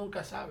 eso. Tú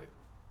nunca sabes.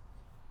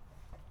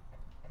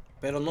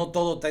 Pero no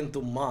todo está en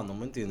tus manos,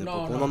 ¿me entiendes? No,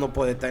 Porque no. uno no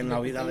puede estar en la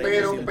vida de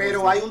Pero, ellos.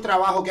 pero hay un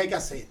trabajo que hay que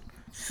hacer.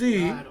 Sí.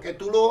 Claro. Que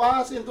tú lo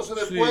haces, entonces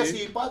después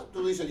Sí. si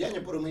tú dices, ya,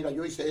 pero mira,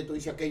 yo hice esto,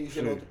 hice aquello, hice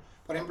Sí. lo otro.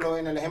 Por ejemplo,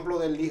 en el ejemplo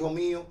del hijo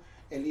mío,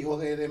 el hijo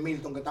de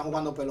Milton, que están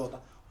jugando pelota.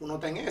 Uno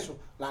está en eso.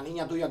 La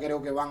niña tuya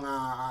creo que van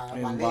a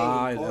En ballet y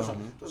baile, cosas. ajá.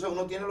 Entonces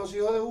uno tiene los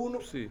hijos de uno.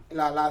 Sí.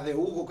 Las de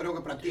Hugo creo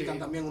que practican Sí.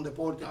 también un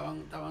deporte.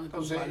 Estaban con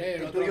Entonces, ballet,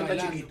 el otros tuyo está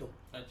bailando. chiquito.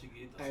 Está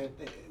chiquito.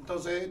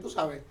 Entonces, tú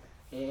sabes,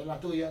 la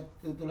tuya,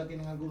 ¿tú la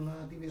tienes alguna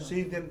actividad?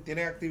 Sí,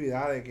 tienen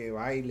actividades que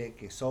baile,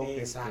 que soccer.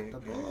 Exacto.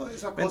 que- Todas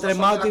esas Entre cosas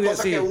son más de las actividad-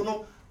 cosas sí. que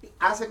uno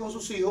hace con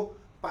sus hijos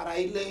para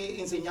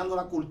irle enseñando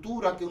la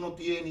cultura que uno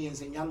tiene y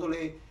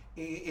enseñándole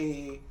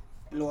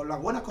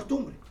las buenas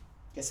costumbres.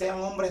 Que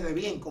sean hombres de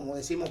bien, como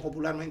decimos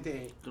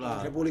popularmente en Claro.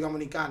 la República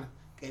Dominicana.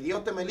 Que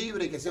Dios te me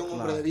libre y que sea un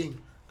hombre Claro. de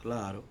bien.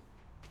 Claro.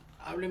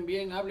 Hablen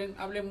bien,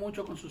 hablen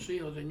mucho con sus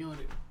hijos,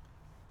 señores.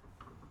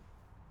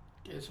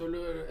 Que eso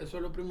es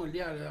lo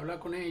primordial, de hablar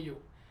con ellos.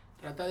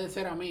 Tratar de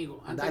ser amigos.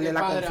 Antes Darle que la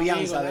padre, confianza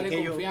amigo, de darle que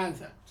ellos-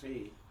 confianza.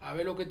 Sí. A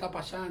ver lo que está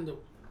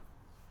pasando.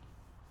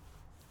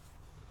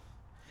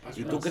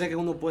 ¿Y tú crees que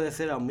uno puede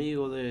ser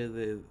amigo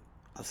de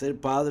hacer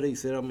padre y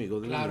ser amigo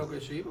de Claro uno?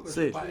 que sí, porque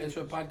Sí.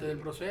 eso es parte del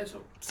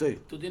proceso. Sí.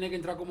 Tú tienes que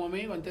entrar como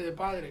amigo antes de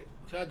padre.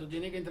 O sea, tú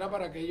tienes que entrar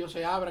para que ellos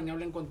se abran y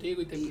hablen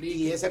contigo y te expliquen.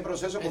 Y ese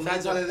proceso comienza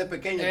Exacto. desde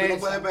pequeño. Tú no Exacto.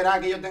 puedes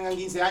esperar que ellos tengan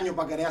 15 años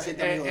para querer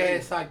hacerte amigo de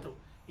ellos. Exacto.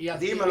 Y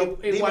así, Dímelo,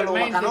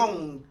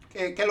 bacanón.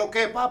 ¿Qué lo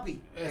que,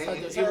 papi?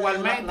 Exacto. Esa es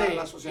Igualmente,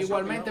 la asociación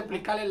igualmente que yo-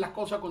 explicarles las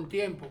cosas con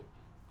tiempo.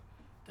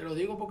 Te lo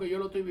digo porque yo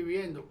lo estoy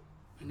viviendo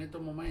en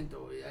estos momentos.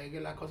 Y hay que,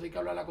 las cosas hay que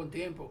hablarlas con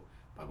tiempo.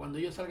 Para cuando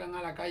ellos salgan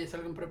a la calle,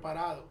 salgan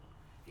preparados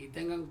y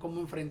tengan cómo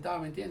enfrentar,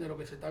 ¿me entiendes? Lo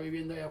que se está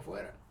viviendo allá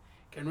afuera.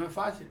 Que no es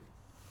fácil.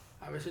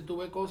 A veces tú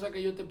ves cosas que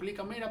ellos te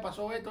explican, mira,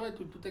 pasó esto, y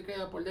tú te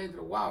quedas por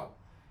dentro, wow.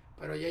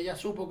 Pero ella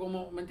supo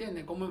cómo, ¿me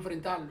entiendes? Cómo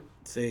enfrentarlo.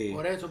 Sí.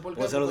 Por eso, porque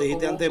Pues se lo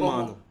dijiste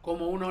antemano.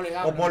 Como uno le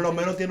habla. O por lo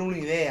 ¿me entiendes? menos tiene una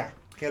idea,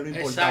 que es lo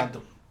importante.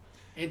 Exacto.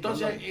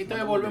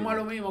 Entonces volvemos a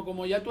lo mismo,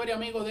 como ya tú eres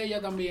amigo de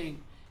ella también,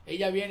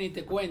 ella viene y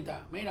te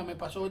cuenta, mira, me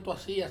pasó esto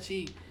así,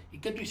 así, ¿y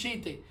qué tú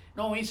hiciste?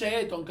 No,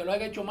 hice esto, aunque lo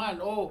haya hecho mal,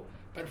 oh,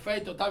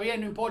 perfecto, está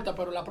bien, no importa,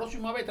 pero la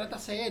próxima vez trata de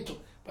hacer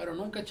esto, pero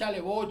nunca echarle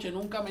boche,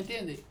 nunca, ¿me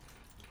entiendes?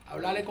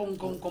 Hablarle con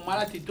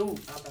mala actitud,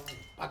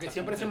 para que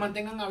siempre se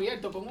mantengan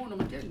abiertos con uno,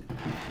 ¿me entiendes?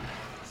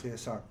 Sí,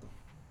 exacto.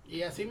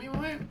 Y así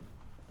mismo es,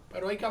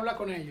 pero hay que hablar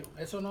con ellos,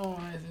 eso no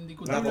es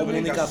indiscutible. La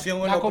comunicación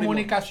es La lo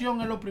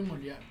comunicación es lo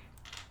primordial.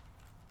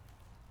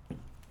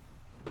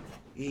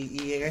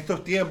 Y en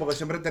estos tiempos que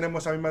siempre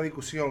tenemos esa misma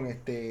discusión,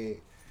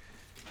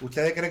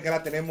 ¿ustedes creen que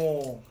la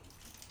tenemos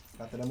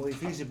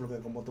difícil? Porque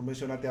como tú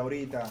mencionaste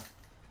ahorita,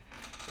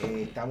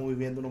 estamos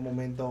viviendo unos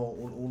momentos,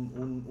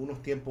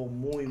 unos tiempos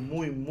muy,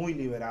 muy, muy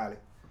liberales.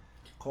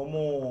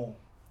 Como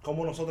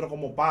nosotros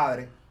como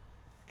padres,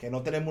 que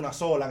no tenemos una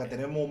sola, que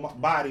tenemos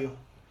varios,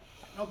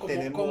 No,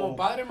 tenemos- como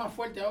padre más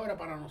fuerte ahora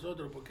para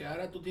nosotros, porque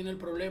ahora tú tienes el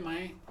problema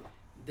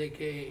de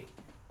que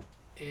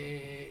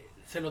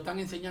se lo están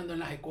enseñando en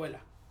las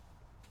escuelas.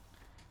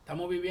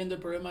 Estamos viviendo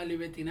el problema del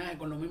libertinaje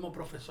con los mismos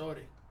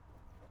profesores.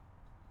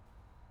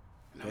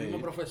 Los Sí.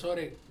 mismos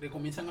profesores que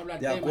comienzan a hablar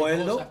De temas y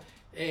acuerdo. cosas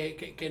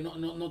que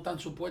no están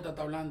supuestos a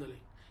estar hablándole.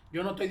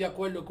 Yo no estoy de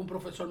acuerdo que un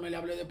profesor me le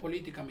hable de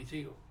política a mis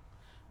hijos.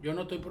 Yo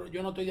no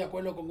estoy de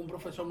acuerdo con que un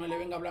profesor me le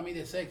venga a hablar a mí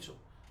de sexo.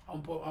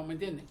 ¿Me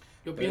entiendes?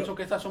 Yo pienso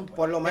que esas son...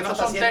 por lo menos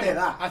esos a son cierta temas,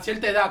 edad. a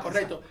cierta edad,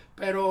 correcto.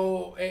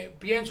 Pero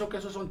pienso que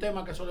esos son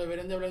temas que se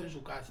deberían de hablar en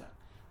su casa.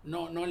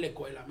 No en la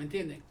escuela, ¿me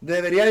entiendes?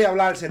 debería de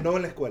hablarse, no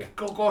en la escuela.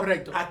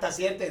 Correcto. Hasta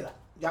cierta edad.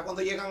 Ya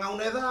cuando llegan a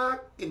una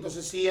edad,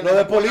 entonces sí. en Lo la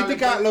de escuela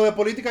política, le- lo de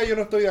política yo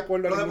no estoy de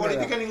acuerdo. Lo de ninguna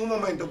política edad. en ningún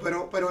momento,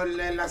 pero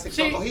en la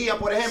sexología,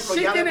 por ejemplo,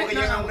 Sí ya tiene- después que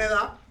no, llegan a no. una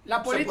edad, La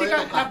se puede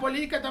política, tocar. la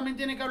política también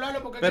tiene que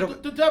hablarlo porque Pero-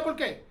 ¿tú sabes por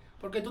qué?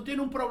 Porque tú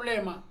tienes un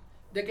problema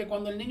de que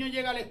cuando el niño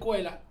llega a la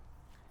escuela,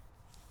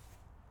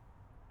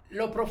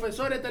 los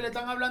profesores te le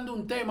están hablando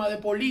un tema de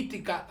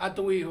política a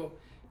tu hijo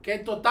que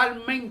es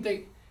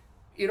totalmente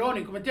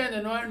irónico, ¿me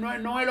entiendes?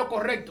 No es lo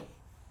correcto.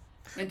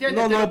 ¿Me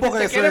entiendes? No, porque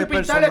te eso quieren es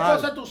pintarle personal.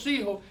 cosas a tus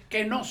hijos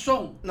que no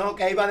son. No,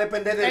 que ahí va a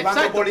depender del banco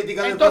Exacto.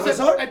 política del Entonces,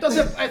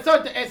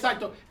 profesor.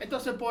 exacto.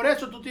 Entonces, por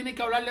eso tú tienes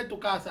que hablarle a tu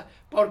casa.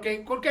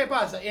 Porque, ¿qué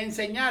pasa?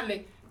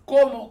 Enseñarle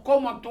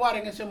cómo actuar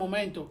en ese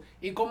momento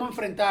y cómo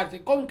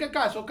enfrentarse. ¿Con qué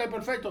caso? Ok,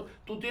 perfecto.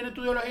 Tú tienes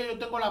tu ideología, yo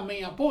tengo la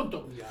mía.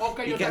 Punto.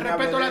 Ok, ¿Y yo qué te me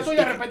respeto hable la de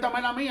tuya, eso?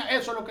 respétame la mía.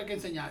 Eso es lo que hay que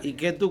enseñar. ¿Y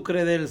qué tú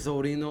crees del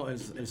sobrino?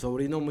 El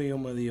sobrino mío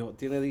me dijo,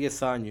 tiene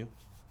 10 años,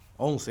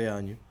 11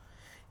 años,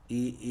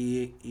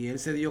 y él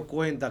se dio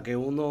cuenta que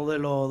uno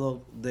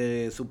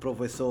de sus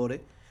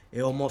profesores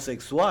es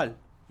homosexual.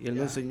 Y él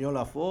me enseñó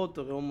la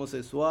foto, que es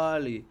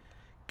homosexual. Y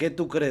 ¿qué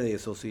tú crees de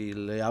eso? Si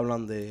le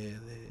hablan de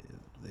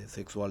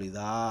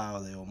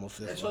sexualidad, de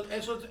homosexual.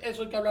 Eso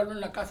hay que hablarlo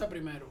en la casa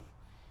primero.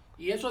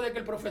 Y eso de que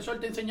el profesor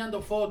esté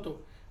enseñando fotos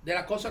de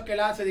las cosas que él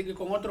hace de que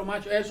con otro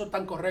macho, eso es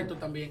tan correcto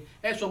también.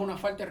 Eso es una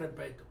falta de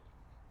respeto.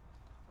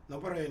 No,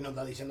 pero él no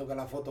está diciendo que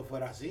la foto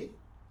fuera así.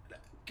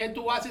 ¿Qué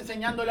tú vas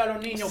enseñándole a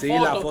los niños Sí,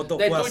 la fotos foto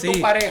de fue tú y así,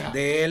 tu pareja?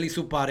 de él y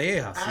su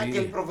pareja. Ah, sí. que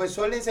el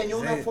profesor le enseñó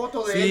una Sí.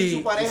 foto de Sí, él y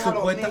su pareja a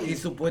los niños. y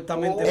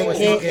supuestamente Oh. fue Es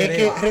sin que,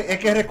 querer. es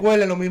que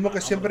recuerden lo mismo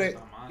que siempre.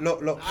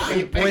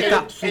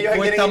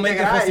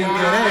 Supuestamente fue sin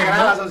querer,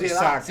 a la ¿no?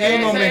 sociedad. Exacto. Ese es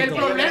el momento.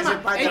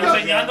 problema. Pero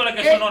enseñándole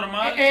que eso es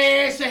normal.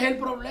 Ese es el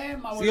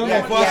problema. Sí, o no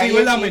volvemos fue al- así, ahí,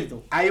 verdaderamente.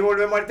 ahí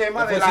volvemos al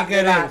tema Fue de la, sin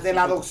de, la, querer. de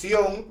la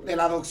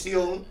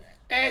adopción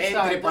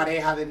Exacto. entre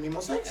parejas del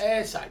mismo sexo.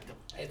 Exacto.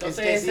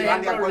 Entonces que ese si es van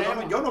el de acuerdo,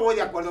 problema. yo no voy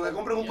de acuerdo que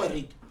compren un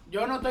perrito.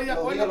 Yo no estoy de Lo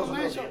acuerdo digan los con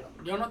otros eso. días.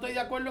 Yo no estoy de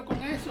acuerdo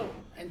con eso.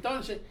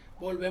 Entonces,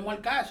 volvemos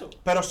al caso.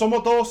 Pero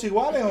somos todos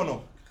iguales o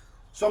no?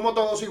 Somos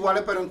todos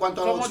iguales, pero en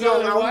cuanto a Somos adopción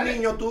todos a un iguales.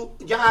 niño, tú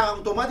ya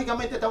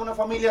automáticamente está una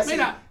familia así,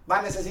 Mira. va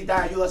a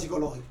necesitar ayuda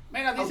psicológica.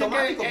 Mira, dice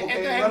Automático, que porque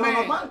este no es es el lo mes.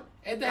 normal.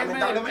 Este es el mes,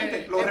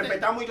 Lamentablemente, lo este-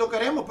 respetamos y lo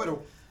queremos,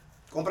 pero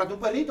cómprate un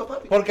perrito,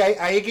 papi. Porque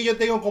ahí es que yo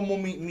tengo como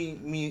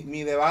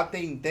mi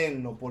debate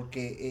interno,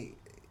 porque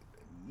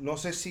no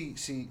sé si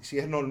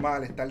es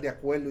normal estar de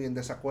acuerdo y en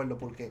desacuerdo,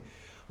 porque,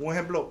 un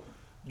ejemplo,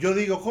 yo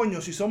digo,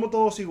 coño, si somos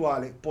todos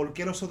iguales, ¿por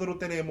qué nosotros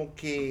tenemos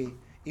que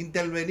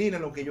intervenir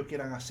en lo que ellos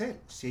quieran hacer?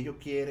 Si ellos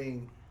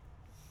quieren,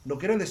 no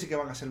quieren decir que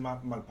van a ser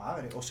mal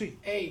padres, ¿o sí?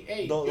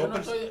 Ey, Do- yo dos no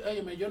pers- estoy,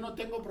 óyeme, yo no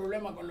tengo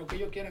problema con lo que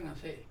ellos quieran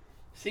hacer.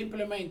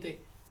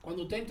 Simplemente,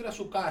 cuando usted entra a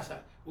su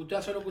casa, usted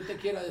hace lo que usted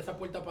quiera de esa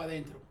puerta para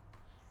adentro.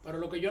 Pero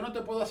lo que yo no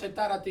te puedo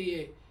aceptar a ti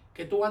es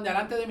que tú andes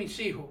delante de mis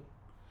hijos,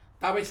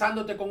 estás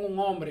besándote con un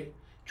hombre,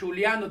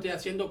 chuleándote,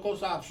 haciendo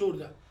cosas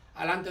absurdas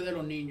delante de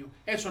los niños.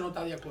 Eso no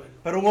está de acuerdo.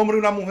 Pero un hombre y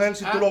una mujer,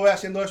 si tú lo ves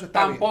haciendo eso,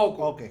 está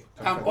Tampoco, bien.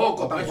 Ok.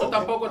 tampoco, eso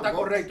tampoco está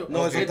correcto.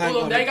 No, eso que está tú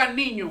donde incorrecto. hayan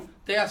niños,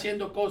 estés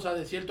haciendo cosas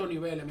de ciertos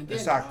niveles, ¿me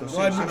entiendes? Exacto. No, sí,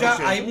 hay, sí, mucha, lo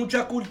siento. hay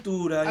mucha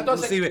cultura,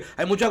 Entonces- inclusive,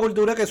 hay mucha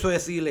cultura que eso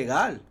es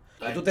ilegal.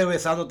 Que tú estés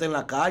besándote en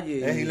la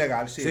calle. Es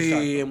ilegal, sí, Sí,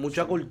 exacto. en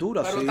mucha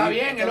cultura, Pero sí. está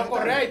bien, es lo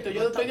correcto.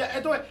 Yo estoy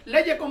esto es,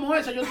 leyes como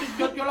esa, yo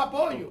la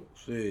apoyo.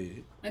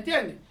 Sí. ¿Me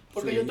entiendes?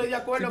 Porque Sí. yo estoy de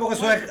acuerdo Sí, porque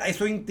con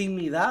eso es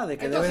intimidad, de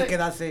que Entonces, deben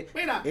quedarse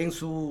mira, en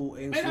su...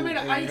 Mira,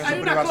 en hay su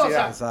una privacidad.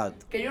 cosa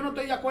Exacto. que yo no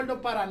estoy de acuerdo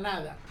para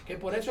nada, que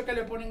por eso es que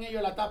le ponen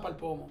ellos la tapa al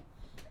pomo.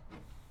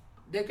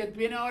 De que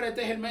viene ahora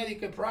este es el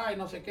médico Pride,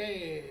 no sé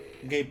qué.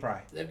 Gay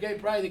Pride. Del Gay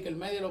Pride y que el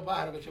medio de los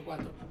pájaros, que sé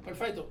cuánto.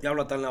 Perfecto.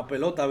 Diablo, hasta en la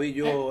pelota vi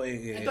yo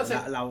Entonces,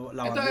 la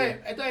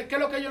bandera. entonces, ¿qué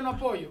es lo que yo no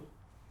apoyo?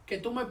 Que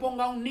tú me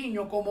pongas a un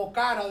niño como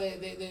cara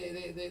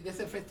de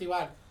ese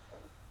festival.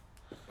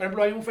 Por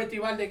ejemplo, hay un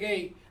festival de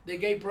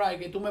gay pride,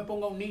 que tú me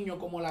pongas a un niño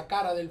como la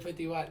cara del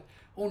festival.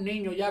 Un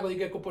niño ya de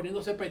que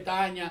poniéndose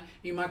pestañas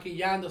y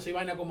maquillándose y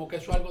vaina como que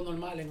eso es algo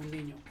normal en un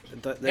niño.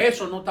 Entonces,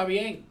 Eso no está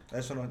bien.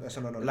 Eso no es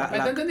normal. La- ¿Me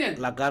estás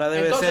entendiendo? la cara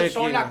debe entonces ser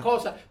son quien- las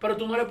cosas, pero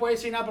tú no le puedes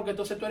decir nada porque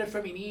entonces tú eres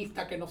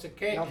feminista, que no sé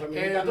qué. No, que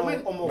feminista tú no, me-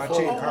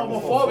 homofóbico.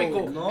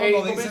 homofóbico. No, Ey,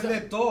 lo tú dicen piensas-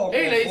 de todo,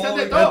 Ey, le dicen de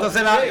homofóbico. todo.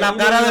 Entonces la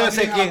cara debe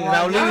ser quién,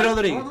 Raulín Ah,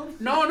 Rodríguez.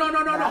 No,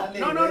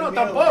 Dale,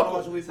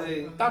 tampoco.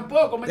 Sí.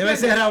 Tampoco, ¿me Debe entiendes?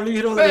 ser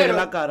Raulín Rodríguez Pero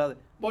la cara.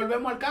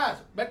 volvemos al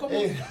caso. ¿Ves cómo?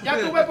 Ya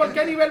tú ves por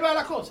qué nivel va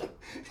la cosa.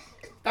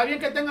 Está bien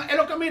que tenga. Es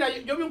lo que mira,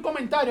 yo vi un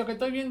comentario que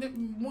estoy viendo.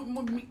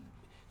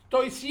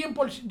 Estoy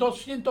 100%,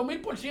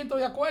 200,000%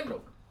 de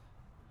acuerdo.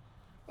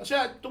 O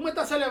sea, tú me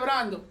estás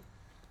celebrando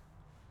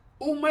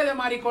un mes de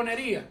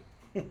mariconería.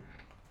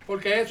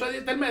 Porque eso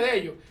es el mes de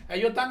ellos.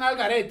 Ellos están al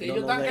garete. No,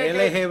 Ellos no, están, de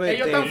LGBT.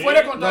 ellos están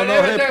fuera contra No, el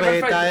no LGBT.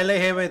 respeta perfecto.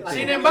 LGBT.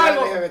 Sin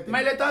embargo, LGBT.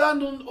 me le está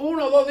dando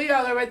 1 o 2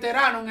 días de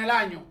veterano en el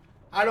año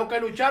a los que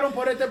lucharon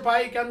por este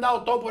país, que han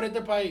dado todo por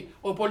este país,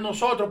 o por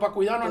nosotros, para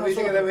cuidarnos a Tú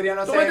dices nosotros. que deberían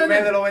 ¿Tú hacer me el mes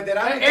entiendes? de los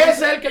veteranos, Ese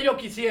entonces. es el que yo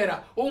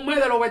quisiera, un mes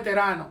de los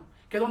veteranos.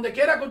 Que donde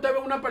quiera que usted vea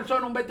una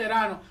persona, un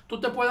veterano, tú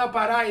te puedas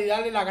parar y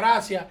darle la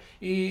gracia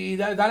y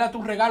darle a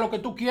tu regalo que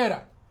tú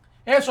quieras.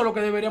 Eso es lo que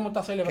deberíamos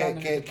estar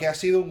celebrando. Que ha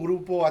sido un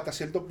grupo hasta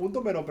cierto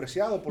punto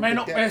menospreciado. Porque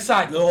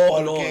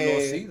Exacto. Lo ha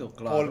sido,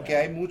 claro. Porque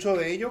hay muchos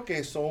de ellos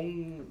que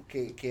son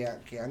que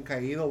han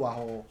caído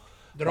bajo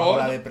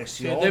Drogas, la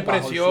depresión,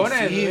 depresiones,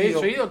 bajo el suicidio.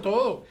 suicidio,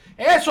 todo.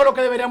 Eso es lo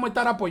que deberíamos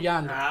estar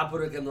apoyando. Ah,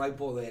 pero es que no hay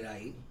poder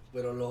ahí.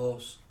 Pero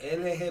los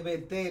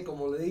LGBT,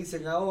 como le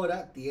dicen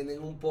ahora,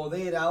 tienen un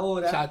poder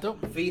ahora Exacto.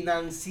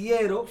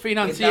 financiero.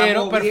 Financiero, que está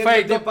moviendo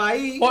perfecto. Este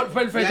país,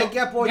 Perfecto. y hay que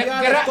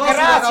apoyar Gra- toda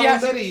su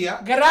vagabundería.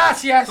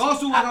 gracias Toda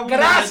su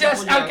vagabundería hay gracias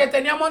que apoyar. al que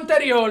teníamos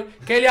anterior,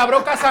 que le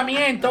abrió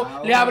casamiento,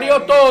 le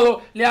abrió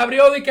todo, le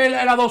abrió de que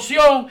la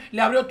adopción,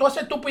 le abrió todas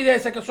esas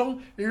estupideces que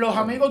son los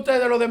amigos ustedes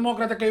de los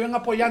demócratas que viven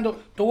apoyando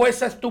todas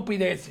esas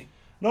estupideces.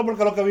 No,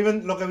 porque lo que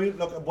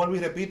vuelvo y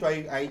repito,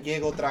 ahí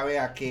llego otra vez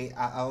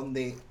a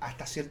donde,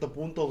 hasta cierto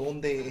punto,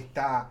 donde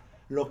está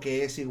lo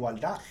que es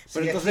igualdad.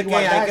 Pero Si entonces es que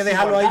igualdad, hay que es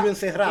dejarlo a igualdad.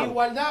 ellos encerrados.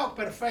 Igualdad,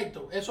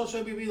 perfecto, eso se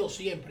ha vivido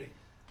siempre.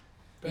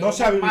 No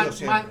se ha vivido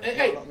siempre.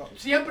 No.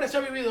 Siempre se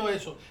ha vivido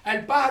eso.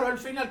 El pájaro, al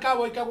fin y al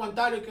cabo, hay que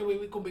aguantarlo, hay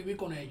que convivir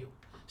con ellos.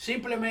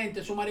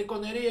 Simplemente su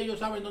mariconería, ellos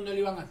saben dónde lo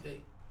iban a hacer.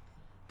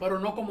 Pero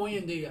no como hoy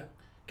en día,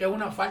 que es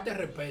una falta de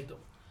respeto.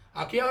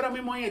 Aquí ahora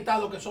mismo hay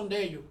estados que son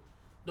de ellos,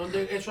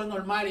 donde eso es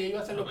normal y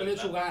ellos hacen lo que les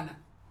dé su gana.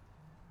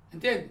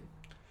 ¿Entiendes?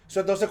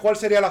 Entonces, ¿cuál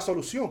sería la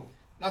solución?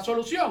 La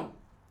solución,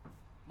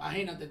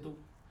 imagínate tú,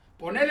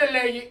 ponerle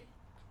leyes,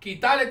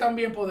 quitarle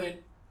también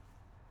poder.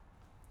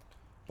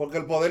 Porque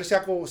el poder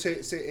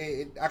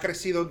ha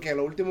crecido en que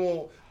lo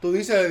último, tú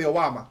dices desde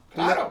Obama.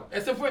 Claro,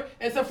 ese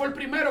fue el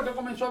primero que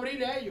comenzó a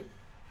abrirle a ellos.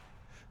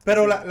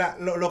 Pero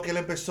lo que le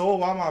empezó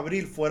Obama a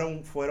abrir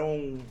fueron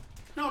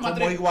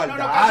como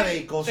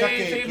igualdades y cosas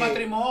sí,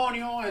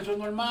 matrimonio, eso es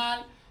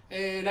normal,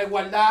 la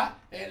igualdad,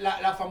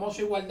 la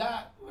famosa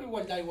igualdad,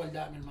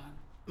 mi hermano.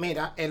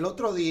 Mira, el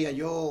otro día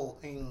yo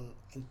en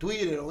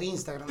Twitter o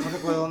Instagram, no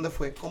recuerdo dónde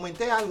fue,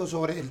 comenté algo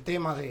sobre el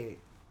tema de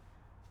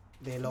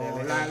los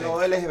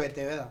LGBT,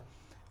 ¿verdad?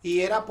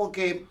 Y era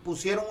porque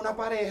pusieron una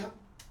pareja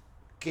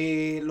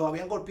que lo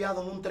habían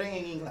golpeado en un tren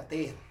en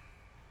Inglaterra.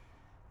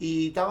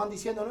 Y estaban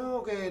diciendo,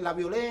 no, que la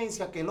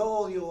violencia, que el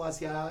odio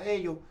hacia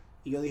ellos.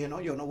 Y yo dije,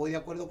 no, yo no voy de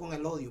acuerdo con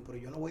el odio, pero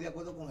yo no voy de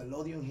acuerdo con el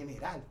odio en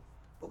general.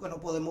 Porque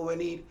no podemos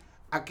venir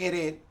a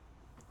querer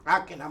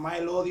que nada más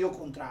el odio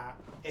contra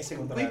ese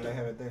grupito.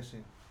 el LGBT,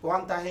 sí.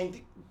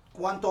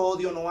 ¿Cuánto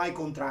odio no hay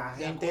contra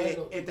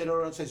gente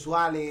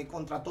heterosexuales,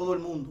 contra todo el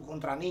mundo,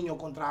 contra niños,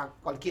 contra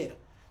cualquiera?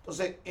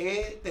 Entonces,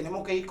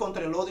 tenemos que ir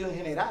contra el odio en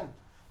general.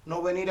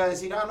 No venir a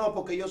decir, no,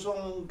 porque ellos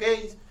son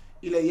gays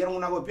y le dieron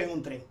una golpe en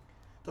un tren.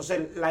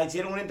 Entonces, la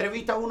hicieron una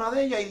entrevista a una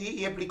de ellas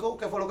y explicó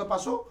qué fue lo que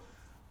pasó.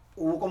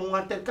 Hubo como un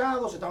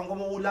altercado, se estaban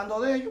como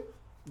burlando de ellos.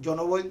 Yo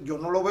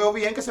no lo veo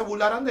bien que se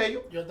burlaran de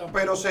ellos,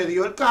 pero se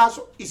dio el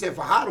caso y se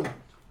fajaron.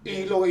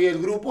 Y el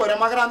grupo era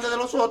más grande de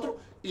los otros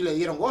y le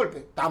dieron golpe.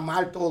 Está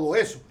mal todo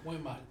eso. Muy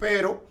mal.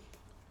 Pero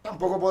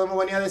tampoco podemos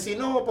venir a decir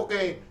no,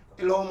 porque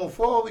lo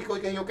homofóbico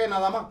y que yo qué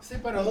nada más. Sí,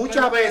 pero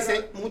muchas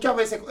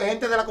veces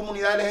gente de la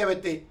comunidad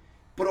LGBT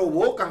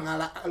provocan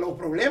a los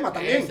problemas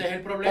también. Ese es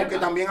el problema. Porque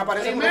también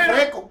aparecen unos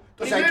frescos.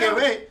 Entonces hay que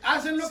ver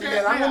si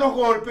le dan unos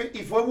golpes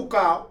y fue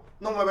buscado.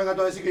 No me vengas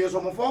a decir que yo soy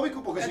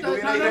homofóbico, porque si tú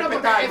vienes a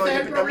respetarlo y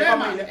respetar a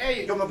mi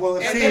familia, yo me puedo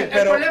decir. Sí,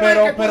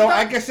 pero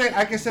hay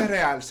que ser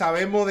real.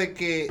 Sabemos de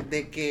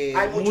que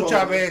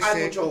muchas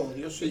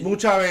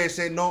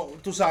veces no,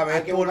 tú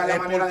sabes, es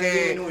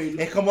porque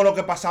es como lo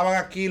que pasaban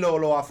aquí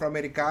los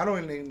afroamericanos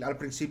al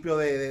principio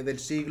del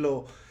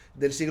siglo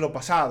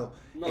pasado.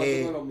 No, eso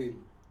no es lo mismo.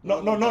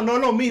 No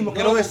es lo mismo,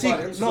 quiero decir,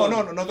 no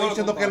estoy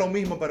diciendo que es lo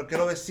mismo, pero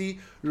quiero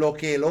decir lo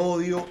que el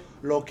odio,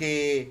 lo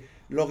que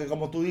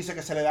como tú dices,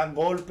 que se le dan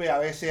golpes a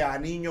veces a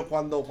niños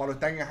cuando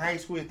están en high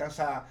school, están,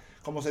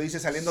 como se dice,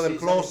 saliendo del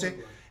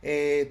closet,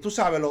 tú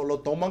sabes, lo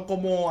toman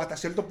como hasta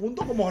cierto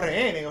punto como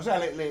rehenes, o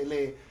sea,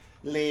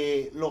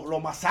 lo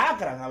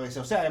masacran a veces,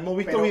 o sea, hemos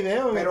visto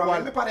videos. Pero a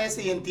mí me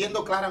parece y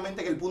entiendo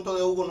claramente que el punto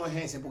de Hugo no es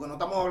ese, porque no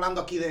estamos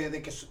hablando aquí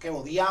de que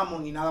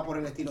odiamos ni nada por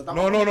el estilo.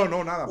 No,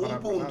 nada. Un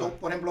punto, nada.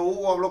 Por ejemplo,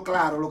 Hugo habló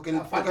claro lo que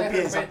él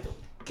piensa,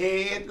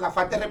 que la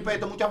falta de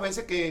respeto muchas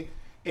veces que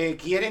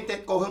quieren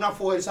coger una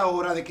fuerza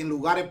ahora de que en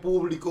lugares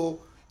públicos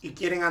y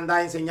quieren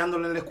andar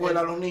enseñándole en la escuela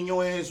a los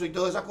niños eso y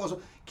todas esas cosas,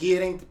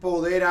 quieren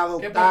poder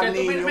adoptar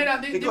niños.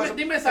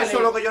 Dime eso es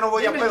lo que yo no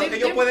voy a acuerdo, que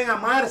ellos pueden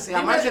amarse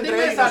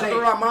entre ellos,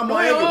 nosotros lo amamos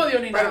a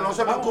ellos, pero no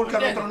se lo inculca a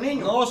nuestros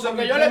niños. No se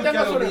lo inculca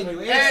a los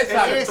niños. Ese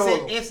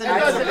es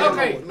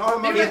el no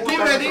me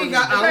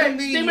diga a un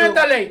niño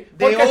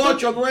de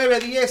 8, 9,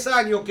 10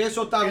 años que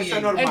eso está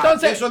bien.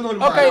 Entonces, eso es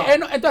normal.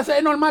 Entonces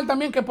es normal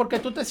también que porque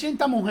tú te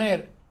sientas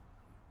mujer,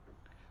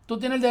 tú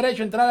tienes el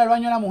derecho a entrar al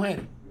baño de la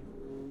mujer.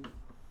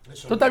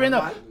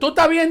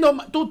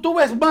 Tú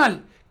ves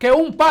mal que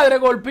un padre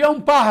golpeó a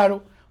un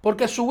pájaro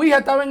porque su hija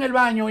estaba en el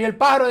baño y el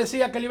pájaro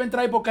decía que le iba a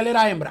entrar ahí porque él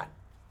era hembra.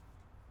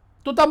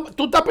 Tú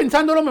estás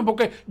pensando lo mismo,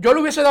 porque yo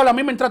le hubiese dado la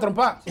misma entrada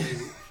trompada.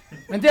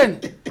 ¿Me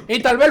entiendes? Y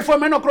tal vez fue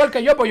menos cruel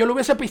que yo, pues yo le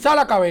hubiese pisado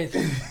la cabeza.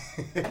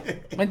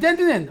 ¿Me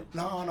entiendes entendiendo?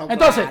 No,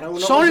 entonces, claro,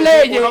 son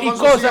leyes y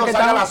cosas que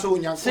están. Las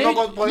uñas. Sí,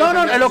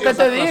 no, es lo que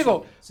te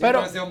digo. Sí,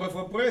 pero ese hombre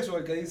fue preso,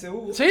 el que dice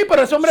Hugo. Sí,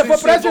 pero ese hombre fue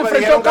preso y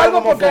enfrentó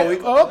cargo porque.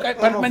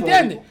 ¿Me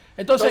entiendes?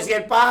 Entonces, si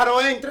el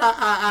pájaro entra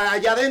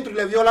allá adentro y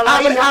le viola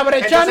la hija,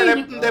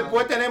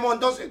 después tenemos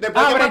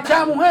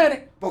abrechar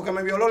mujeres. Porque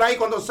me violó la hija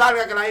cuando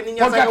salga, que la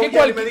niña se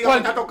y me diga que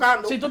está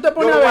tocando. Si tú te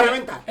pones a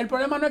ver, el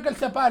problema no es que él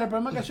se pare, el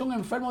problema es que es un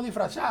enfermo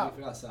disfrazado.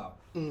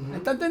 ¿Me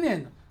está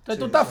entendiendo? Entonces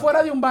tú estás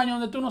fuera de un baño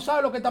donde tú no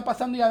sabes lo que está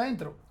pasando ahí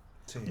adentro.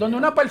 Donde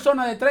una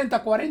persona de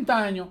 30, 40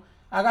 años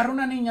agarra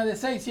una niña de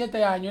 6,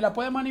 7 años y la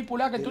puede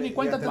manipular que tú ni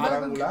cuenta te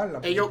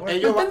das. Ellos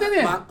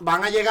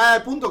van a llegar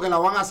al punto que la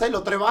van a hacer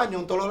los 3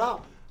 baños en todos los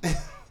lados.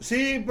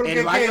 Sí, porque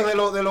el baño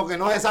de lo que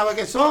no se sabe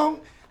que son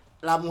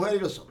la mujer y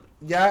los hombres.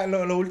 Ya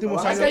los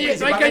últimos años.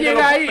 No hay que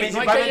llegar ahí.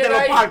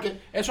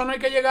 Eso no hay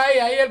que llegar ahí.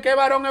 Ahí el que es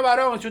varón es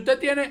varón. Si usted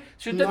tiene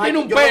un pene,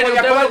 usted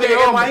va al de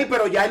hombre.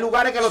 Pero ya hay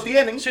lugares que lo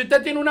tienen. Si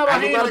usted tiene una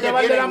vagina, usted va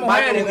al de la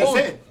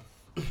mujer.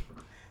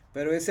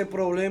 Pero ese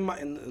problema,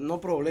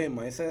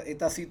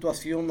 esta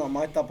situación nada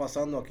más está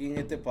pasando aquí en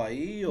este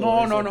país. No.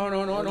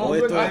 o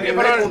esto es-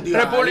 Pero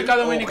República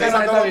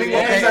Dominicana está viviendo.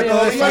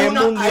 entonces, si es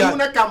mundial. Hay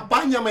una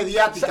campaña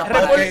mediática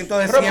para Porque que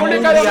entonces si es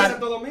República mundial,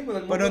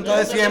 Dominicana. pero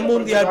entonces si es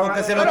mundial,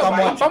 porque se lo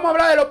estamos Vamos a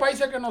hablar de los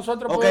países que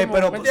nosotros Ok, podemos,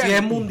 pero ¿me si es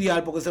entiendes?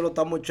 mundial, porque se lo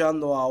estamos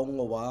echando a un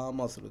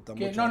Obama, se lo estamos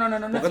Que echando.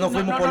 no, porque no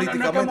fuimos no es que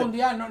políticamente.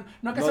 mundial,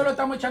 no es que se lo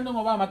estamos echando en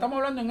Obama, estamos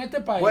hablando en este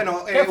país.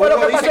 Bueno, ¿Qué fue lo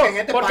uno que dice pasó? que en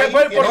este Porque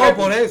país tiene- No,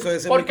 por eso, ese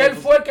es porque mi él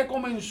fue el que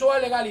comenzó a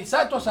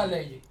legalizar todas esas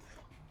leyes.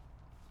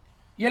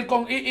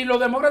 Y los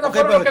demócratas Ok,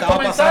 fueron pero los que estaba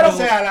comenzaron. O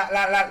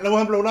sea, por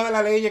ejemplo, una de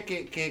las leyes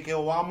que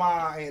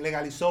Obama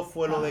legalizó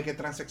fue lo de que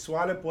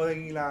transexuales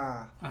pueden ir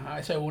Ajá,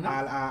 esa es una.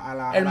 a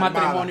la El Armada.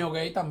 matrimonio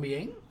gay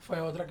también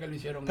fue otra que lo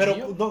hicieron Pero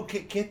ellos. no,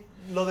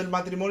 lo del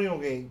matrimonio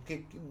gay,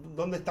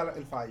 ¿dónde está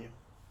el fallo?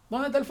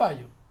 ¿Dónde está el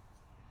fallo?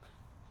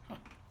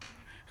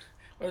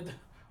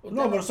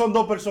 No, pero son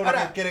dos personas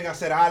Ahora- que quieren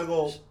hacer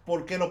algo,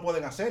 ¿por qué no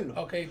pueden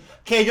hacerlo? Ok.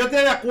 Que yo esté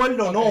de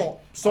acuerdo, Ok. no,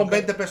 son Ok.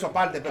 20 pesos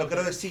aparte, pero Ok.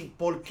 quiero decir,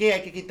 ¿por qué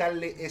hay que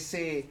quitarle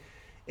ese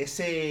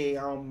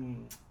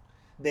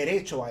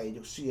derecho a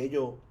ellos? Si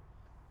ellos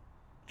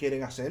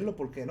quieren hacerlo,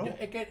 ¿por qué no?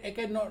 Es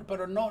que no,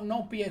 pero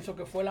no pienso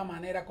que fue la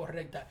manera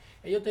correcta.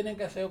 Ellos tienen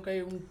que hacer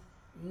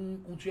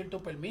un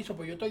cierto permiso,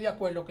 pues yo estoy de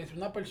acuerdo que si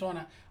una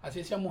persona,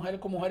 así sea mujer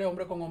con mujer,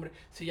 hombre con hombre,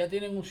 si ya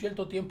tienen un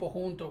cierto tiempo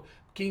juntos,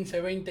 15,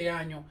 20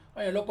 años,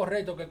 es lo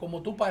correcto que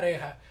como tu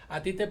pareja,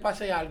 a ti te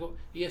pase algo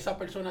y esa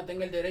persona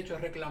tenga el derecho de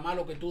reclamar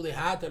lo que tú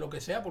dejaste, lo que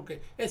sea,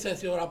 porque esa ha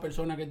sido la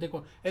persona que te...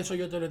 Eso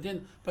yo te lo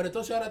entiendo. Pero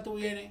entonces ahora tú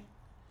vienes,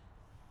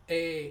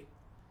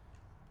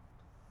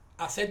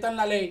 aceptan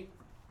la ley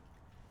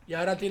y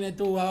ahora tienes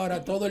tú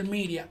ahora todo el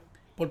Miria,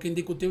 porque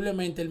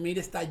indiscutiblemente el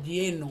Miria está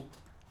lleno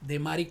de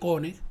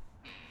maricones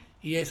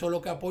y eso es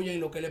lo que apoyan y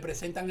lo que le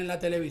presentan en la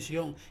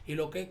televisión y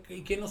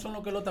quiénes son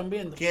los que lo están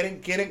viendo. Quieren,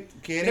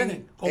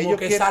 ¿Entienden? Como ellos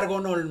que es quieren- algo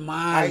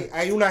normal.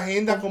 Hay una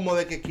agenda como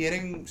de que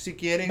quieren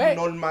Ve.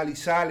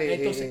 normalizar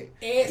Entonces,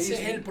 ese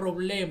Disney. es el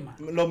problema.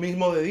 Lo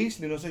mismo de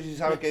Disney, no sé si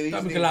sabe que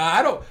Disney.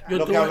 Claro,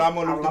 Lo que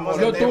hablamos el último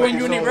yo estuve en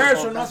episodio.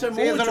 Universal no hace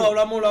Sí, eso lo mucho.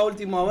 hablamos la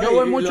última vez. Yo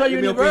voy Y mucho a mi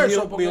Universal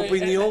opinión, porque, mi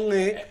opinión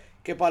es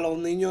que para los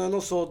niños de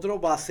nosotros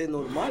va a ser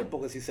normal,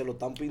 porque si se lo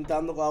están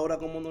pintando ahora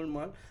como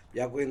normal,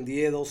 ya en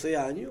 10, 12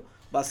 años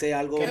va a ser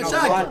algo que nos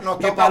normal. toca, nos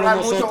que toca para hablar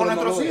mucho nosotros con no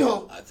nuestros lo es.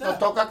 hijos. O sea, Nos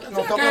toca que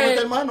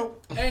meter mano.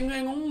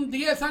 en un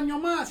 10 años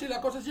más, si la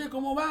cosa sigue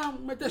como va,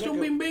 meterse un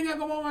bimbín es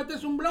como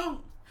meterse un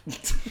blon.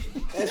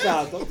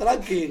 Exacto,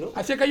 tranquilo.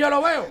 Así es que yo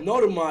lo veo.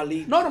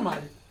 Normalito.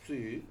 Normal.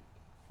 Sí,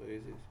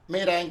 sí.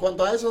 Mira, en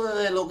cuanto a eso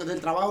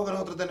del trabajo que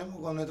nosotros tenemos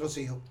con nuestros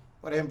hijos,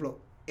 por ejemplo,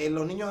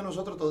 los niños de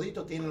nosotros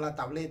toditos tienen la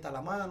tableta a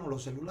la mano,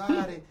 los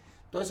celulares,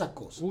 todas esas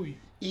cosas. Uy.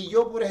 Y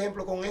yo, por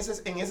ejemplo, en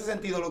ese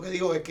sentido lo que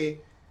digo es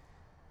que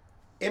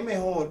es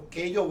mejor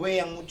que ellos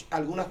vean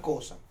algunas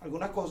cosas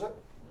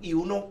y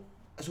uno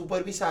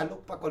supervisarlo,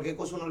 para cualquier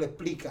cosa uno le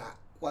explica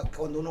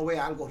cuando uno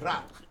vea algo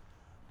raro.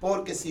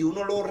 Porque si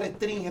uno lo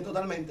restringe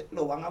totalmente,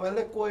 lo van a ver en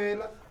la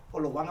escuela o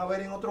lo van a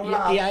ver en otros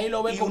lados. Y ahí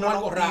lo ven como uno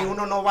algo no, raro. y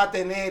uno no va a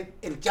tener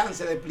el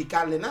chance de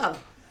explicarle nada.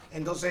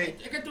 Entonces,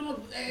 Es que tú no.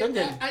 ¿Tú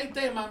entiendes? Hay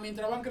temas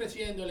mientras van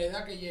creciendo, la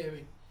edad que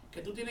lleven,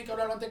 que tú tienes que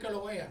hablarlo antes que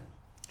lo vean.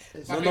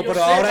 No, Para que no, ellos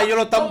pero ahora sepan ellos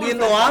lo están cómo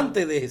viendo enfrentar.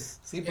 antes de eso.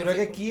 Sí, pero es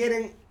que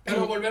quieren.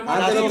 Pero volvemos a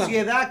La Antes lo de mismo.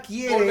 sociedad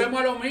quiere Volvemos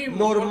a lo mismo.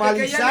 normalizar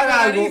porque ya el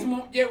algo.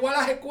 liberalismo llegó a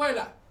las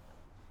escuelas.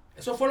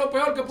 Eso fue lo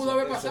peor que pudo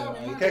haber pasado, mi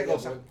hermano. ¿Qué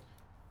cosa?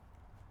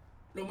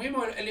 Lo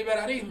mismo, el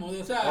liberalismo.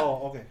 O sea,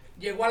 Oh, ok.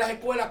 llegó a las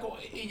escuelas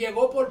y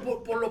llegó por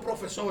los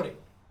profesores.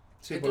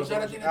 Sí, Entonces por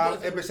ahora lo- tiene todo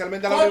ese-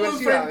 especialmente a las ¿Cómo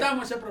universidades.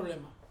 enfrentamos ese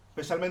problema?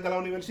 Especialmente a las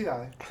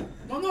universidades.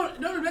 No,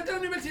 vete a la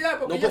universidad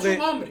porque No, ellos porque-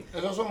 son hombres.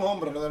 esos son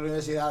hombres, los de las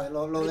universidades,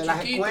 los Los de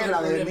las chiquitos, escuelas,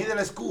 el de problema.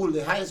 middle school,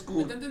 de high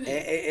school. ¿Me entendí?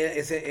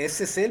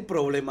 Ese es el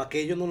problema, que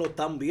ellos no lo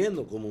están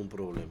viendo como un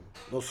problema.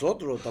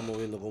 Nosotros lo estamos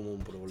viendo como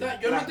un O problema. sea,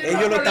 yo no tengo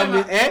ellos lo están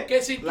problema viendo,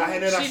 que si tú, La si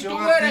generación,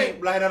 tú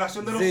eres... la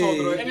generación de Sí,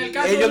 nosotros. En el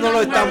caso de ellos no una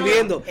lo están mujer,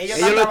 viendo. ellos Ellos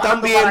lo están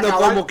trabajando viendo para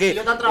acabar- como que ellos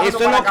están trabajando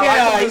eso es lo para que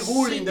acabar con hay. el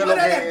bullying Si de tú lo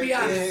eres que-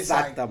 lesbiana,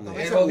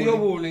 Exactamente. El odio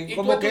bullying. y tú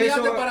Como que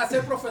estudiaste eso. para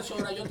ser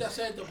profesora, yo te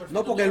acepto. perfecto,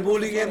 No, porque el tú eres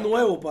bullying es profesora.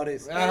 nuevo,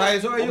 parece. Ajá,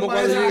 eso ellos Como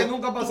parece cuando- que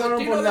nunca pasaron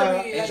estilo por de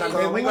nada. vida. En Santo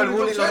El Domingo el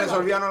bullying lo observa.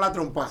 resolvían a la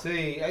trompa.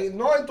 Sí,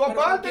 no, en tu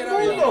Pero aparte no el quiero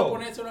venir a mundo.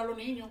 ponérselo a los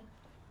niños,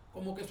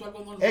 como que eso es algo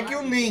normal. Es que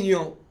un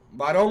niño,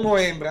 varón o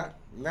hembra,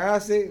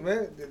 nace,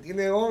 ¿ve?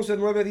 Tiene 11,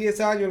 9,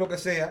 10 años, lo que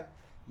sea,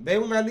 ve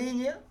una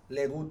niña,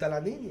 le gusta la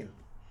niña.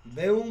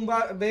 Ve un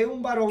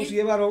varón, si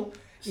es varón,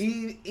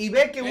 y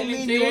ve que un El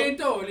niño,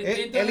 instinto, el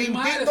instinto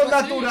animal, instinto eso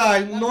así,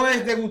 natural natural. no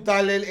es de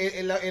gustarle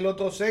el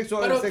otro sexo,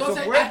 Pero el sexo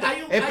entonces, fuerte.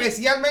 hay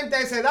Especialmente a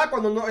esa edad,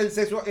 cuando no, el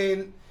sexo,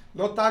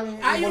 no están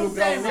Hay un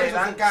involucrados en tema. Se eso.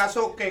 dan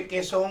casos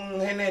que son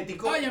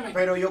genéticos, Óyeme.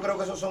 pero yo creo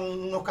que esos son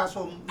unos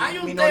casos Hay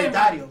un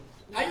minoritarios.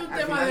 tema, hay un Al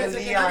tema final de del ese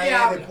que día nadie es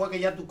habla. después que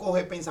ya tú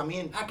coges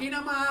pensamiento. Aquí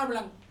nada más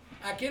hablan,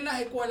 aquí en las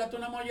escuelas tú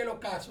nada más oyes los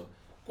casos,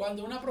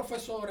 cuando una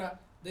profesora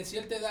de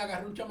cierta edad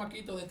agarró un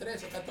chamaquito de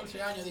 13,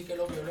 14 años y que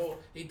lo violó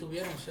y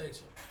tuvieron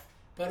sexo.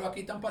 Pero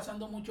aquí están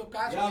pasando muchos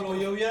casos. Diablo,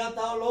 yo hubiera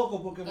estado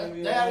loco porque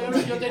me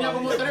Yo tenía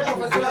como 3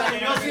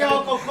 profesores. Yo hacía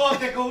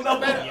cocote con una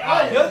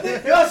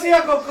Pero, yo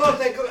hacía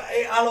cocote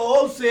a los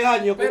 11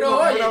 años Pero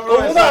con oye,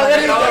 una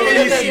gringa hoy en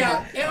buenísima.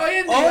 día, hoy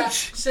en día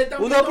se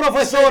están Una viendo-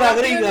 profesora se están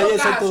gringa viendo allá en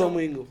Santo casos-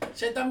 Domingo.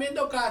 Se están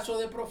viendo casos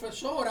de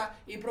profesoras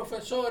y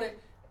profesores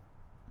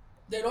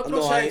del otro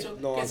No, ahí- sexo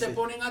no, que se así.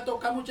 ponen a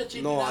tocar muchachitos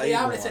y No, nadie ahí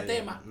habla no, ese ahí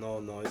tema.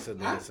 no, ese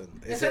no, ¿Ah?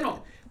 ese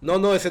no.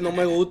 No, ese no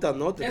me gusta,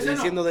 no, te Ese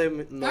estoy no. diciendo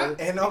de no. ¿Ah?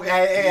 No, No,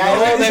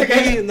 de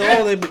mí,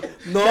 no, de mí.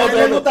 No,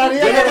 me no.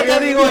 gustaría Yo lo que- que te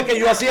digo es que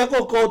yo hacía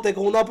cocote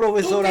con una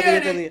profesora que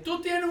yo tenía. Tú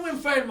tienes un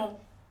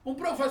enfermo, un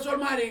profesor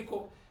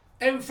marico,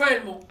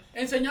 enfermo,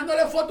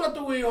 enseñándole fotos a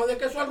tu hijo de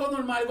que eso es algo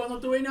normal cuando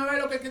tú vienes a ver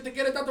lo que te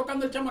quiere estar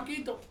tocando el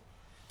chamaquito.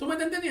 ¿Tú me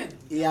estás entendiendo?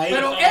 Y ahí-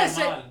 Pero Eso es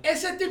normal.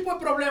 ese tipo de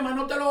problemas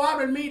no te lo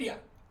abre el media.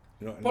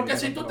 Porque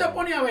si tú te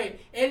pones a ver,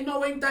 el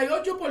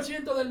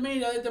 98% del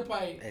media de este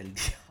país El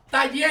diablo.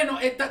 está lleno,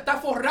 está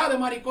forrado de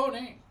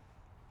maricones.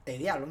 El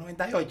diablo,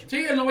 98.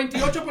 Sí, el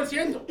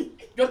 98%.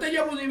 Yo te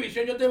llevo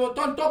división, yo te llevo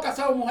todos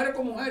casados, mujeres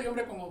con mujeres y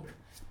hombres con hombres.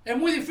 Es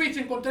muy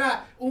difícil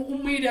encontrar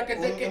un media que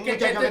te... Un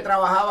muchacho que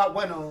trabajaba,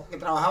 bueno, que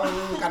trabajaba en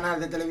un canal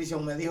de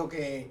televisión me dijo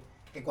que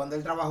cuando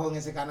él trabajó en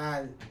ese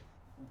canal,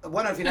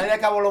 bueno, al final y al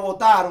cabo lo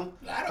votaron,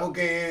 Claro.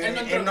 porque Él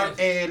no entró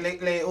en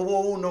eso. hubo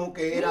uno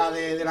que era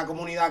de la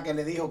comunidad que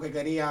le dijo que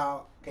quería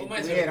que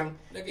Comerse. estuvieran,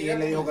 Le y quería él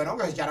le dijo comer. que no,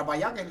 que se echara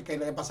para allá, que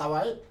le pasaba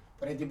a él,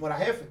 pero el tipo era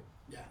jefe.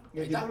 Ya, Y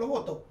el ahí tipo está. lo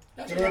votó.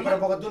 Ya, Y eso le dije, es pero normal.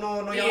 ¿por qué tú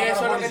no Y llamas eso a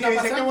es la lo que policía? está Y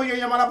dice, ¿qué pasando. voy yo a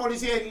llamar a la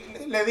policía?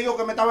 Y le digo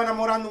que me estaba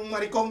enamorando un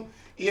maricón.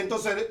 Y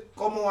entonces,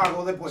 ¿cómo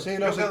hago después? Sí, Yo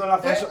no, sí, quedo en la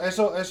fe.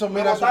 eso, Me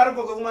mira. votaron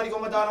porque un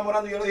maricón me estaba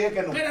enamorando y yo le dije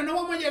que no. Mira, no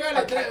vamos a llegar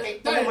a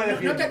 ¿Cómo me no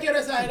defiendo? te quiero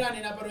exagerar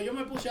ni nada, pero yo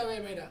me puse a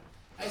ver, mira,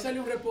 ahí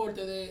salió un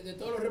reporte de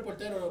todos los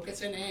reporteros, lo que es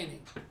CNN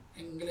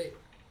en inglés.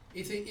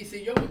 Y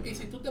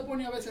si tú te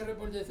pones a ver ese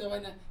reporte de esa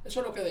vaina, eso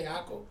es lo que de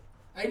asco.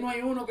 Ahí no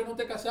hay uno que no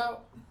esté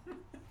casado,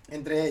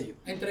 Entre ellos.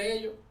 entre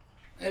ellos,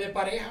 es de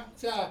pareja, o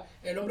sea,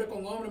 el hombre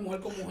con hombre, mujer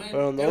con mujer.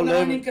 Pero no es una le-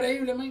 vaina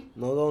increíble, man.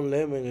 No Don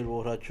Lemen, el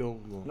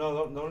borrachón,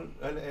 no. No,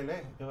 él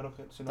es, yo creo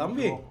que. si no me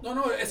También. equivoco.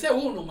 No, ese es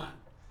uno, man.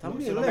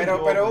 También, no, Lemen.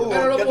 Pero Hugo,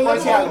 Pero lo yo te voy a podemos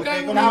decir algo. buscar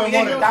en Está un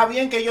bien, video. está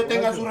bien que ellos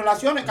tengan sus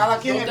relaciones, cada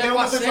quien Yo es tengo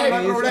homosexual, no hay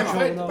aceite, problema.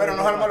 perfecto. Pero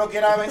no se me lo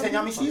quiera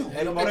enseñar a mis hijos.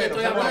 Es lo que te moreno,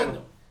 estoy es moreno.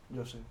 hablando.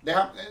 Yo sé.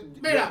 Deja,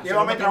 Mira,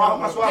 llévame el trabajo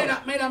más suave.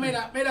 Mira,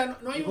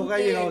 no hay ¿Y por un qué ha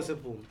llegado a ese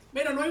punto?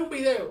 mira, no hay un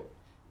video.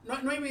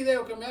 No hay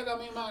video que me haga a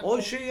mí más. Oh,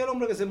 sí, el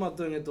hombre que se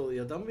mató en estos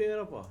días también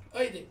era pa.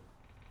 Oíste,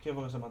 ¿Quién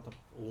fue que se mató?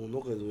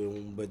 Uno que es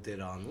un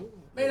veterano.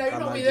 mira, hay del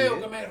unos Canal videos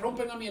 10. que me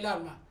rompen a mí el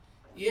alma.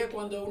 Y es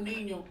cuando un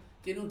niño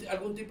tiene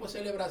algún tipo de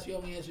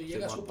celebración y eso, y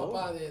llega su mató.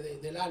 papá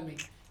del Army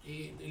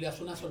y le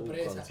hace una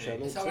sorpresa. Sí.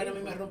 Esa vaina a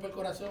mí me rompe el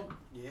corazón.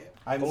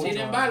 Hay Sin mucho,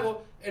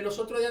 embargo, en los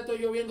otros días estoy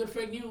yo viendo el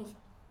fake news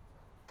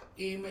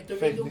y me estoy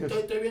Fake viendo, news.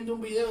 estoy viendo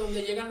un video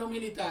donde llegan los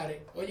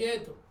militares. Oye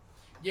esto,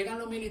 llegan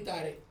los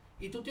militares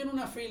y tú tienes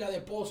una fila de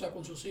esposas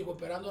con sus hijos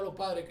esperando a los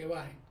padres que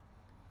bajen.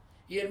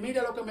 Y él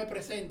mira lo que me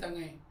presentan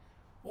es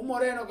un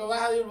moreno que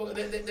baja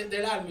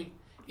del Army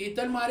y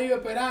está el marido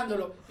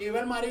esperándolo y ve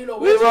el marido y lo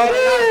 ¡Mi besa en la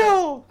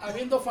marido! casa,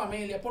 habiendo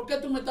familia. ¿Por qué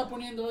tú me estás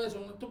poniendo eso?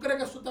 ¿Tú crees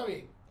que eso está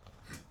bien?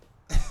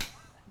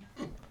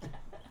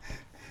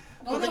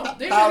 No, Porque no,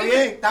 dime, está dime.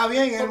 bien, está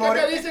bien. ¿Por qué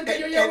more- te dicen que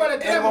yo llego al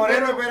extremo? el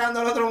moreno Pero- esperando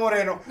al otro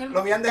moreno. El- Lo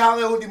habían dejado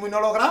de último y no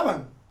lo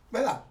graban,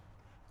 ¿verdad?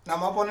 Nada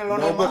más ponen los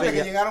No, normales porque que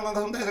ya- llegaron a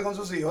juntarse con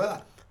sus hijos,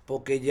 ¿verdad?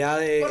 Porque ya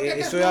Porque es que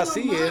eso eso es es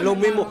así, normal, es lo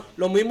mismo, hermano.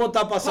 lo mismo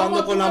está pasando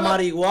 ¿Cómo con tú la me vas-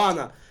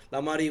 marihuana.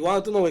 La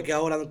marihuana, tú no ves que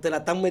ahora te la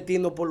están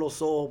metiendo por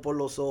los ojos, por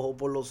los ojos,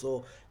 por los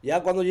ojos.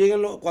 Ya cuando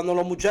lleguen cuando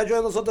los muchachos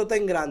de nosotros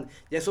estén grandes,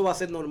 ya eso va a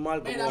ser normal.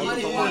 como Mira, nosotros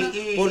marihuana- tomamos.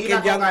 Y Porque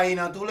la ya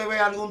cocaína, ¿tú le ves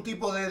algún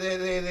tipo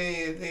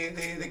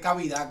de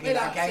cavidad que,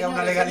 Mira, que haya una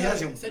señores,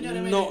 legalización?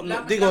 señores, mire, no,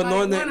 la digo,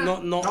 no, marihuana-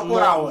 no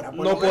por ahora, no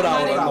por La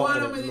ahora. marihuana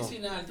no.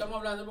 medicinal, estamos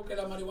hablando porque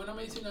la marihuana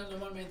medicinal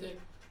normalmente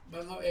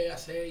van a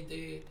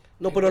aceite.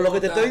 No, pero lo que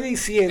te gota. estoy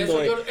diciendo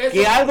Eso es yo- eso-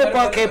 que algo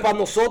pero- que para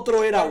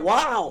nosotros era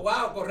wow.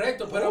 Wow,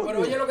 correcto, pero Coño.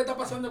 oye lo que está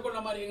pasando con la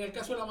marihuana, en el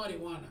caso de la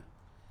marihuana.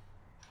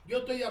 Yo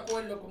estoy de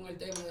acuerdo con el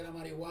tema de la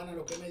marihuana,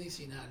 lo que es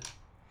medicinal.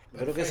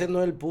 Pero que ese no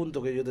es el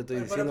punto que yo te estoy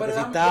Pero diciendo, que si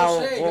dame- está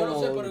yo sé, yo lo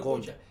cómodo sé, o pero en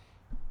contra. escucha,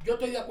 yo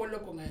estoy de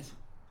acuerdo con eso.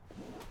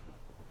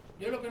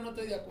 Yo lo que no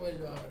estoy de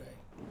acuerdo ahora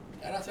es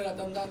que ahora se la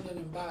están dando en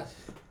envase.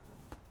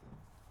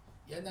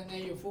 Y andan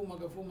ellos, fuma,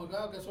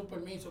 claro que son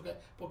permisos,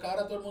 porque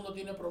ahora todo el mundo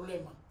tiene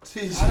problemas.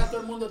 Sí, sí. Ahora todo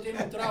el mundo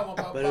tiene un trauma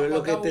para Pero es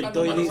lo que te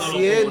estoy buscando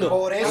diciendo.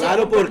 Por eso-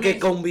 Claro, porque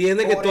permiso.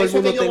 conviene que Por todo el eso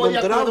mundo que yo tenga voy de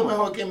un acuerdo trauma.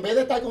 mejor que en vez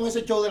de estar con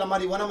ese show de la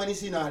marihuana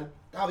medicinal,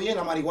 está bien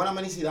la marihuana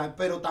medicinal,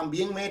 pero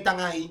también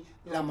metan ahí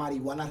la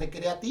marihuana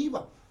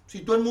recreativa. Si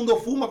todo el mundo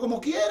fuma como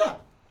quiera,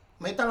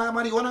 metan la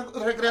marihuana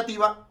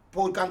recreativa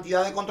por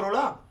cantidad de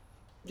controlada.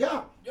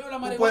 Ya. Yo la Tú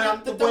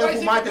marihuana, puedes te voy a decir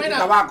fumarte que, tu mira,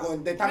 tabaco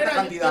de tanta mira,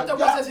 cantidad. Yo te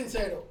voy a Ya. ser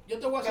sincero. Yo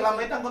te voy a Que ser la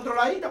sincero. metan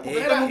controladita porque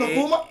Mira, todo el mundo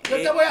fuma. Yo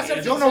te voy a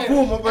ser Yo sincero. no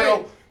fumo,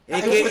 pero Es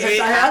hay un que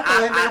porcentaje alto de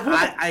gente que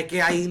fuma. hay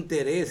que hay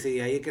intereses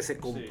y ahí es que se Sí,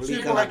 complica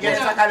porque la hay que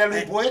cosa. sacarle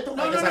los impuestos.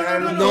 no, hay que no, sacarle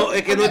los no, No,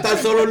 es que no están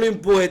solo los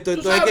impuestos. ¿Tú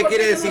Entonces, sabes ¿qué por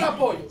quiere yo decir? no la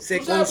apoyo? Se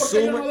 ¿Tú sabes por qué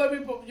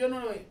consume. yo no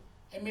lo doy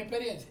en mi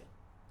experiencia?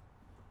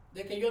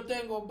 de que yo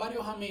tengo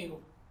varios amigos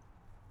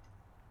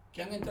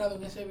que han entrado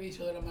en ese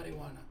vicio de la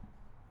marihuana.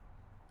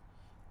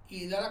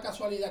 Y da la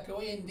casualidad que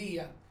hoy en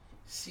día,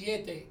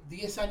 7,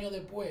 10 años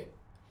después,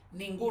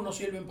 ninguno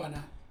sirve para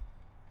nada.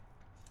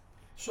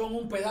 Son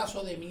un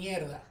pedazo de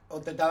mierda. O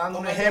te está dando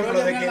un Como ejemplo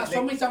yo de mierda, que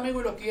son mis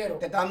amigos y los quiero.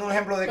 te está dando un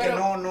ejemplo de que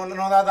Pero-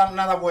 no da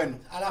nada bueno.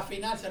 A la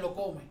final se lo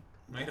come.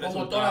 No hay Como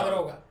resultado. toda la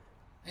droga.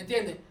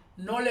 ¿Entiendes?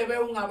 No le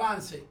veo un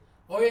avance.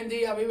 Hoy en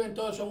día viven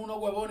todos, son unos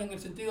huevones en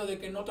el sentido de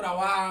que no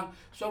trabajan,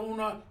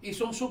 y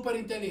son súper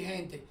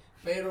inteligentes,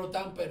 pero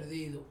están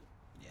perdidos.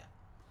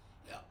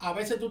 A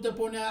veces tú te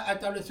pones a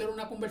establecer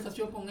una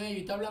conversación con ellos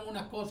y te hablan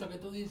unas cosas que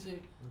tú dices,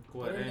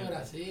 pero no era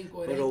así,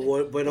 incoherente,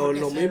 Pero porque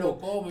lo se mismo, lo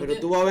comen, pero ¿entiendes?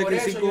 tú vas a ver Por que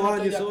eso 5 yo no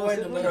estoy años de son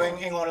acuerdo, así. Pero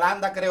en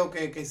Holanda creo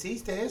que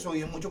existe eso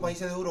y en muchos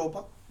países de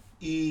Europa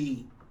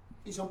y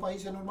son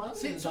países normales.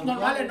 Sí, son Santiago.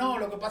 normales no,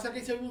 lo que pasa es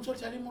que se vive un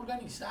socialismo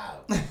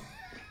organizado.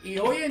 Y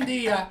hoy en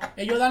día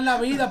ellos dan la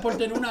vida por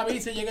tener una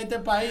visa y llegar a este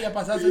país a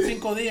pasarse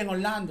 5 días en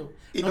Orlando.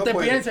 Y No, no te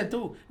pueden. pienses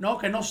tú, no,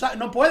 que no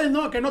pueden,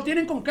 no, que no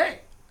tienen con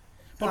qué.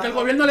 Porque el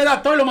gobierno le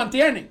da todo y lo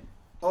mantiene.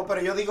 No,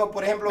 pero yo digo,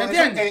 por ejemplo, ¿Me eso,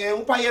 entiendes?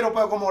 un país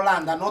europeo como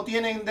Holanda no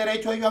tienen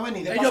derecho ellos a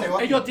venir de Ellos, paseo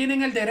aquí. ellos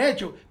tienen el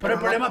derecho, pero el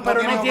no- problema, no pero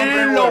tienen no que comprar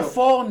tienen vuelo. los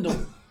fondos.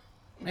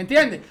 ¿Me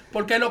entiendes?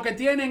 Porque lo que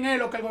tienen es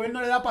lo que el gobierno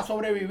le da para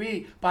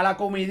sobrevivir, para la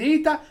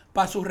comidita,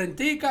 para su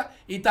rentica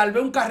y tal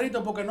vez un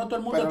carrito, porque no todo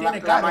el mundo Pero tiene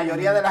la carro.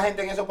 mayoría de la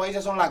gente en esos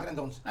países son lacras,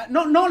 entonces.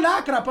 No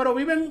lacra, pero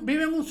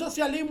viven un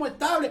socialismo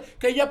estable,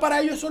 que ya para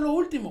ellos eso es lo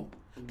último.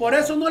 Por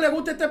eso no les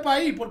gusta este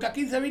país, porque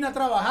aquí se viene a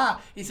trabajar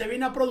y se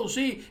viene a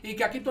producir y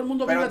que aquí todo el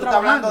mundo Pero vive tú estás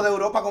hablando trabajando.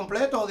 de Europa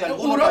completo o de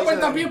algunos Europa países.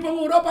 también,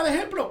 pongo Europa de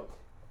ejemplo.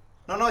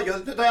 No,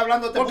 yo te estoy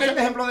hablando, te Porque- puse el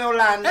ejemplo de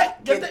Holanda,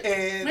 yo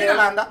de mira,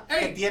 Holanda,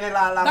 que tiene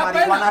la da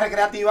marihuana pena,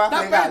 recreativa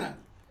da legal. pena.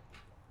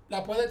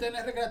 La puede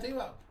tener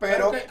recreativa.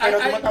 Pero, que tú me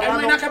estás no hay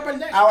hablando. nada que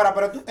perder. Ahora,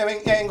 pero tú,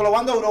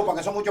 englobando Europa,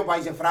 que son muchos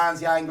países,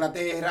 Francia,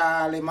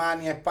 Inglaterra,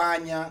 Alemania,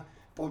 España,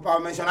 para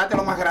mencionarte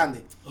los más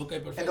grandes. Ok,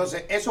 perfecto.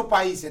 Entonces, esos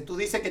países, tú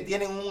dices que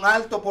tienen un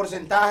alto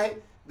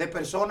porcentaje de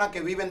personas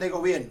que viven del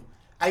gobierno.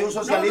 Hay un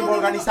socialismo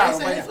organizado. Ese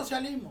es vaya. el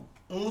socialismo.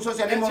 Un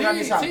socialismo Sí,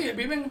 organizado. sí,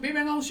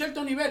 viven a un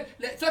cierto nivel.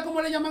 ¿Sabes cómo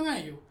le llaman a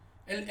ellos?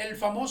 El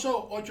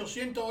famoso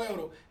 800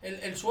 euros,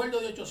 el sueldo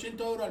de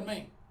 800 euros al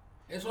mes.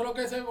 Eso es lo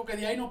que es, porque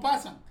de ahí no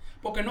pasan.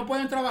 Porque no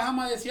pueden trabajar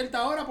más de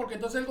cierta hora, porque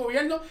entonces el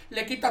gobierno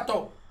le quita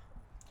todo.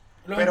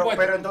 Los impuestos.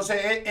 Pero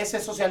entonces ese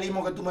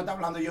socialismo que tú me estás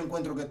hablando yo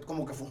encuentro que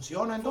como que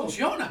funciona entonces.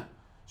 ¿Funciona?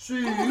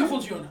 Sí. ¿Cómo que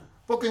funciona?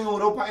 Porque en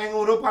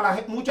Europa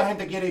mucha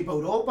gente quiere ir para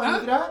Europa a ¿Ah?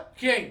 emigrar.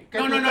 ¿Quién? ¿Qué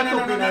No, tú- no, qué no, tú no,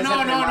 no, opinas no, de ese no,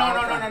 no, tema,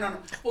 no, Oscar? no, no, no.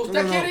 Usted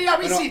No, no, quiere ir a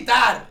pero-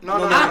 visitar, No,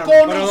 no, a no, no.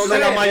 conocer. Pero donde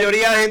la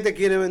mayoría de gente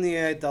quiere venir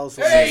a Estados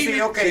Unidos. Ey,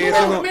 Sí, ok. tú Sí, vas-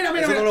 eso no- mira,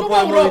 eso no lo tú vas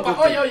a podemos Europa.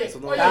 discutir. Oye, Eso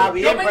no- oye, Está yo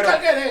bien, me pero-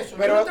 encargué de eso.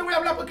 pero Yo no te voy a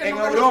hablar porque en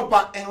no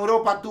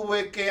Europa tú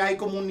ves que hay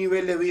como un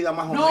nivel de vida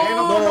más o No,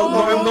 menos. no,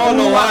 Tú ves un no, Cuba,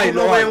 no hay, tú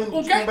no no ves hay. un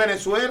 ¿Un qué?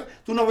 Venezuela,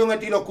 tú no ves un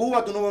estilo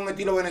Cuba, tú no ves un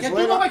estilo ¿Que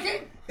Venezuela. tú no ves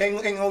qué? En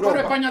Europa.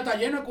 Pero España está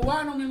lleno de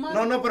cubanos, mi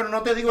hermano. No, pero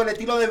no te digo el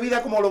estilo de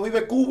vida como lo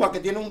vive Cuba,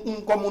 que tiene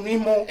un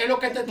comunismo, Es lo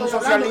que te un estoy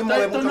socialismo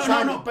hablando. de muchos No,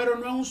 años. pero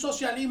no es un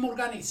socialismo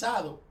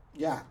organizado.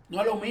 Ya.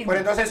 No es lo mismo. Pero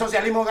entonces el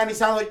socialismo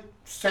organizado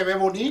se ve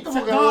bonito.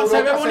 Porque No, en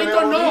se ve Europa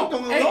bonito, no.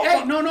 en Ey,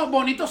 Europa. no,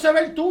 bonito se ve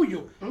el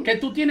tuyo. Que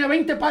tú tienes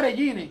 20 pares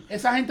jeans.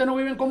 Esa gente no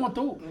viven como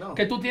tú. No.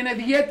 Que tú tienes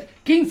 10,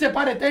 15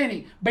 pares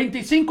tenis,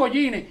 25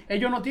 jeans.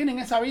 Ellos no tienen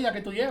esa vida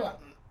que tú llevas.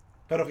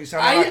 Pero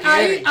quizás no la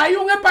Hay quieren.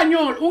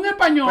 un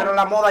español. Pero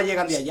la moda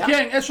llegan de allá.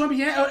 ¿Quién? Eso es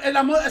bien. Eso es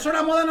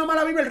la moda, no más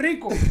la vive el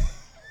rico.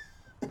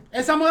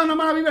 Esa moda no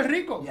más la vive el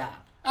rico.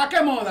 Ya. ¿A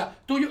qué moda?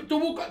 Tú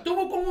buscas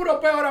un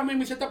europeo ahora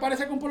mismo y se te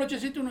parece con un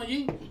polochecito y unos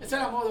jeans. Esa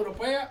es la moda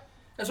europea.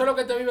 Eso es lo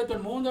que te vive todo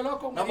el mundo,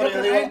 loco. No, pero yo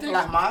Mediocre digo gente.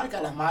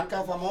 las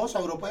marcas famosas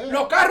europeas.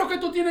 Los carros que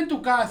tú tienes en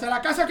tu casa,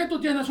 la casa que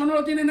tú tienes, eso no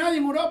lo tiene nadie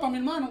en Europa, mi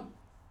hermano.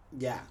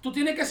 Ya. Tú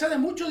tienes que ser de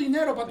mucho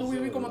dinero para tú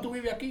vivir como tú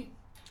vives aquí.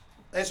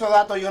 Esos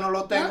datos yo no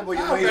los tengo, pues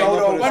yo no he ido a ok.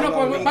 Europa. Bueno,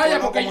 ni pues vaya,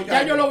 conozco porque mucha ya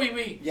gente. yo lo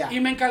viví. Ya. Y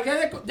me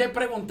encargué de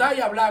preguntar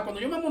y hablar.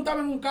 Cuando yo me montaba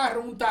en un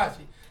carro, en un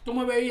taxi, tú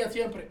me veías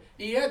siempre.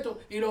 Y esto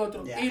y lo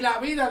otro. Ya. Y la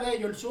vida de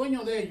ellos, el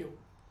sueño de ellos,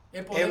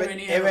 es poder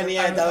venir es venir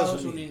a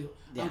Estados Unidos.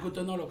 Ya. Aunque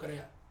usted no lo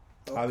crea.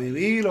 A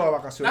vivir o a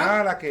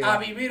vacacionar, a que... A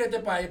vivir este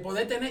país,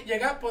 poder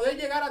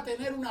llegar a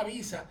tener una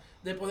visa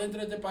de poder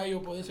entrar a este país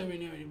o poderse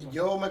venir.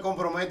 Yo me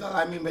comprometo a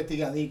dar mi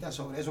investigadita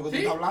sobre eso que tú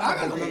Sí, estás hablando.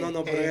 hágalo. porque,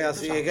 No, pero es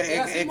así. tú Es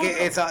sabes. que, es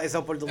que esa Eso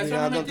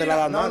oportunidad no no te la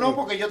dan. No,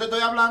 porque yo te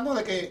estoy hablando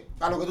de que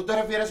a lo que tú te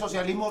refieres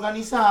socialismo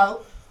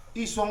organizado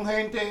y son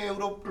gente,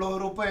 los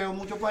europeos,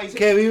 muchos países.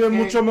 que viven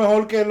mucho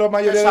mejor que la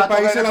mayoría de Exacto,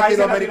 países que de países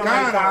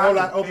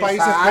latinoamericanos o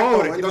países Exacto.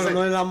 pobres. Entonces,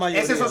 No es la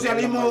mayoría, ese no es la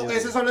socialismo, mayoría.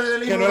 ese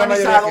socialismo Que no es la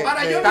mayoría organizado que-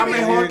 Para yo está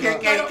vivir, mejor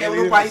pero- que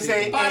unos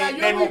países Para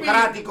yo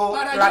democráticos,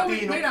 vivir,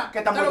 latinos, mira, que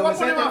están te lo voy a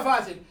poner etcétera. más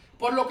fácil.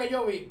 Por lo que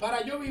yo vi,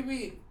 para yo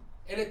vivir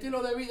el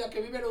estilo de vida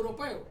que vive el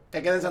europeo,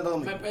 Te quedas en Santo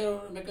Domingo.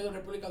 me quedo en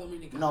República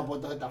Dominicana. No, pues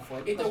entonces está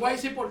fuerte. Y te voy a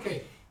decir por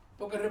qué.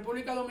 Porque en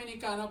República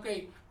Dominicana, ok,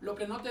 lo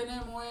que no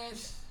tenemos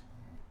es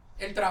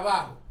el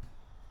trabajo.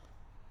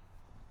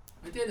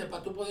 ¿Me entiendes?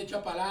 Para tú poder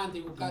echar para adelante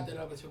y buscarte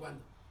lo que se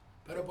cuando.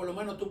 Pero por lo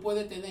menos tú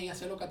puedes tener y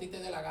hacer lo que a ti te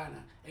dé la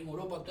gana. En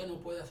Europa usted no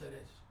puede hacer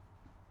eso.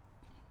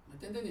 ¿Me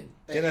está entendiendo?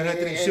 Tiene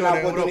restricciones Las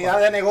en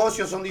oportunidades de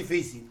negocio son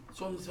difíciles.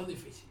 Son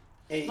difíciles.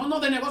 Ey. No,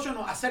 de negocio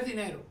no, hacer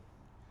dinero.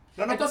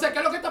 No, no. Entonces, ¿qué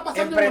es lo que está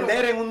pasando?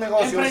 Emprender en un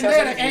negocio se Emprender,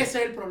 hace difícil. ese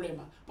es el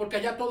problema. Porque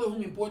allá todo es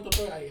un impuesto,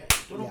 todo es ahí.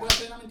 Tú no Ya. puedes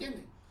hacer nada, ¿me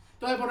entiendes?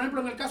 Entonces, por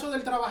ejemplo, en el caso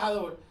del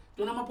trabajador,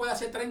 tú nada más puedes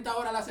hacer 30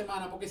 horas a la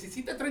semana, porque si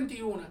hiciste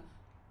 31,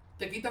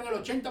 te quitan el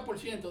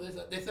 80%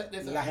 de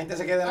esa. La gente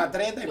se queda en la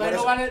 30 y por Entonces,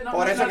 eso, no vale- no-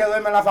 por no eso vale- que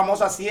duerme la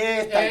famosa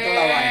siesta y toda la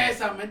vaina.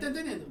 Esa, ¿me está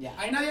entendiendo? Ya.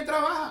 Ahí nadie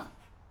trabaja.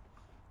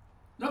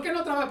 No es que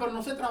no trabaja, pero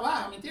no se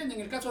trabaja, ¿me entiendes?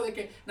 En el caso de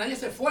que nadie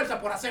se esfuerza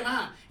por hacer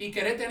más y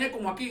querer tener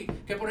como aquí,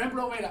 que por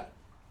ejemplo, mira,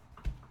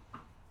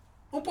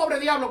 un pobre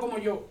diablo como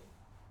yo,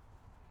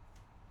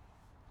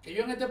 que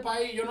yo en este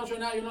país, yo no soy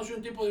nada, yo no soy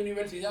un tipo de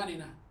universidad ni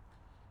nada.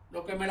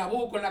 Lo que me la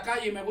busco en la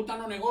calle y me gustan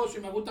los negocios y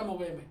me gusta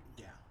moverme.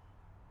 Ya.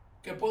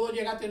 Que puedo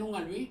llegar a tener un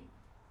albí,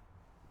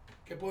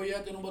 que puedo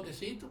llegar a tener un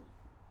botecito,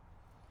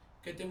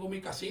 que tengo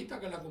mi casita,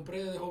 que la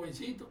compré desde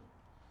jovencito.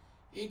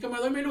 Y que me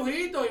doy mi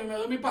lujito y me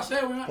doy mi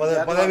paseo.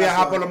 Puedes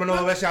viajar por lo menos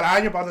 2 veces al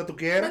año para donde tú ¿Me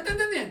quieras. está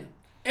entendiendo?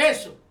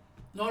 Eso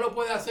no lo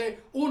puede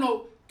hacer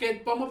uno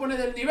que vamos a poner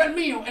del nivel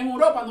mío en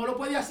Europa, no lo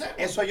puede hacer.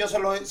 Eso yo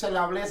se le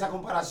hablé esa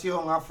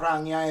comparación a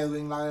Frank y a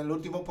Edwin en el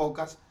último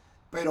podcast,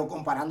 pero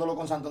comparándolo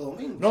con Santo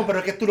Domingo. No, pero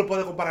es que tú no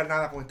puedes comparar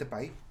nada con este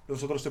país.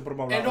 Nosotros siempre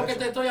hemos Es hablado lo de que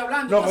te eso. estoy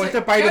hablando. No, con Entonces,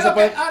 este país ¿qué no es se lo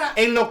puede. que- ahora,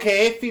 En lo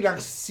que es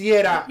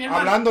financiera, Mi hermano,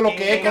 hablando lo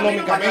que es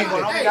económicamente.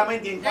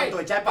 económicamente y en cuanto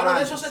a echar para pero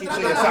de adelante. eso se Si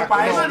trata tú la estás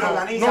para eso, vida. te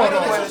organizas, no, Pero no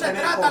de eso puedes se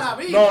tener trata cosas. la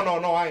vida.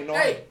 No hay.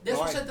 Ey, de no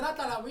eso hay. se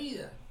trata la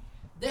vida.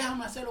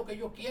 Déjame hacer lo que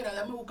yo quiera,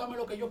 déjame buscarme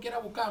lo que yo quiera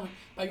buscarme,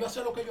 para yo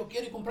hacer lo que yo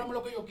quiera y comprarme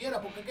lo que yo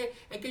quiera, porque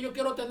es que yo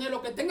quiero tener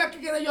lo que tenga que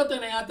quiera yo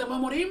tener hasta más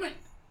morirme.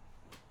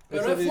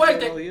 Pero Esa es es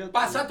fuerte ideología,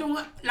 pasarte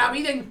la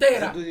vida entera.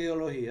 Esa es tu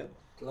ideología.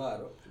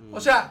 Claro. O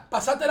sea,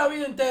 pasarte la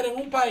vida entera en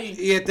un país.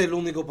 Y este es el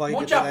único país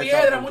Mucha que te da esa piedra,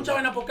 oportunidad. mucha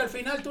vaina, porque al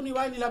final tú ni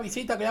vas ni la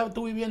visita que ya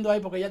tú viviendo ahí,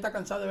 porque ya estás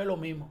cansado de ver lo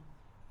mismo.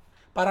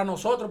 Para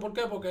nosotros, ¿por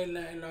qué? Porque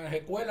en las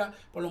escuelas,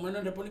 por lo menos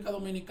en República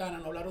Dominicana,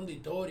 nos hablaron de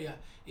historia,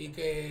 y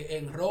que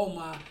en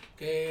Roma,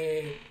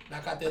 que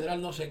la catedral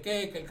no sé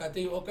qué, que el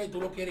castillo, ok, tú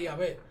lo querías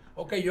ver.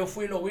 Ok, yo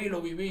fui, lo vi,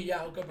 lo viví,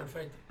 ya, ok,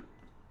 perfecto.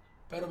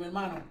 Pero mi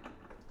hermano,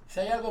 si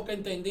hay algo que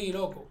entendí,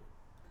 loco,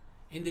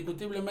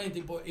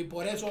 indiscutiblemente, y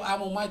por eso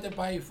amo más este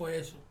país, fue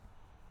eso.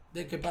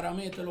 De que para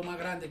mí esto es lo más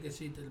grande que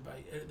existe del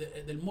país,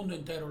 del mundo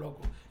entero,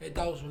 loco,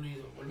 Estados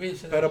Unidos.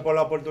 Olvídense de Pero eso. por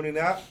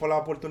la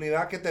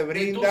oportunidad que te De tú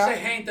brinda, ser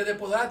gente, de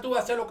poder tú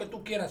hacer lo que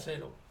tú quieras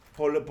hacerlo.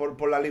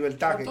 por la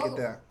libertad Por que todo.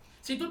 te da.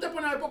 Si tú te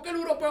pones a ver, ¿por qué el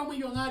europeo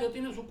millonario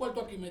tiene su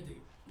cuarto aquí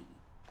metido?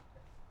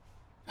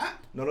 ¿Ah?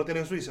 ¿No lo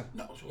tiene en Suiza?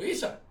 No,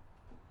 Suiza.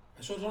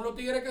 Esos son los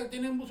tigres que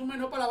tienen su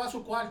menos para lavar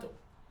su cuarto.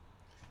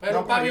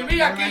 Pero No, para yo vivir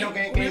me aquí, imagino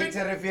que vivir-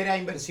 se refiere a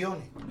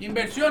inversiones.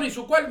 inversión y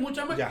su cuarto,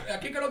 muchas más. Ya.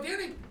 Aquí que lo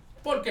tienen.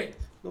 ¿Por qué?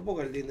 No,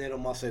 porque el dinero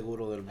más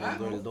seguro del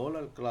mundo es el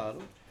dólar, claro.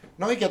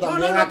 No, y que No,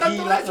 también no aquí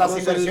tanto las eso.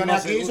 inversiones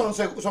Más aquí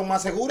seguro. son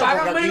más seguras,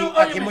 Pagan porque aquí, menos,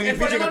 aquí es óyeme, muy el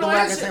difícil que problema tú no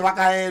veas es que ese. se va a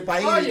caer el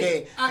país Oye, y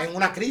que aquí- en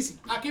una crisis.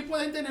 Aquí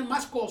pueden tener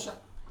más cosas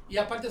y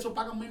aparte eso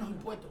pagan menos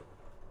impuestos.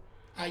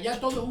 Allá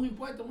todo es un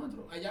impuesto,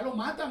 maestro. Allá lo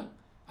matan.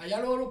 Allá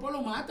los europeos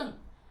lo matan.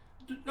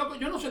 Loco,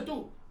 yo no sé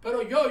tú,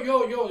 pero yo.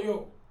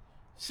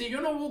 Si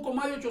yo no busco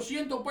más de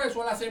 800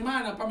 pesos a la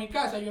semana para mi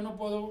casa, yo no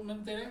puedo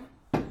mantenerme.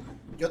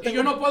 Y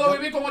yo no puedo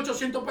vivir con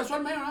 800 pesos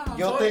al mes.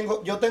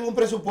 No, Yo tengo un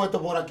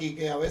presupuesto por aquí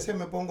que a veces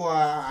me pongo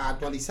a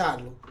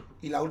actualizarlo.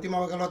 Y la última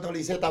vez que lo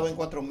actualicé estaba en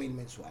 4,000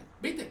 mensuales.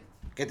 ¿Viste?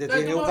 Que te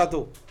Entonces, tiene tú un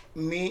catú.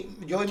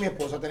 Yo y mi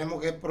esposa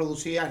tenemos que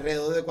producir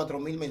alrededor de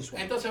 4,000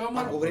 mensuales. Entonces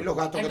vamos para cubrir los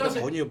gastos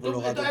entonces, que tenemos. Coño, pero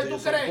los gastos entonces,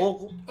 tuyos ¿tú crees?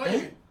 son pocos.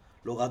 Oye,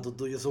 Los gastos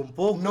tuyos son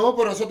pocos. No,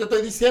 por eso te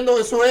estoy diciendo,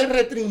 eso es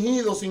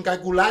restringido, sin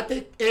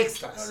calcularte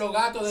extras. los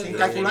gatos del Sin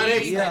calcular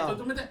electricidad, extra.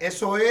 tú metes-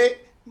 Eso es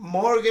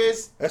mortgage,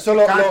 Eso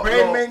lo- car lo-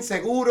 payment,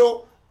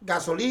 seguro,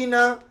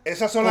 gasolina.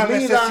 Esas son las comida,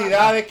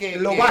 necesidades que...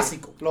 Lo que-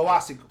 básico. Lo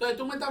básico. Entonces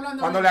tú me estás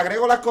hablando. Cuando de- le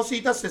agrego las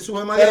cositas, se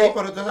sube más Pero- de ahí,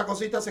 pero todas esas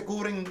cositas se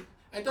cubren.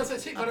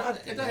 Entonces sí, pero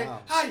Aparte, entonces,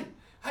 ya.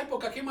 ay,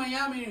 porque aquí en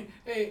Miami,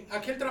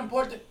 aquí el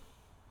transporte.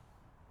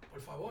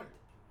 Por favor.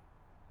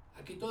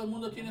 Aquí todo el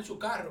mundo tiene su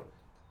carro.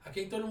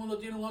 Aquí todo el mundo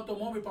tiene un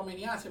automóvil para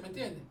menearse, ¿me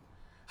entiendes?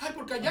 Ay,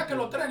 porque allá que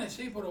los trenes,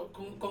 sí, pero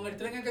con el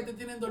tren es que te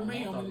tienen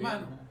dormido, mi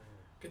hermano.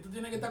 Que tú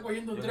tienes que estar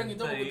cogiendo un Yo tren y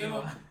todo. te porque usted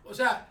digo. no- o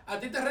sea, a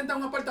ti te rentan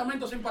un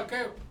apartamento sin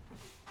parqueo.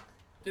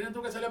 Tienes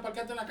tú que salir a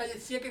parquearte en la calle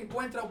si es que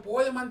encuentras o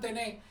puedes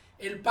mantener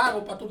el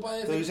pago para tú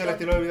poder... Tú dices el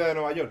estilo de vida de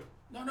Nueva York.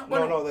 No,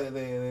 bueno, No,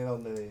 ¿de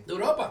dónde? de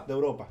Europa. De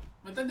Europa.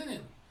 ¿Me está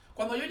entendiendo?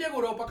 Cuando yo llego a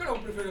Europa, ¿qué es lo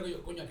que prefiero que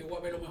yo? Coño, aquí voy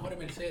a ver los mejores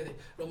Mercedes,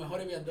 los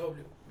mejores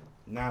BMW.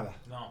 Nada.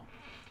 No.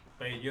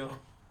 Peugeot.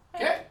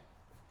 ¿Qué?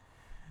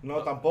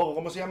 No, tampoco.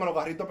 ¿Cómo se llaman los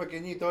carritos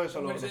pequeñitos?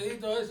 Eso, Los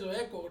Merceditos, eso,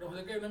 Eco, no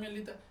sé qué, una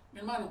mierdita. Mi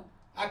hermano,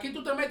 aquí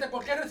tú te metes a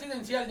cualquier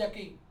residencial de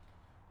aquí.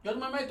 Yo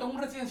me meto en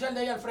un residencial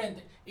de ahí al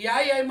frente. Y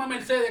ahí hay más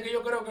Mercedes que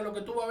yo creo que lo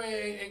que tú vas a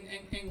ver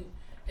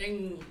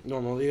en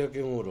No digas que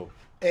en Europa.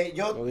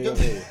 Yo Oye,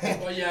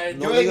 Oye,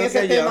 no en diga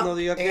ese que ya, tema, no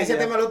diga que en ese ya.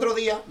 tema el otro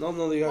día,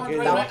 No diga que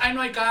pero ya. ahí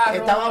no hay carro.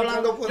 Estaba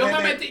hablando con yo me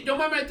gente-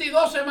 metí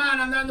 2 semanas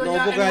andando No,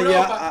 ya porque en allá,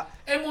 Europa.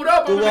 En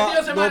Europa tú me metí vas-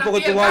 2 semanas. no, porque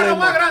y el tú vas a carro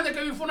más Alemania. grande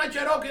que vi fue una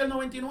Cherokee del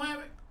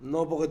 99.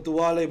 No, porque tú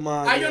vas a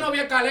Alemania. Ahí yo no vi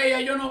a Calais,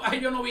 ahí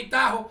yo no vi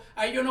Tajo,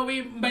 ahí yo no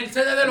vi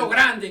Mercedes de los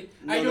grandes,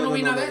 ahí yo no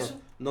vi nada de eso.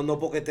 No,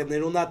 porque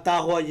tener un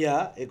atajo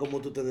allá es como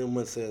tú tener un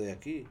Mercedes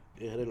aquí.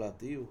 Es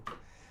relativo.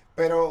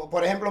 pero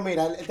por ejemplo,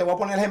 mira, te voy a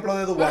poner el ejemplo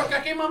de Dubái. Pero que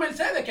aquí hay más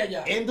Mercedes que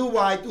allá. En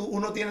Dubái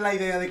uno tiene la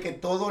idea de que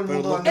todo el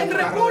mundo no- anda En un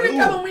carro de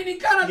República lujo.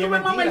 Dominicana Y tú es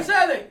ves más mentira.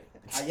 Mercedes.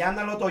 Allá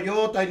andan los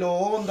Toyota y los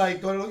Honda y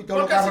todos los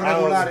Porque carros si-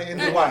 regulares en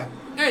Dubái.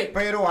 Ey,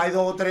 Pero hay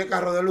 2 o 3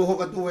 carros de lujo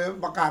que tú ves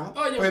bacanos.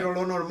 Oye, pero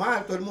lo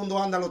normal, todo el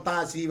mundo anda en los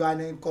taxis, va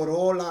en el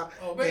Corolla,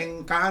 Oh, ve.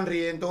 en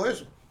Camry, en todo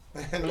eso.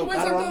 En tú los ves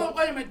carros Santo,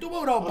 andan- óyeme, tú ves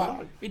Europa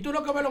Normal. y tú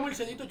lo que ves los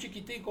Merceditos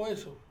chiquiticos,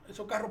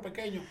 esos carros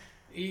pequeños.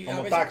 Y Como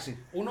a veces taxi.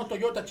 unos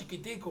Toyota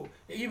chiquiticos,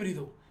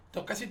 híbridos,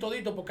 casi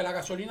todito porque la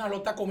gasolina lo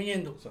está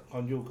comiendo.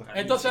 Con yuca.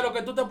 Entonces lo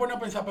que tú te pones a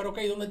pensar, pero ok,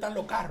 ¿dónde están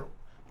los carros?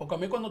 Porque a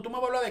mí cuando tú me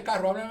hablas de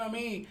carro, háblame a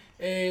mí,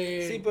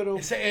 Sí, pero-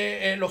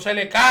 los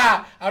LK,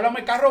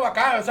 háblame carro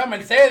bacán, o sea,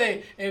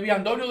 Mercedes,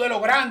 BMW de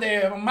los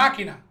grandes,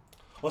 máquinas.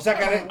 O sea,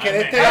 que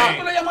de este ¿Eso lado.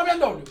 tú le llamas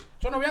BMW?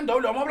 Eso no es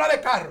BMW, vamos a hablar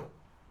de carro.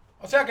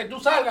 O sea, que tú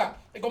salgas,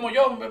 como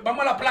yo,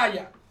 vamos a la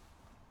playa.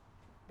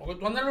 Porque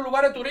tú andas en los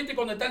lugares turísticos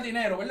donde está el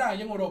dinero, ¿verdad?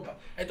 Allá en Europa.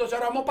 Entonces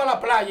ahora vamos para la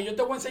playa y yo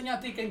te voy a enseñar a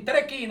ti que en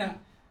 3 esquinas,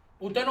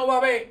 usted no va a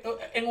ver,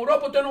 en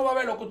Europa usted no va a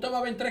ver lo que usted va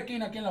a ver en 3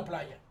 esquinas aquí en la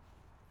playa.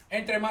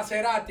 Entre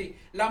Maserati,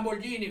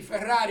 Lamborghini,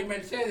 Ferrari,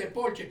 Mercedes,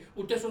 Porsche,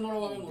 usted eso no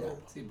lo va a ver en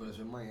Europa. Sí, pero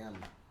eso es Miami.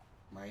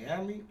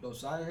 Miami,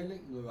 Los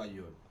Ángeles y Nueva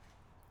York.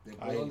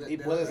 Después Ahí. donde- Y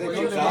puede ser Porque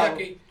después yo Chicago. soy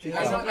de aquí.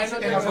 Chicago. Ahí no- ahí no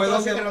te- En los, Fue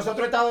otros, donde- en los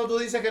otros estados tú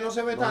dices que no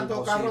se ve tanto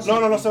imposible.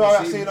 carros. No se va a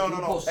ver así, Imposible,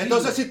 no. imposible.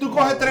 Entonces, si tú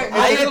coges tres.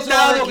 Hay Eso se va a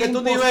estados ver que que tú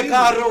ni ves imposible.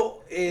 carro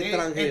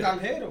extranjero.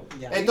 Extranjero.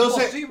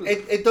 Entonces,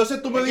 Imposible.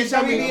 entonces tú me Es que dices a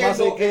está mí. Nada más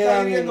se viviendo,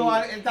 quedan él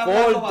en está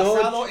hablando Ford,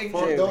 basado Dodge, en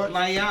Ford,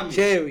 Miami.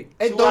 Chevy.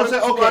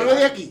 Entonces, Subaru- ok. Subaru es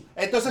de aquí.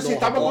 Entonces, si No,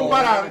 estamos no,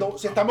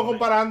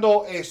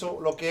 comparando, eso,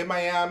 lo que es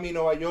Miami,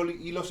 Nueva York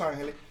y Los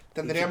Ángeles,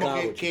 tendríamos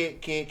Chicago,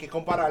 que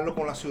compararlo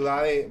con las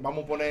ciudades,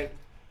 vamos a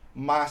poner,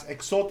 más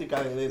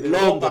exóticas de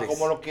Londres. Europa,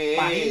 como lo que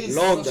París, es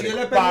Londres. Si él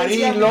es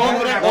París, experiencia,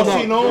 Londres, Mónaco. o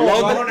si no,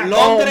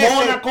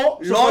 Mónaco,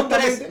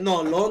 supuestamente,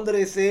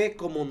 Londres es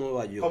como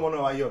Nueva York. como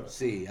Nueva York.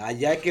 Sí,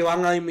 allá es que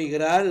van a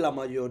emigrar la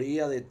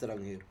mayoría de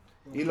extranjeros.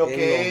 Y lo En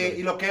que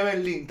Londres. es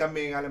Berlín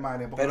también,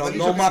 Alemania. porque Pero me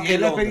no dice más Si que es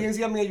la Londres.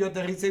 experiencia mía, yo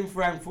aterricé en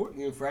Frankfurt.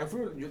 Y en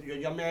Frankfurt, yo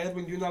llamé a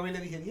Edwin de una vez y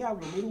le dije,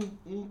 diablo, mira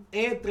un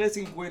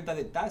E350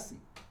 de taxi.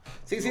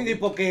 Sí,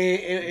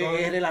 porque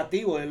es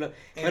relativo. Pero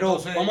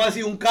Entonces- vamos a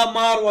decir, un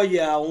Camaro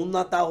allá, un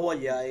Atajo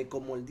allá, es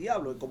como el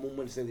diablo, es como un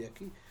Mercedes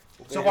aquí.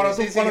 Porque- So, cuando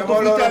tú yo fuiste veo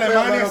a los Alemania,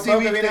 europeos sí que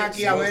viste. vienen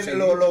aquí a Yo ver sí,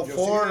 los yo sí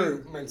Ford,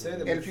 vi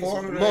Mercedes, el muchísimo.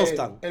 Ford,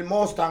 Mustang. el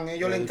Mustang,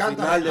 ellos les El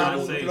encanta final del rentar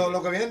mundo.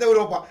 los que vienen de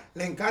Europa,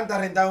 les encanta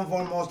rentar un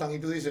Ford Mustang y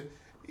tú dices,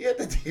 ¿y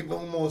este tipo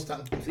es un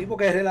Mustang? Sí,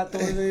 porque es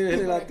relativo. Es Pero hay que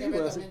relativo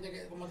ver así. también de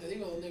que, como te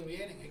digo, dónde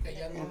vienen, es que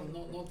allá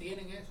no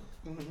tienen eso.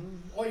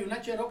 Oye, una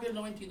Cherokee del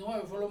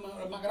 99 fue lo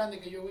más grande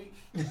que yo vi.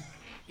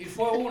 Y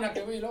fue una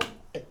que vi, loco.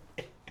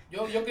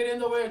 Yo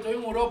queriendo ver, estoy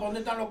en Europa, ¿dónde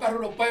están los carros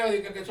europeos?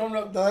 Y que son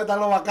los, ¿Dónde están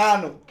los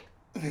bacanos?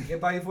 ¿En qué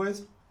país fue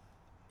eso?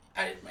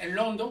 en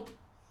London,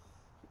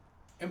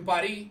 en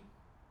París,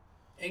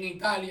 en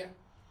Italia,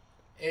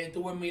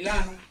 estuve en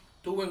Milano,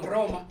 estuve en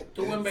Roma,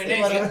 estuve en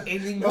Venecia.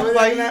 En No ningún me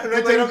país. digas,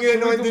 una Cherokee del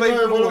 99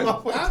 fue lo más ¿Ah?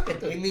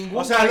 fuerte. En ningún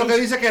O sea, lo que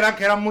país. dice que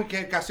eran muy,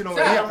 que casi no O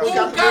sea,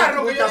 veía. un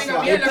carro que yo diga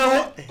casual.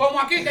 mierda, como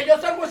aquí, que yo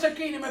salgo a esa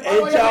esquina y me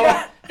paro ahí, chaval.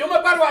 mira, yo me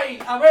paro ahí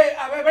a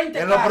ver 20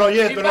 En los carros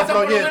proyectos, y en los pasan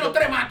por lo proyectos. menos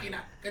 3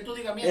 máquinas. Que tú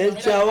digas, mierda, El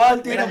mira,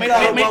 chaval tiene mira,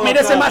 un carro más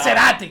mira ese bacano.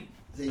 Maserati.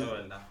 Es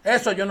verdad.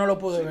 Eso yo no lo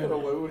pude ver. Pero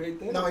vuelvo y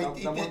reitero, No, y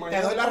estamos en te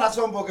Miami. doy la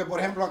razón porque, por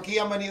ejemplo, aquí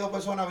han venido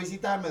personas a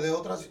visitarme de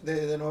otras,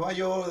 de Nueva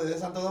York, de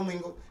Santo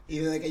Domingo, y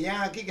desde que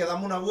llegan aquí, que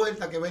damos una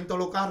vuelta, que ven todos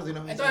los carros. Y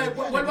nos dicen, Entonces,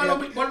 "Bueno, vuelvo a lo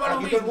aquí mismo.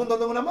 todo el mundo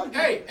anda en una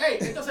máquina".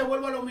 Entonces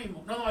vuelvo a lo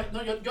mismo.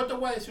 No, yo te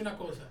voy a decir una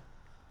cosa.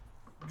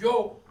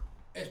 Yo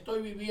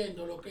estoy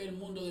viviendo lo que es el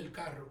mundo del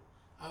carro.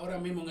 Ahora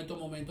mismo en estos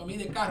momentos. A mí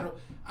de carro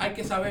hay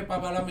que saber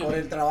para hablarme. Por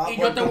el trabajo, y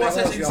por yo te tu voy a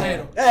ser negocio.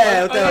 sincero.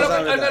 Usted lo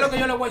sabe, Oiga lo que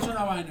yo le voy a decir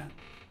una vaina.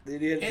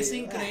 Diría el Es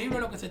tío. increíble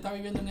lo que se está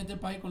viviendo en este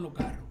país con los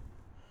carros.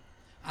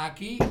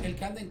 Aquí, el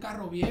que anda en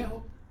carro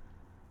viejo,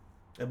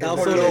 Está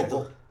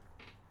obsoleto.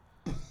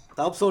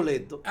 Está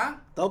obsoleto. ¿ah?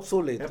 Está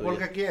obsoleto. Es porque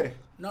ya. quiere.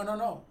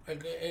 No. El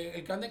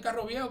que anda en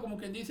carro viejo, como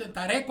quien dice,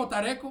 tareco,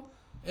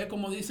 es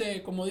como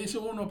dice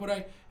uno por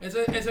ahí.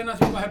 Ese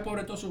nació para ser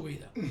pobre toda su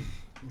vida.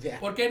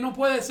 Ya. Porque no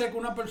puede ser que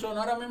una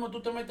persona, ahora mismo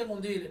tú te metes en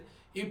un dealer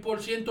y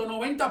por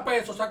 190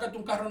 pesos sácate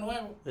un carro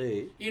nuevo.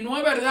 Sí. Y no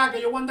es verdad que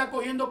yo voy a andar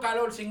cogiendo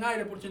calor sin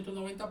aire por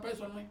 190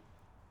 pesos, ¿no?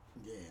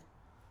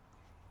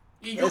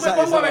 Y yo Esa-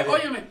 me pongo a esa ver, es.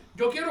 óyeme,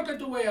 yo quiero que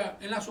tú veas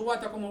en la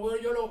subasta como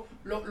veo yo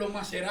los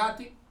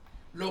Maserati,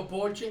 los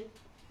Porsche,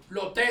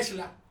 los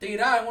Tesla,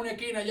 tirados en una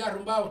esquina allá,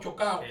 arrumbados,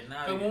 chocados, Que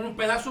nadie- como un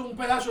pedazo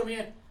de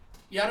miel.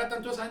 Y ahora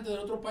están toda esa gente de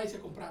otros países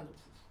comprando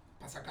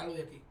para sacarlo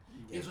de aquí.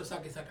 Y eso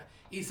saca.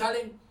 Y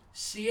salen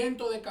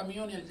cientos de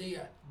camiones al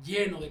día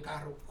llenos de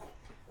carros.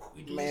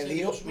 Y tú Me dices,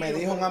 dijo, Dios me mío,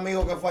 dijo un pero-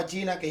 amigo que fue a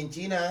China que en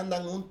China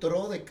andan un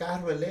tro de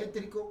carro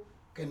eléctrico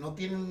que no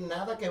tienen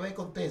nada que ver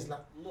con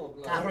Tesla. No,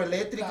 claro. Carro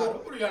eléctrico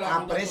Claro, pero ya la a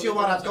Honda precio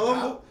todavía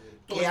baratongo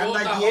que Toyota, anda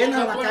Honda, llena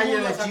la todo el calle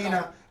mundo de ha sacado.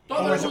 China. Todo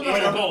Con el eso, mundo ha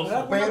pero,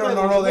 sacado. pero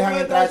no lo dejan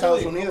entrar a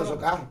Estados Unidos esos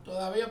carros.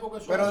 Todavía porque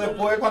son- Pero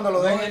después cuando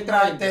lo dejen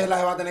entrar Tesla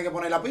se va a tener que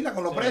poner la pila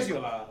con los precios.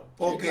 Claro.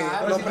 Porque Sí,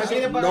 claro. los Si precios...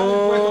 quiere pagar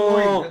impuestos, no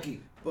entra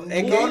aquí.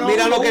 Es que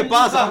mira lo que no,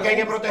 pasa. porque hay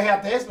que proteger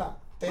a Tesla.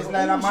 Tesla Pero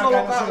es la un marca solo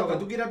de carro que nosotros.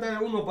 tú quieras tener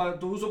uno para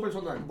tu uso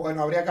personal.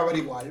 Bueno, habría que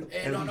averiguarlo.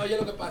 no, oye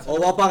lo que pasa. O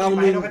va a pagar un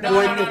Imagino que te va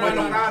a dar un impuesto.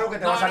 impuesto caro que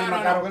te va a salir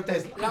más caro que el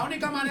Tesla. La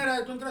única manera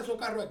de tú entrar a esos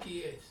carros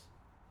aquí es,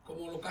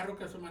 como los carros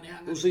que se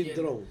manejan Un aquí,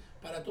 Citroën.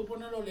 para tú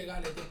ponerlo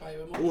legal en este país.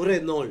 Vamos a- Un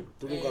Renault.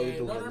 Tú nunca has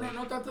visto un no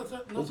Renault. tanto.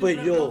 No, Un siempre-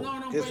 Peugeot,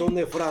 no, que un son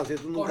de Francia.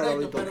 Tú nunca lo has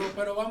Correcto, visto.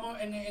 pero vamos,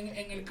 en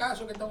el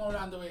caso que estamos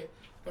hablando es,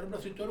 por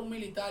ejemplo, si tú eres un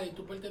militar y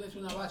tú perteneces a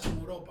una base en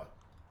Europa,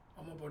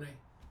 vamos a poner,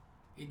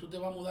 y tú te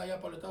vas a mudar ya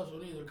para los Estados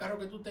Unidos, el carro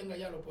que tú tengas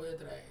ya lo puedes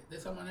traer. De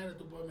esa manera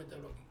tú puedes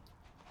meterlo aquí.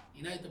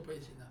 Y nadie te puede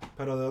decir nada.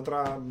 Pero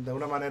de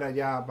una manera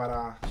ya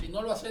para... Si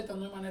no lo aceptan,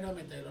 no hay manera de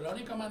meterlo. La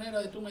única manera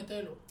de tú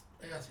meterlo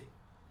es así.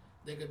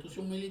 De que tú seas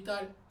un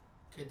militar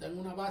que está en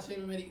una base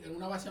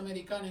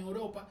americana en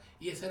Europa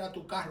y ese era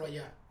tu carro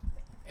allá.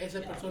 Esa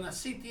persona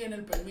sí tiene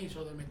el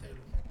permiso de meterlo.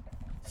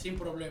 Sin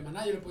problema.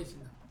 Nadie le puede decir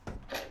nada.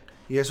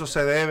 Y eso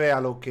se debe a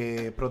lo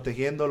que,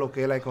 protegiendo lo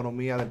que es la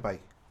economía del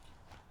país.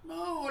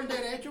 No, el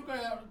derecho que,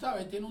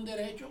 ¿sabes? Tiene un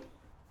derecho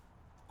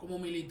como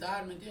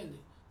militar, ¿me entiendes?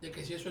 De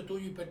que si eso es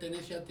tuyo y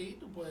pertenece a ti,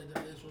 tú puedes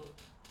traer eso.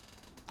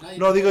 Nadie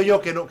No te digo puede-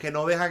 yo que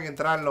no dejan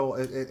entrar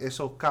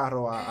esos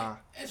carros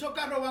Esos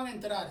carros van a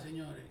entrar,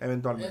 señores.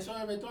 Eventualmente. Eso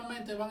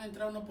eventualmente van a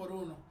entrar uno por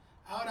uno.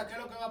 Ahora, ¿qué es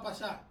lo que va a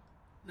pasar?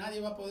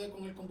 Nadie va a poder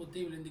con el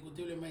combustible,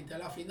 indiscutiblemente. A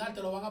la final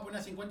te lo van a poner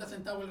a 50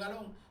 centavos el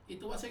galón y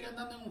tú vas a seguir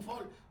andando en un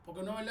Ford.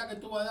 Porque no es verdad que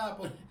tú vas a dar,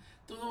 pues,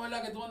 tú no es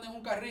verdad que tú andas en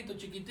un carrito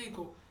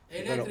chiquitico,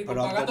 eléctrico,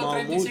 pero han pagando tomado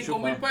 35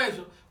 mucho, mil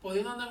pesos,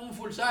 pudiendo andar en un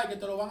full size que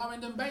te lo van a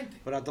vender en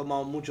 20. Pero ha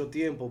tomado mucho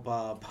tiempo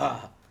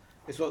para...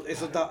 Eso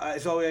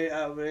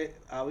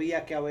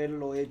había que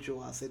haberlo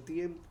hecho hace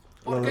tiempo.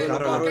 ¿Por Los qué,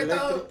 carros por qué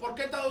eléctricos. ¿por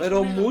qué Estados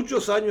Pero Unidos?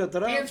 muchos años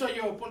atrás. Pienso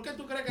yo, ¿por qué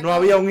tú crees que No Estados-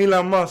 había un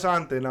Elon Musk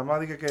antes, nada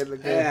más dije que ¿Por qué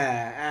tú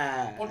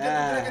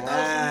crees que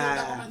Estados Unidos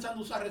está comenzando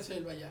a usar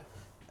reserva ya?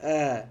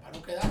 Para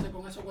no quedarse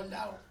con eso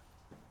guardado.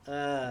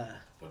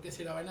 Porque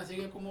si la vaina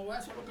sigue como va,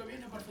 eso es lo que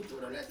viene para el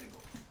futuro eléctrico.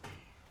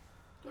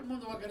 Todo el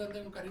mundo va a querer andar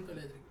en un carrito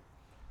eléctrico.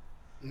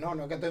 No,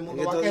 no es que todo el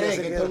mundo Y va a estos días querer,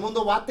 se que queda- todo el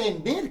mundo va a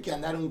tener que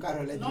andar en un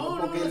carro eléctrico, No,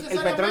 no porque el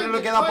necesariamente. petróleo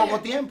le queda Oye, poco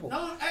tiempo.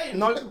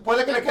 no,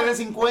 Puede que le queden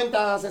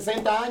 50,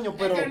 60 años,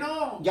 pero que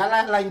no.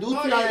 ya la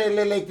industria Oye, del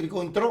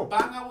eléctrico entró.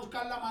 Van a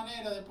buscar la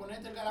manera de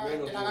ponerte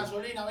Bueno, la sí.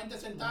 gasolina a 20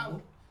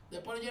 centavos.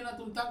 Después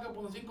llénate un tanque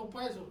por 5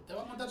 pesos. Te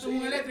vas a montar tú Sí.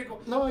 un eléctrico.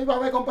 No, iba a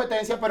haber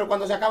competencia, pero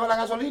cuando se acabe la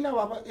gasolina,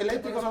 va a haber Pero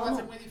eléctrico eso va nada a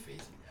ser más. muy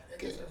difícil.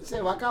 Que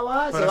se va a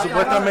acabar, se Pero va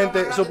a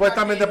acabar.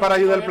 supuestamente para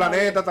ayudar al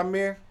planeta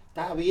también.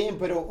 Está bien,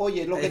 pero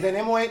oye, lo que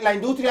tenemos es, la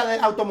industria de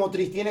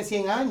automotriz tiene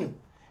 100 años.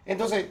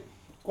 Entonces,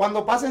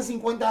 cuando pasen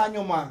 50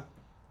 años más,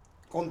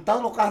 con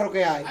todos los carros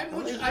que hay, Hay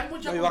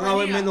mucha Y van a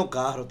haber compañía. menos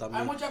carros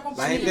también. Hay mucha La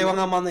compañía. gente van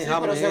a sí,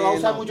 manejar pero se va a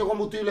usar menos. mucho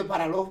combustible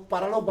para los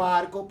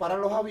barcos, para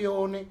los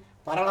aviones,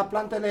 para las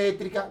plantas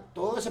eléctricas,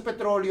 todo ese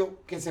petróleo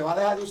que se va a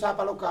dejar de usar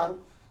para los carros,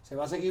 se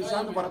va a seguir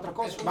usando Oye, para otras es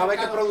cosas. un Va a haber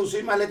que mercado-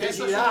 producir más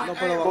electricidad, No,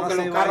 pero van a porque los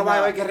hacer carros van a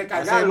vaina- haber que hacer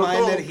recargarlos. más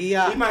todo.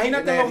 energía-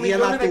 Imagínate los energía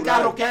millones de natural.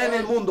 carros que hay en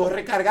el mundo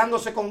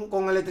recargándose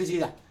con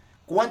electricidad.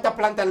 ¿Cuántas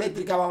plantas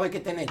eléctricas va a haber que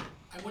tener?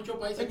 Hay muchos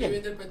países que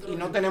 ¿Entiendes? viven del petróleo. Y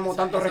no tenemos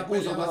Esa- tantos esa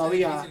recursos pelea va a ser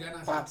todavía difícil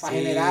ganarse. para Sí,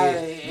 generar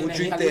mucho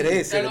energía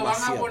interés. Te lo van a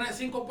demasiado. poner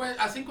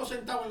a 5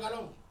 centavos el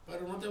galón,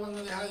 pero no te van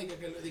a dejar de que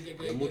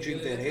Hay mucho el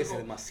interés, eléctrico-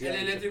 demasiado.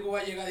 El eléctrico va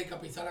a llegar y a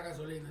pisar la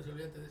gasolina, se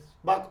olvídate de eso.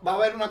 Va a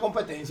haber una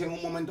competencia en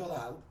un momento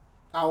dado.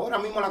 Ahora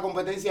mismo la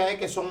competencia es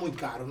que son muy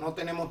caros. No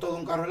tenemos todo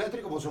un carro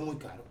eléctrico porque son muy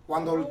caros.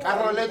 Cuando el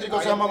carro eléctrico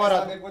sea más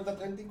barato. Que cuesta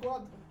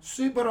 34.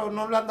 Sí, pero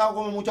no le han dado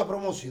como mucha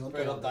promoción.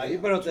 Pero está Sí, ahí.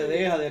 pero te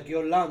deja de aquí a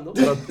Orlando.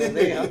 Te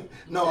deja.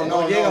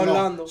 No llega a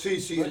Orlando.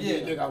 Sí, sí, No él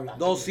llega. llega a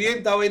Orlando.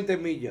 220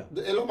 millas.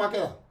 Es lo más que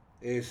da.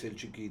 Es el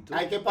chiquito.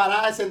 Hay que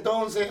pararse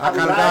entonces A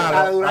cargar,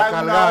 a durar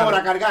a una cargar.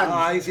 hora cargando.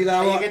 Ah, y si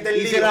Ahí es que está el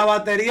y si lío. la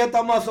batería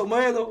está más o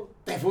menos.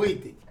 Te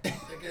fuiste. Te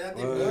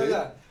quedaste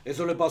 ¿Verdad?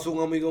 Eso le pasó a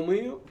un amigo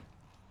mío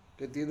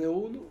que tiene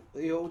uno.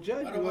 Dijo, ya,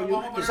 Pero yo-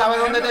 vamos a ¿Tú poner sabes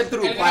un dónde está el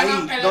ejemplo. truco? gran-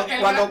 Ahí.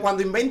 el Cuando, gran-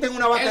 cuando inventen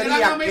una gran batería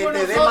que amigo te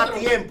de dé más nosotros.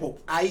 tiempo,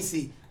 ahí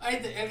sí.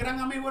 El gran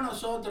amigo de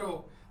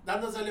nosotros,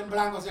 dándosele en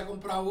blanco, se ha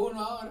comprado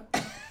uno ahora.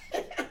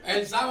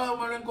 El sábado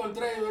me lo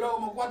encontré y duró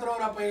como 4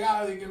 horas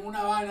pegado y que en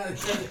una vaina de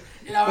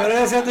y la Pero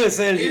vaina- ese no es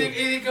Sergio. Y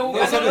di que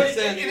buscándolo, No es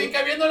Sergio. y di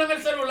que viéndolo en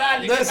el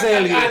celular. y No que es está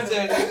Sergio. cargando.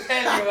 No es Sergio.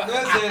 Sergio. No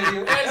es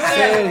Sergio. Es Sergio.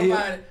 Sergio,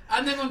 compadre.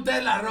 Anda en un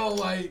Tesla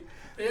rojo ahí.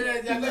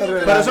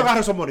 Pero esos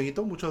carros son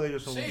bonitos, muchos de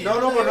ellos son. Sí. No,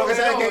 pero no que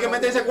sea que hay que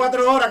meterse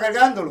 4 horas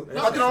cargándolo.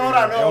 4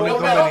 horas, es no. un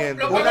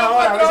inconveniente. Una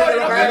hora, a veces que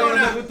lo Lo que cargan. no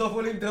me gustó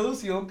fue la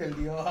introducción que él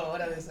dio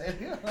ahora de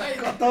serio.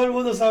 Todo el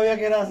mundo sabía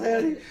que era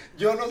serio.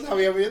 Yo no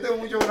sabía, yo tengo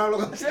mucho bravo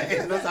con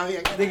ustedes, no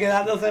sabía que De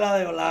quedándosela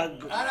de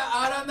blanco.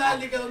 Ahora anda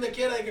que donde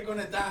quiera hay que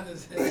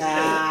conectándose.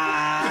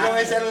 Y con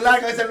el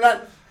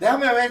celular.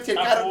 Déjame ver si el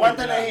carro,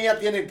 cuánta energía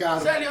tiene el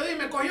carro. Sergio,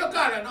 dime, ¿cogió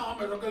carga? No,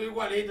 hombre, lo quedó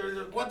igualito.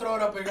 4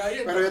 horas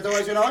pegadito. Pero yo te voy a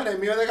decir una vaina, el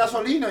mío es de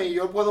gasolina y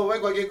yo puedo ver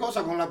cualquier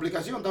cosa con la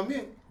aplicación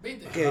también.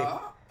 ¿Viste? ¿Qué?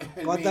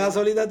 El ¿Cuánta mío.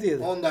 gasolina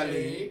tiene? Honda Sí.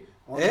 Lee.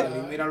 Honda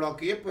Lee, míralo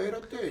aquí,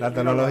 espérate. La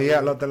tecnología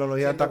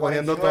está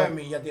cogiendo todo. 149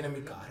 millas tiene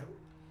mi carro.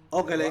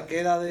 O que le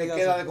queda de Le queda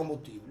gasolina. de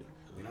combustible.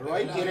 Míralo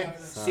ahí, tiene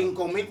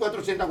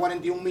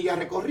 5.441 millas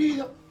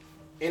recorridas.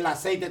 El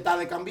aceite está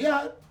de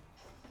cambiar.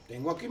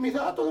 Tengo aquí mis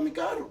datos de mi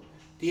carro.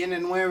 Tiene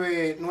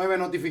 9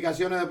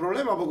 notificaciones de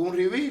problemas porque un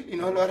reveal y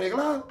no lo he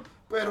arreglado.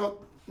 Pero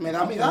me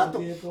da mis datos.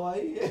 Tiene todo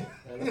ahí.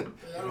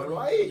 Míralo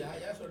ahí. Ya,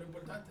 eso es lo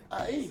importante.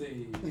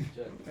 Ahí.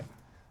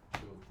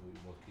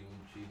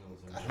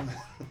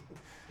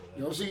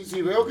 Yo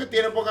si veo que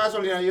tiene poca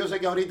gasolina, yo sé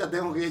que ahorita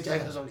tengo que echar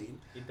gasolina.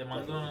 Y te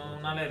mando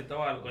una alerta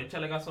o algo,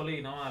 échale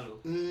gasolina o algo.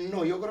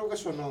 No, yo creo que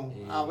eso no.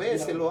 A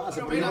veces lo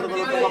hace, Pero pero yo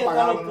mira, creo que lo tengo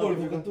apagado.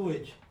 polvos que tú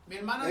echas. Mi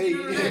hermana Ey,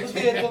 tiene un ey, Lexus,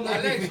 tienes un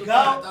Lexus,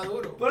 notificado. está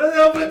duro. Pero ese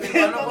hombre Mi tiene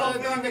hermano puede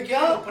estar donde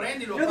quiera, lo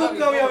prende y lo Yo apaga y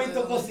nunca había todo,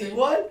 visto entonces, cosas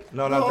igual.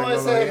 No, la No, ese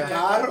es el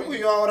tecnología. carro, y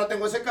yo ahora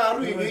tengo ese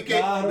carro y Tengo vi el que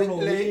carro,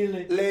 los leí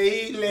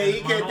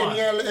El que manual.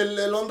 tenía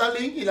el Honda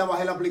Link y la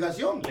bajé la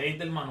aplicación.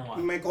 Leíste el manual.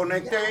 Me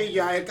conecté y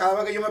ya cada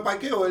vez que yo me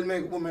parqueo, él me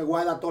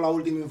guarda toda la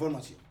última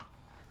información.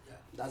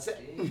 That's it.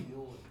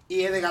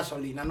 Y es de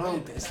gasolina, no es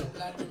un Tesla.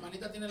 Mi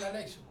hermanita tiene la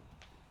Lexus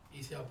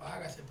y se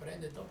apaga, se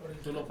prende todo por el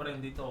Tú lo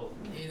prendí todo.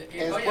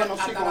 Es oye, bueno,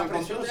 sí, hasta con la el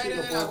presión control de sí aire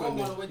lo de puedo la goma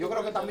prender. lo ves Yo tú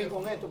creo que por el también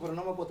con teléfono. esto, pero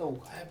no me he puesto a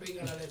buscar. Ay,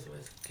 pica la Lexus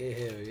esa. Qué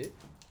heavy.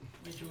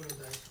 Muy chulo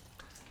está eso.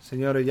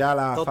 Señores, ya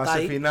la Todo está fase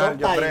ahí, final, todo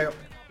yo está ahí. creo.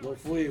 Nos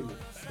fuimos.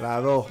 La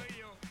 2.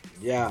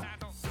 Ya.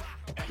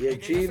 Y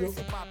el chino.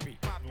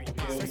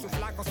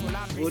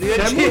 Murió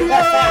el ¡Se chino. murió!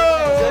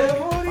 Se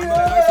murió.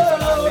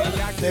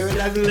 De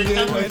verdad, no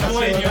entiendo esta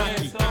zona.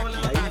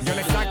 Yo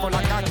le saco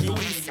la caqui,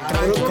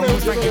 traigo como un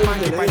tanque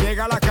panqui pa'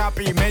 llegar a la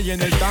capi y me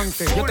llena el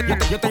tanque.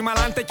 Yo estoy más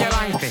adelante que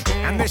adelante,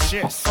 and the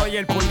shit, soy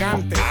el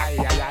purgante.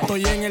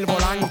 Estoy en el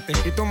volante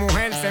y tu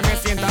mujer se me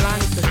sienta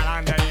adelante.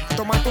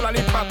 Toma tu la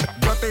lipa,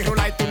 yo te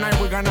rula y tonight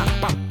we gonna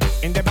pop.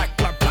 In the back,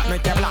 clap, clap, no hay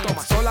que hablar.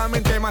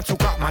 Solamente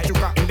machuca,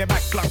 machuca. In the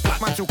back, clap, clap,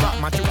 machuca,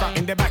 machuca.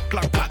 In the back,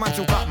 clap, clap,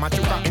 machuca,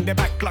 machuca. In the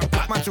back, clap,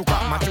 clap,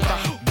 machuca, machuca.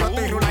 Yo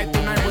te rula y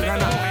tonight we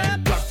gonna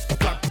clap,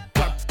 clap,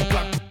 clap,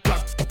 clap,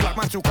 clap, clap,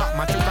 machuca,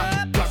 machuca.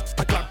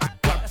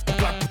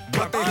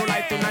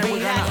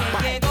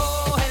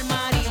 Llegó el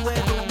marido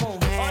de tu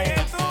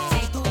mujer.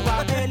 Si tú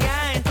vas a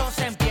pelear,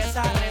 entonces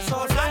empieza a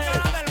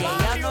resolver. Que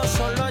ella no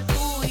solo es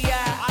tuya,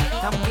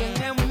 también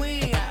es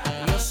mía.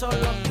 Yo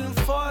solo te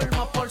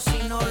informo por si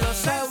no lo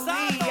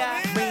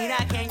sabía. Mira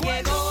quién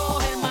llegó,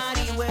 el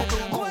marido de tu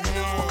mujer.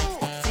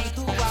 Si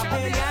tú vas a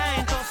pelear,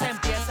 entonces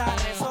empieza a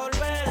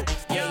resolver.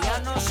 Que ella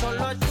no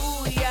solo es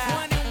tuya,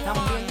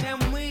 también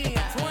es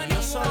mía.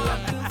 Yo solo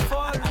te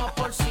informo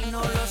por si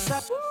no lo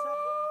sabes.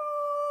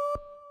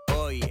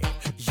 Oye,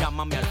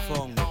 llámame al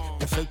fondo,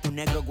 yo soy tu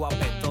negro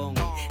guapetón.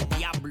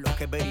 Diablo,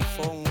 que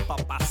verifón, pa'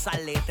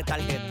 pasarle este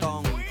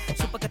tarjetón.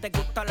 Supe que te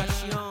gusta la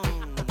acción,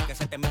 que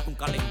se te mete un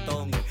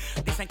calentón.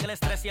 Dicen que el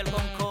estrés y el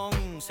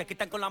concón se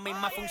quitan con la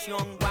misma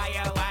función.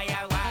 Guaya,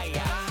 guaya,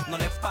 guaya, no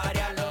les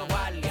pare a los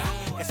guardias,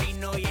 que si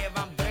no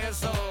llevan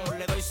preso,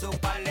 le doy su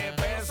par de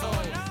pesos.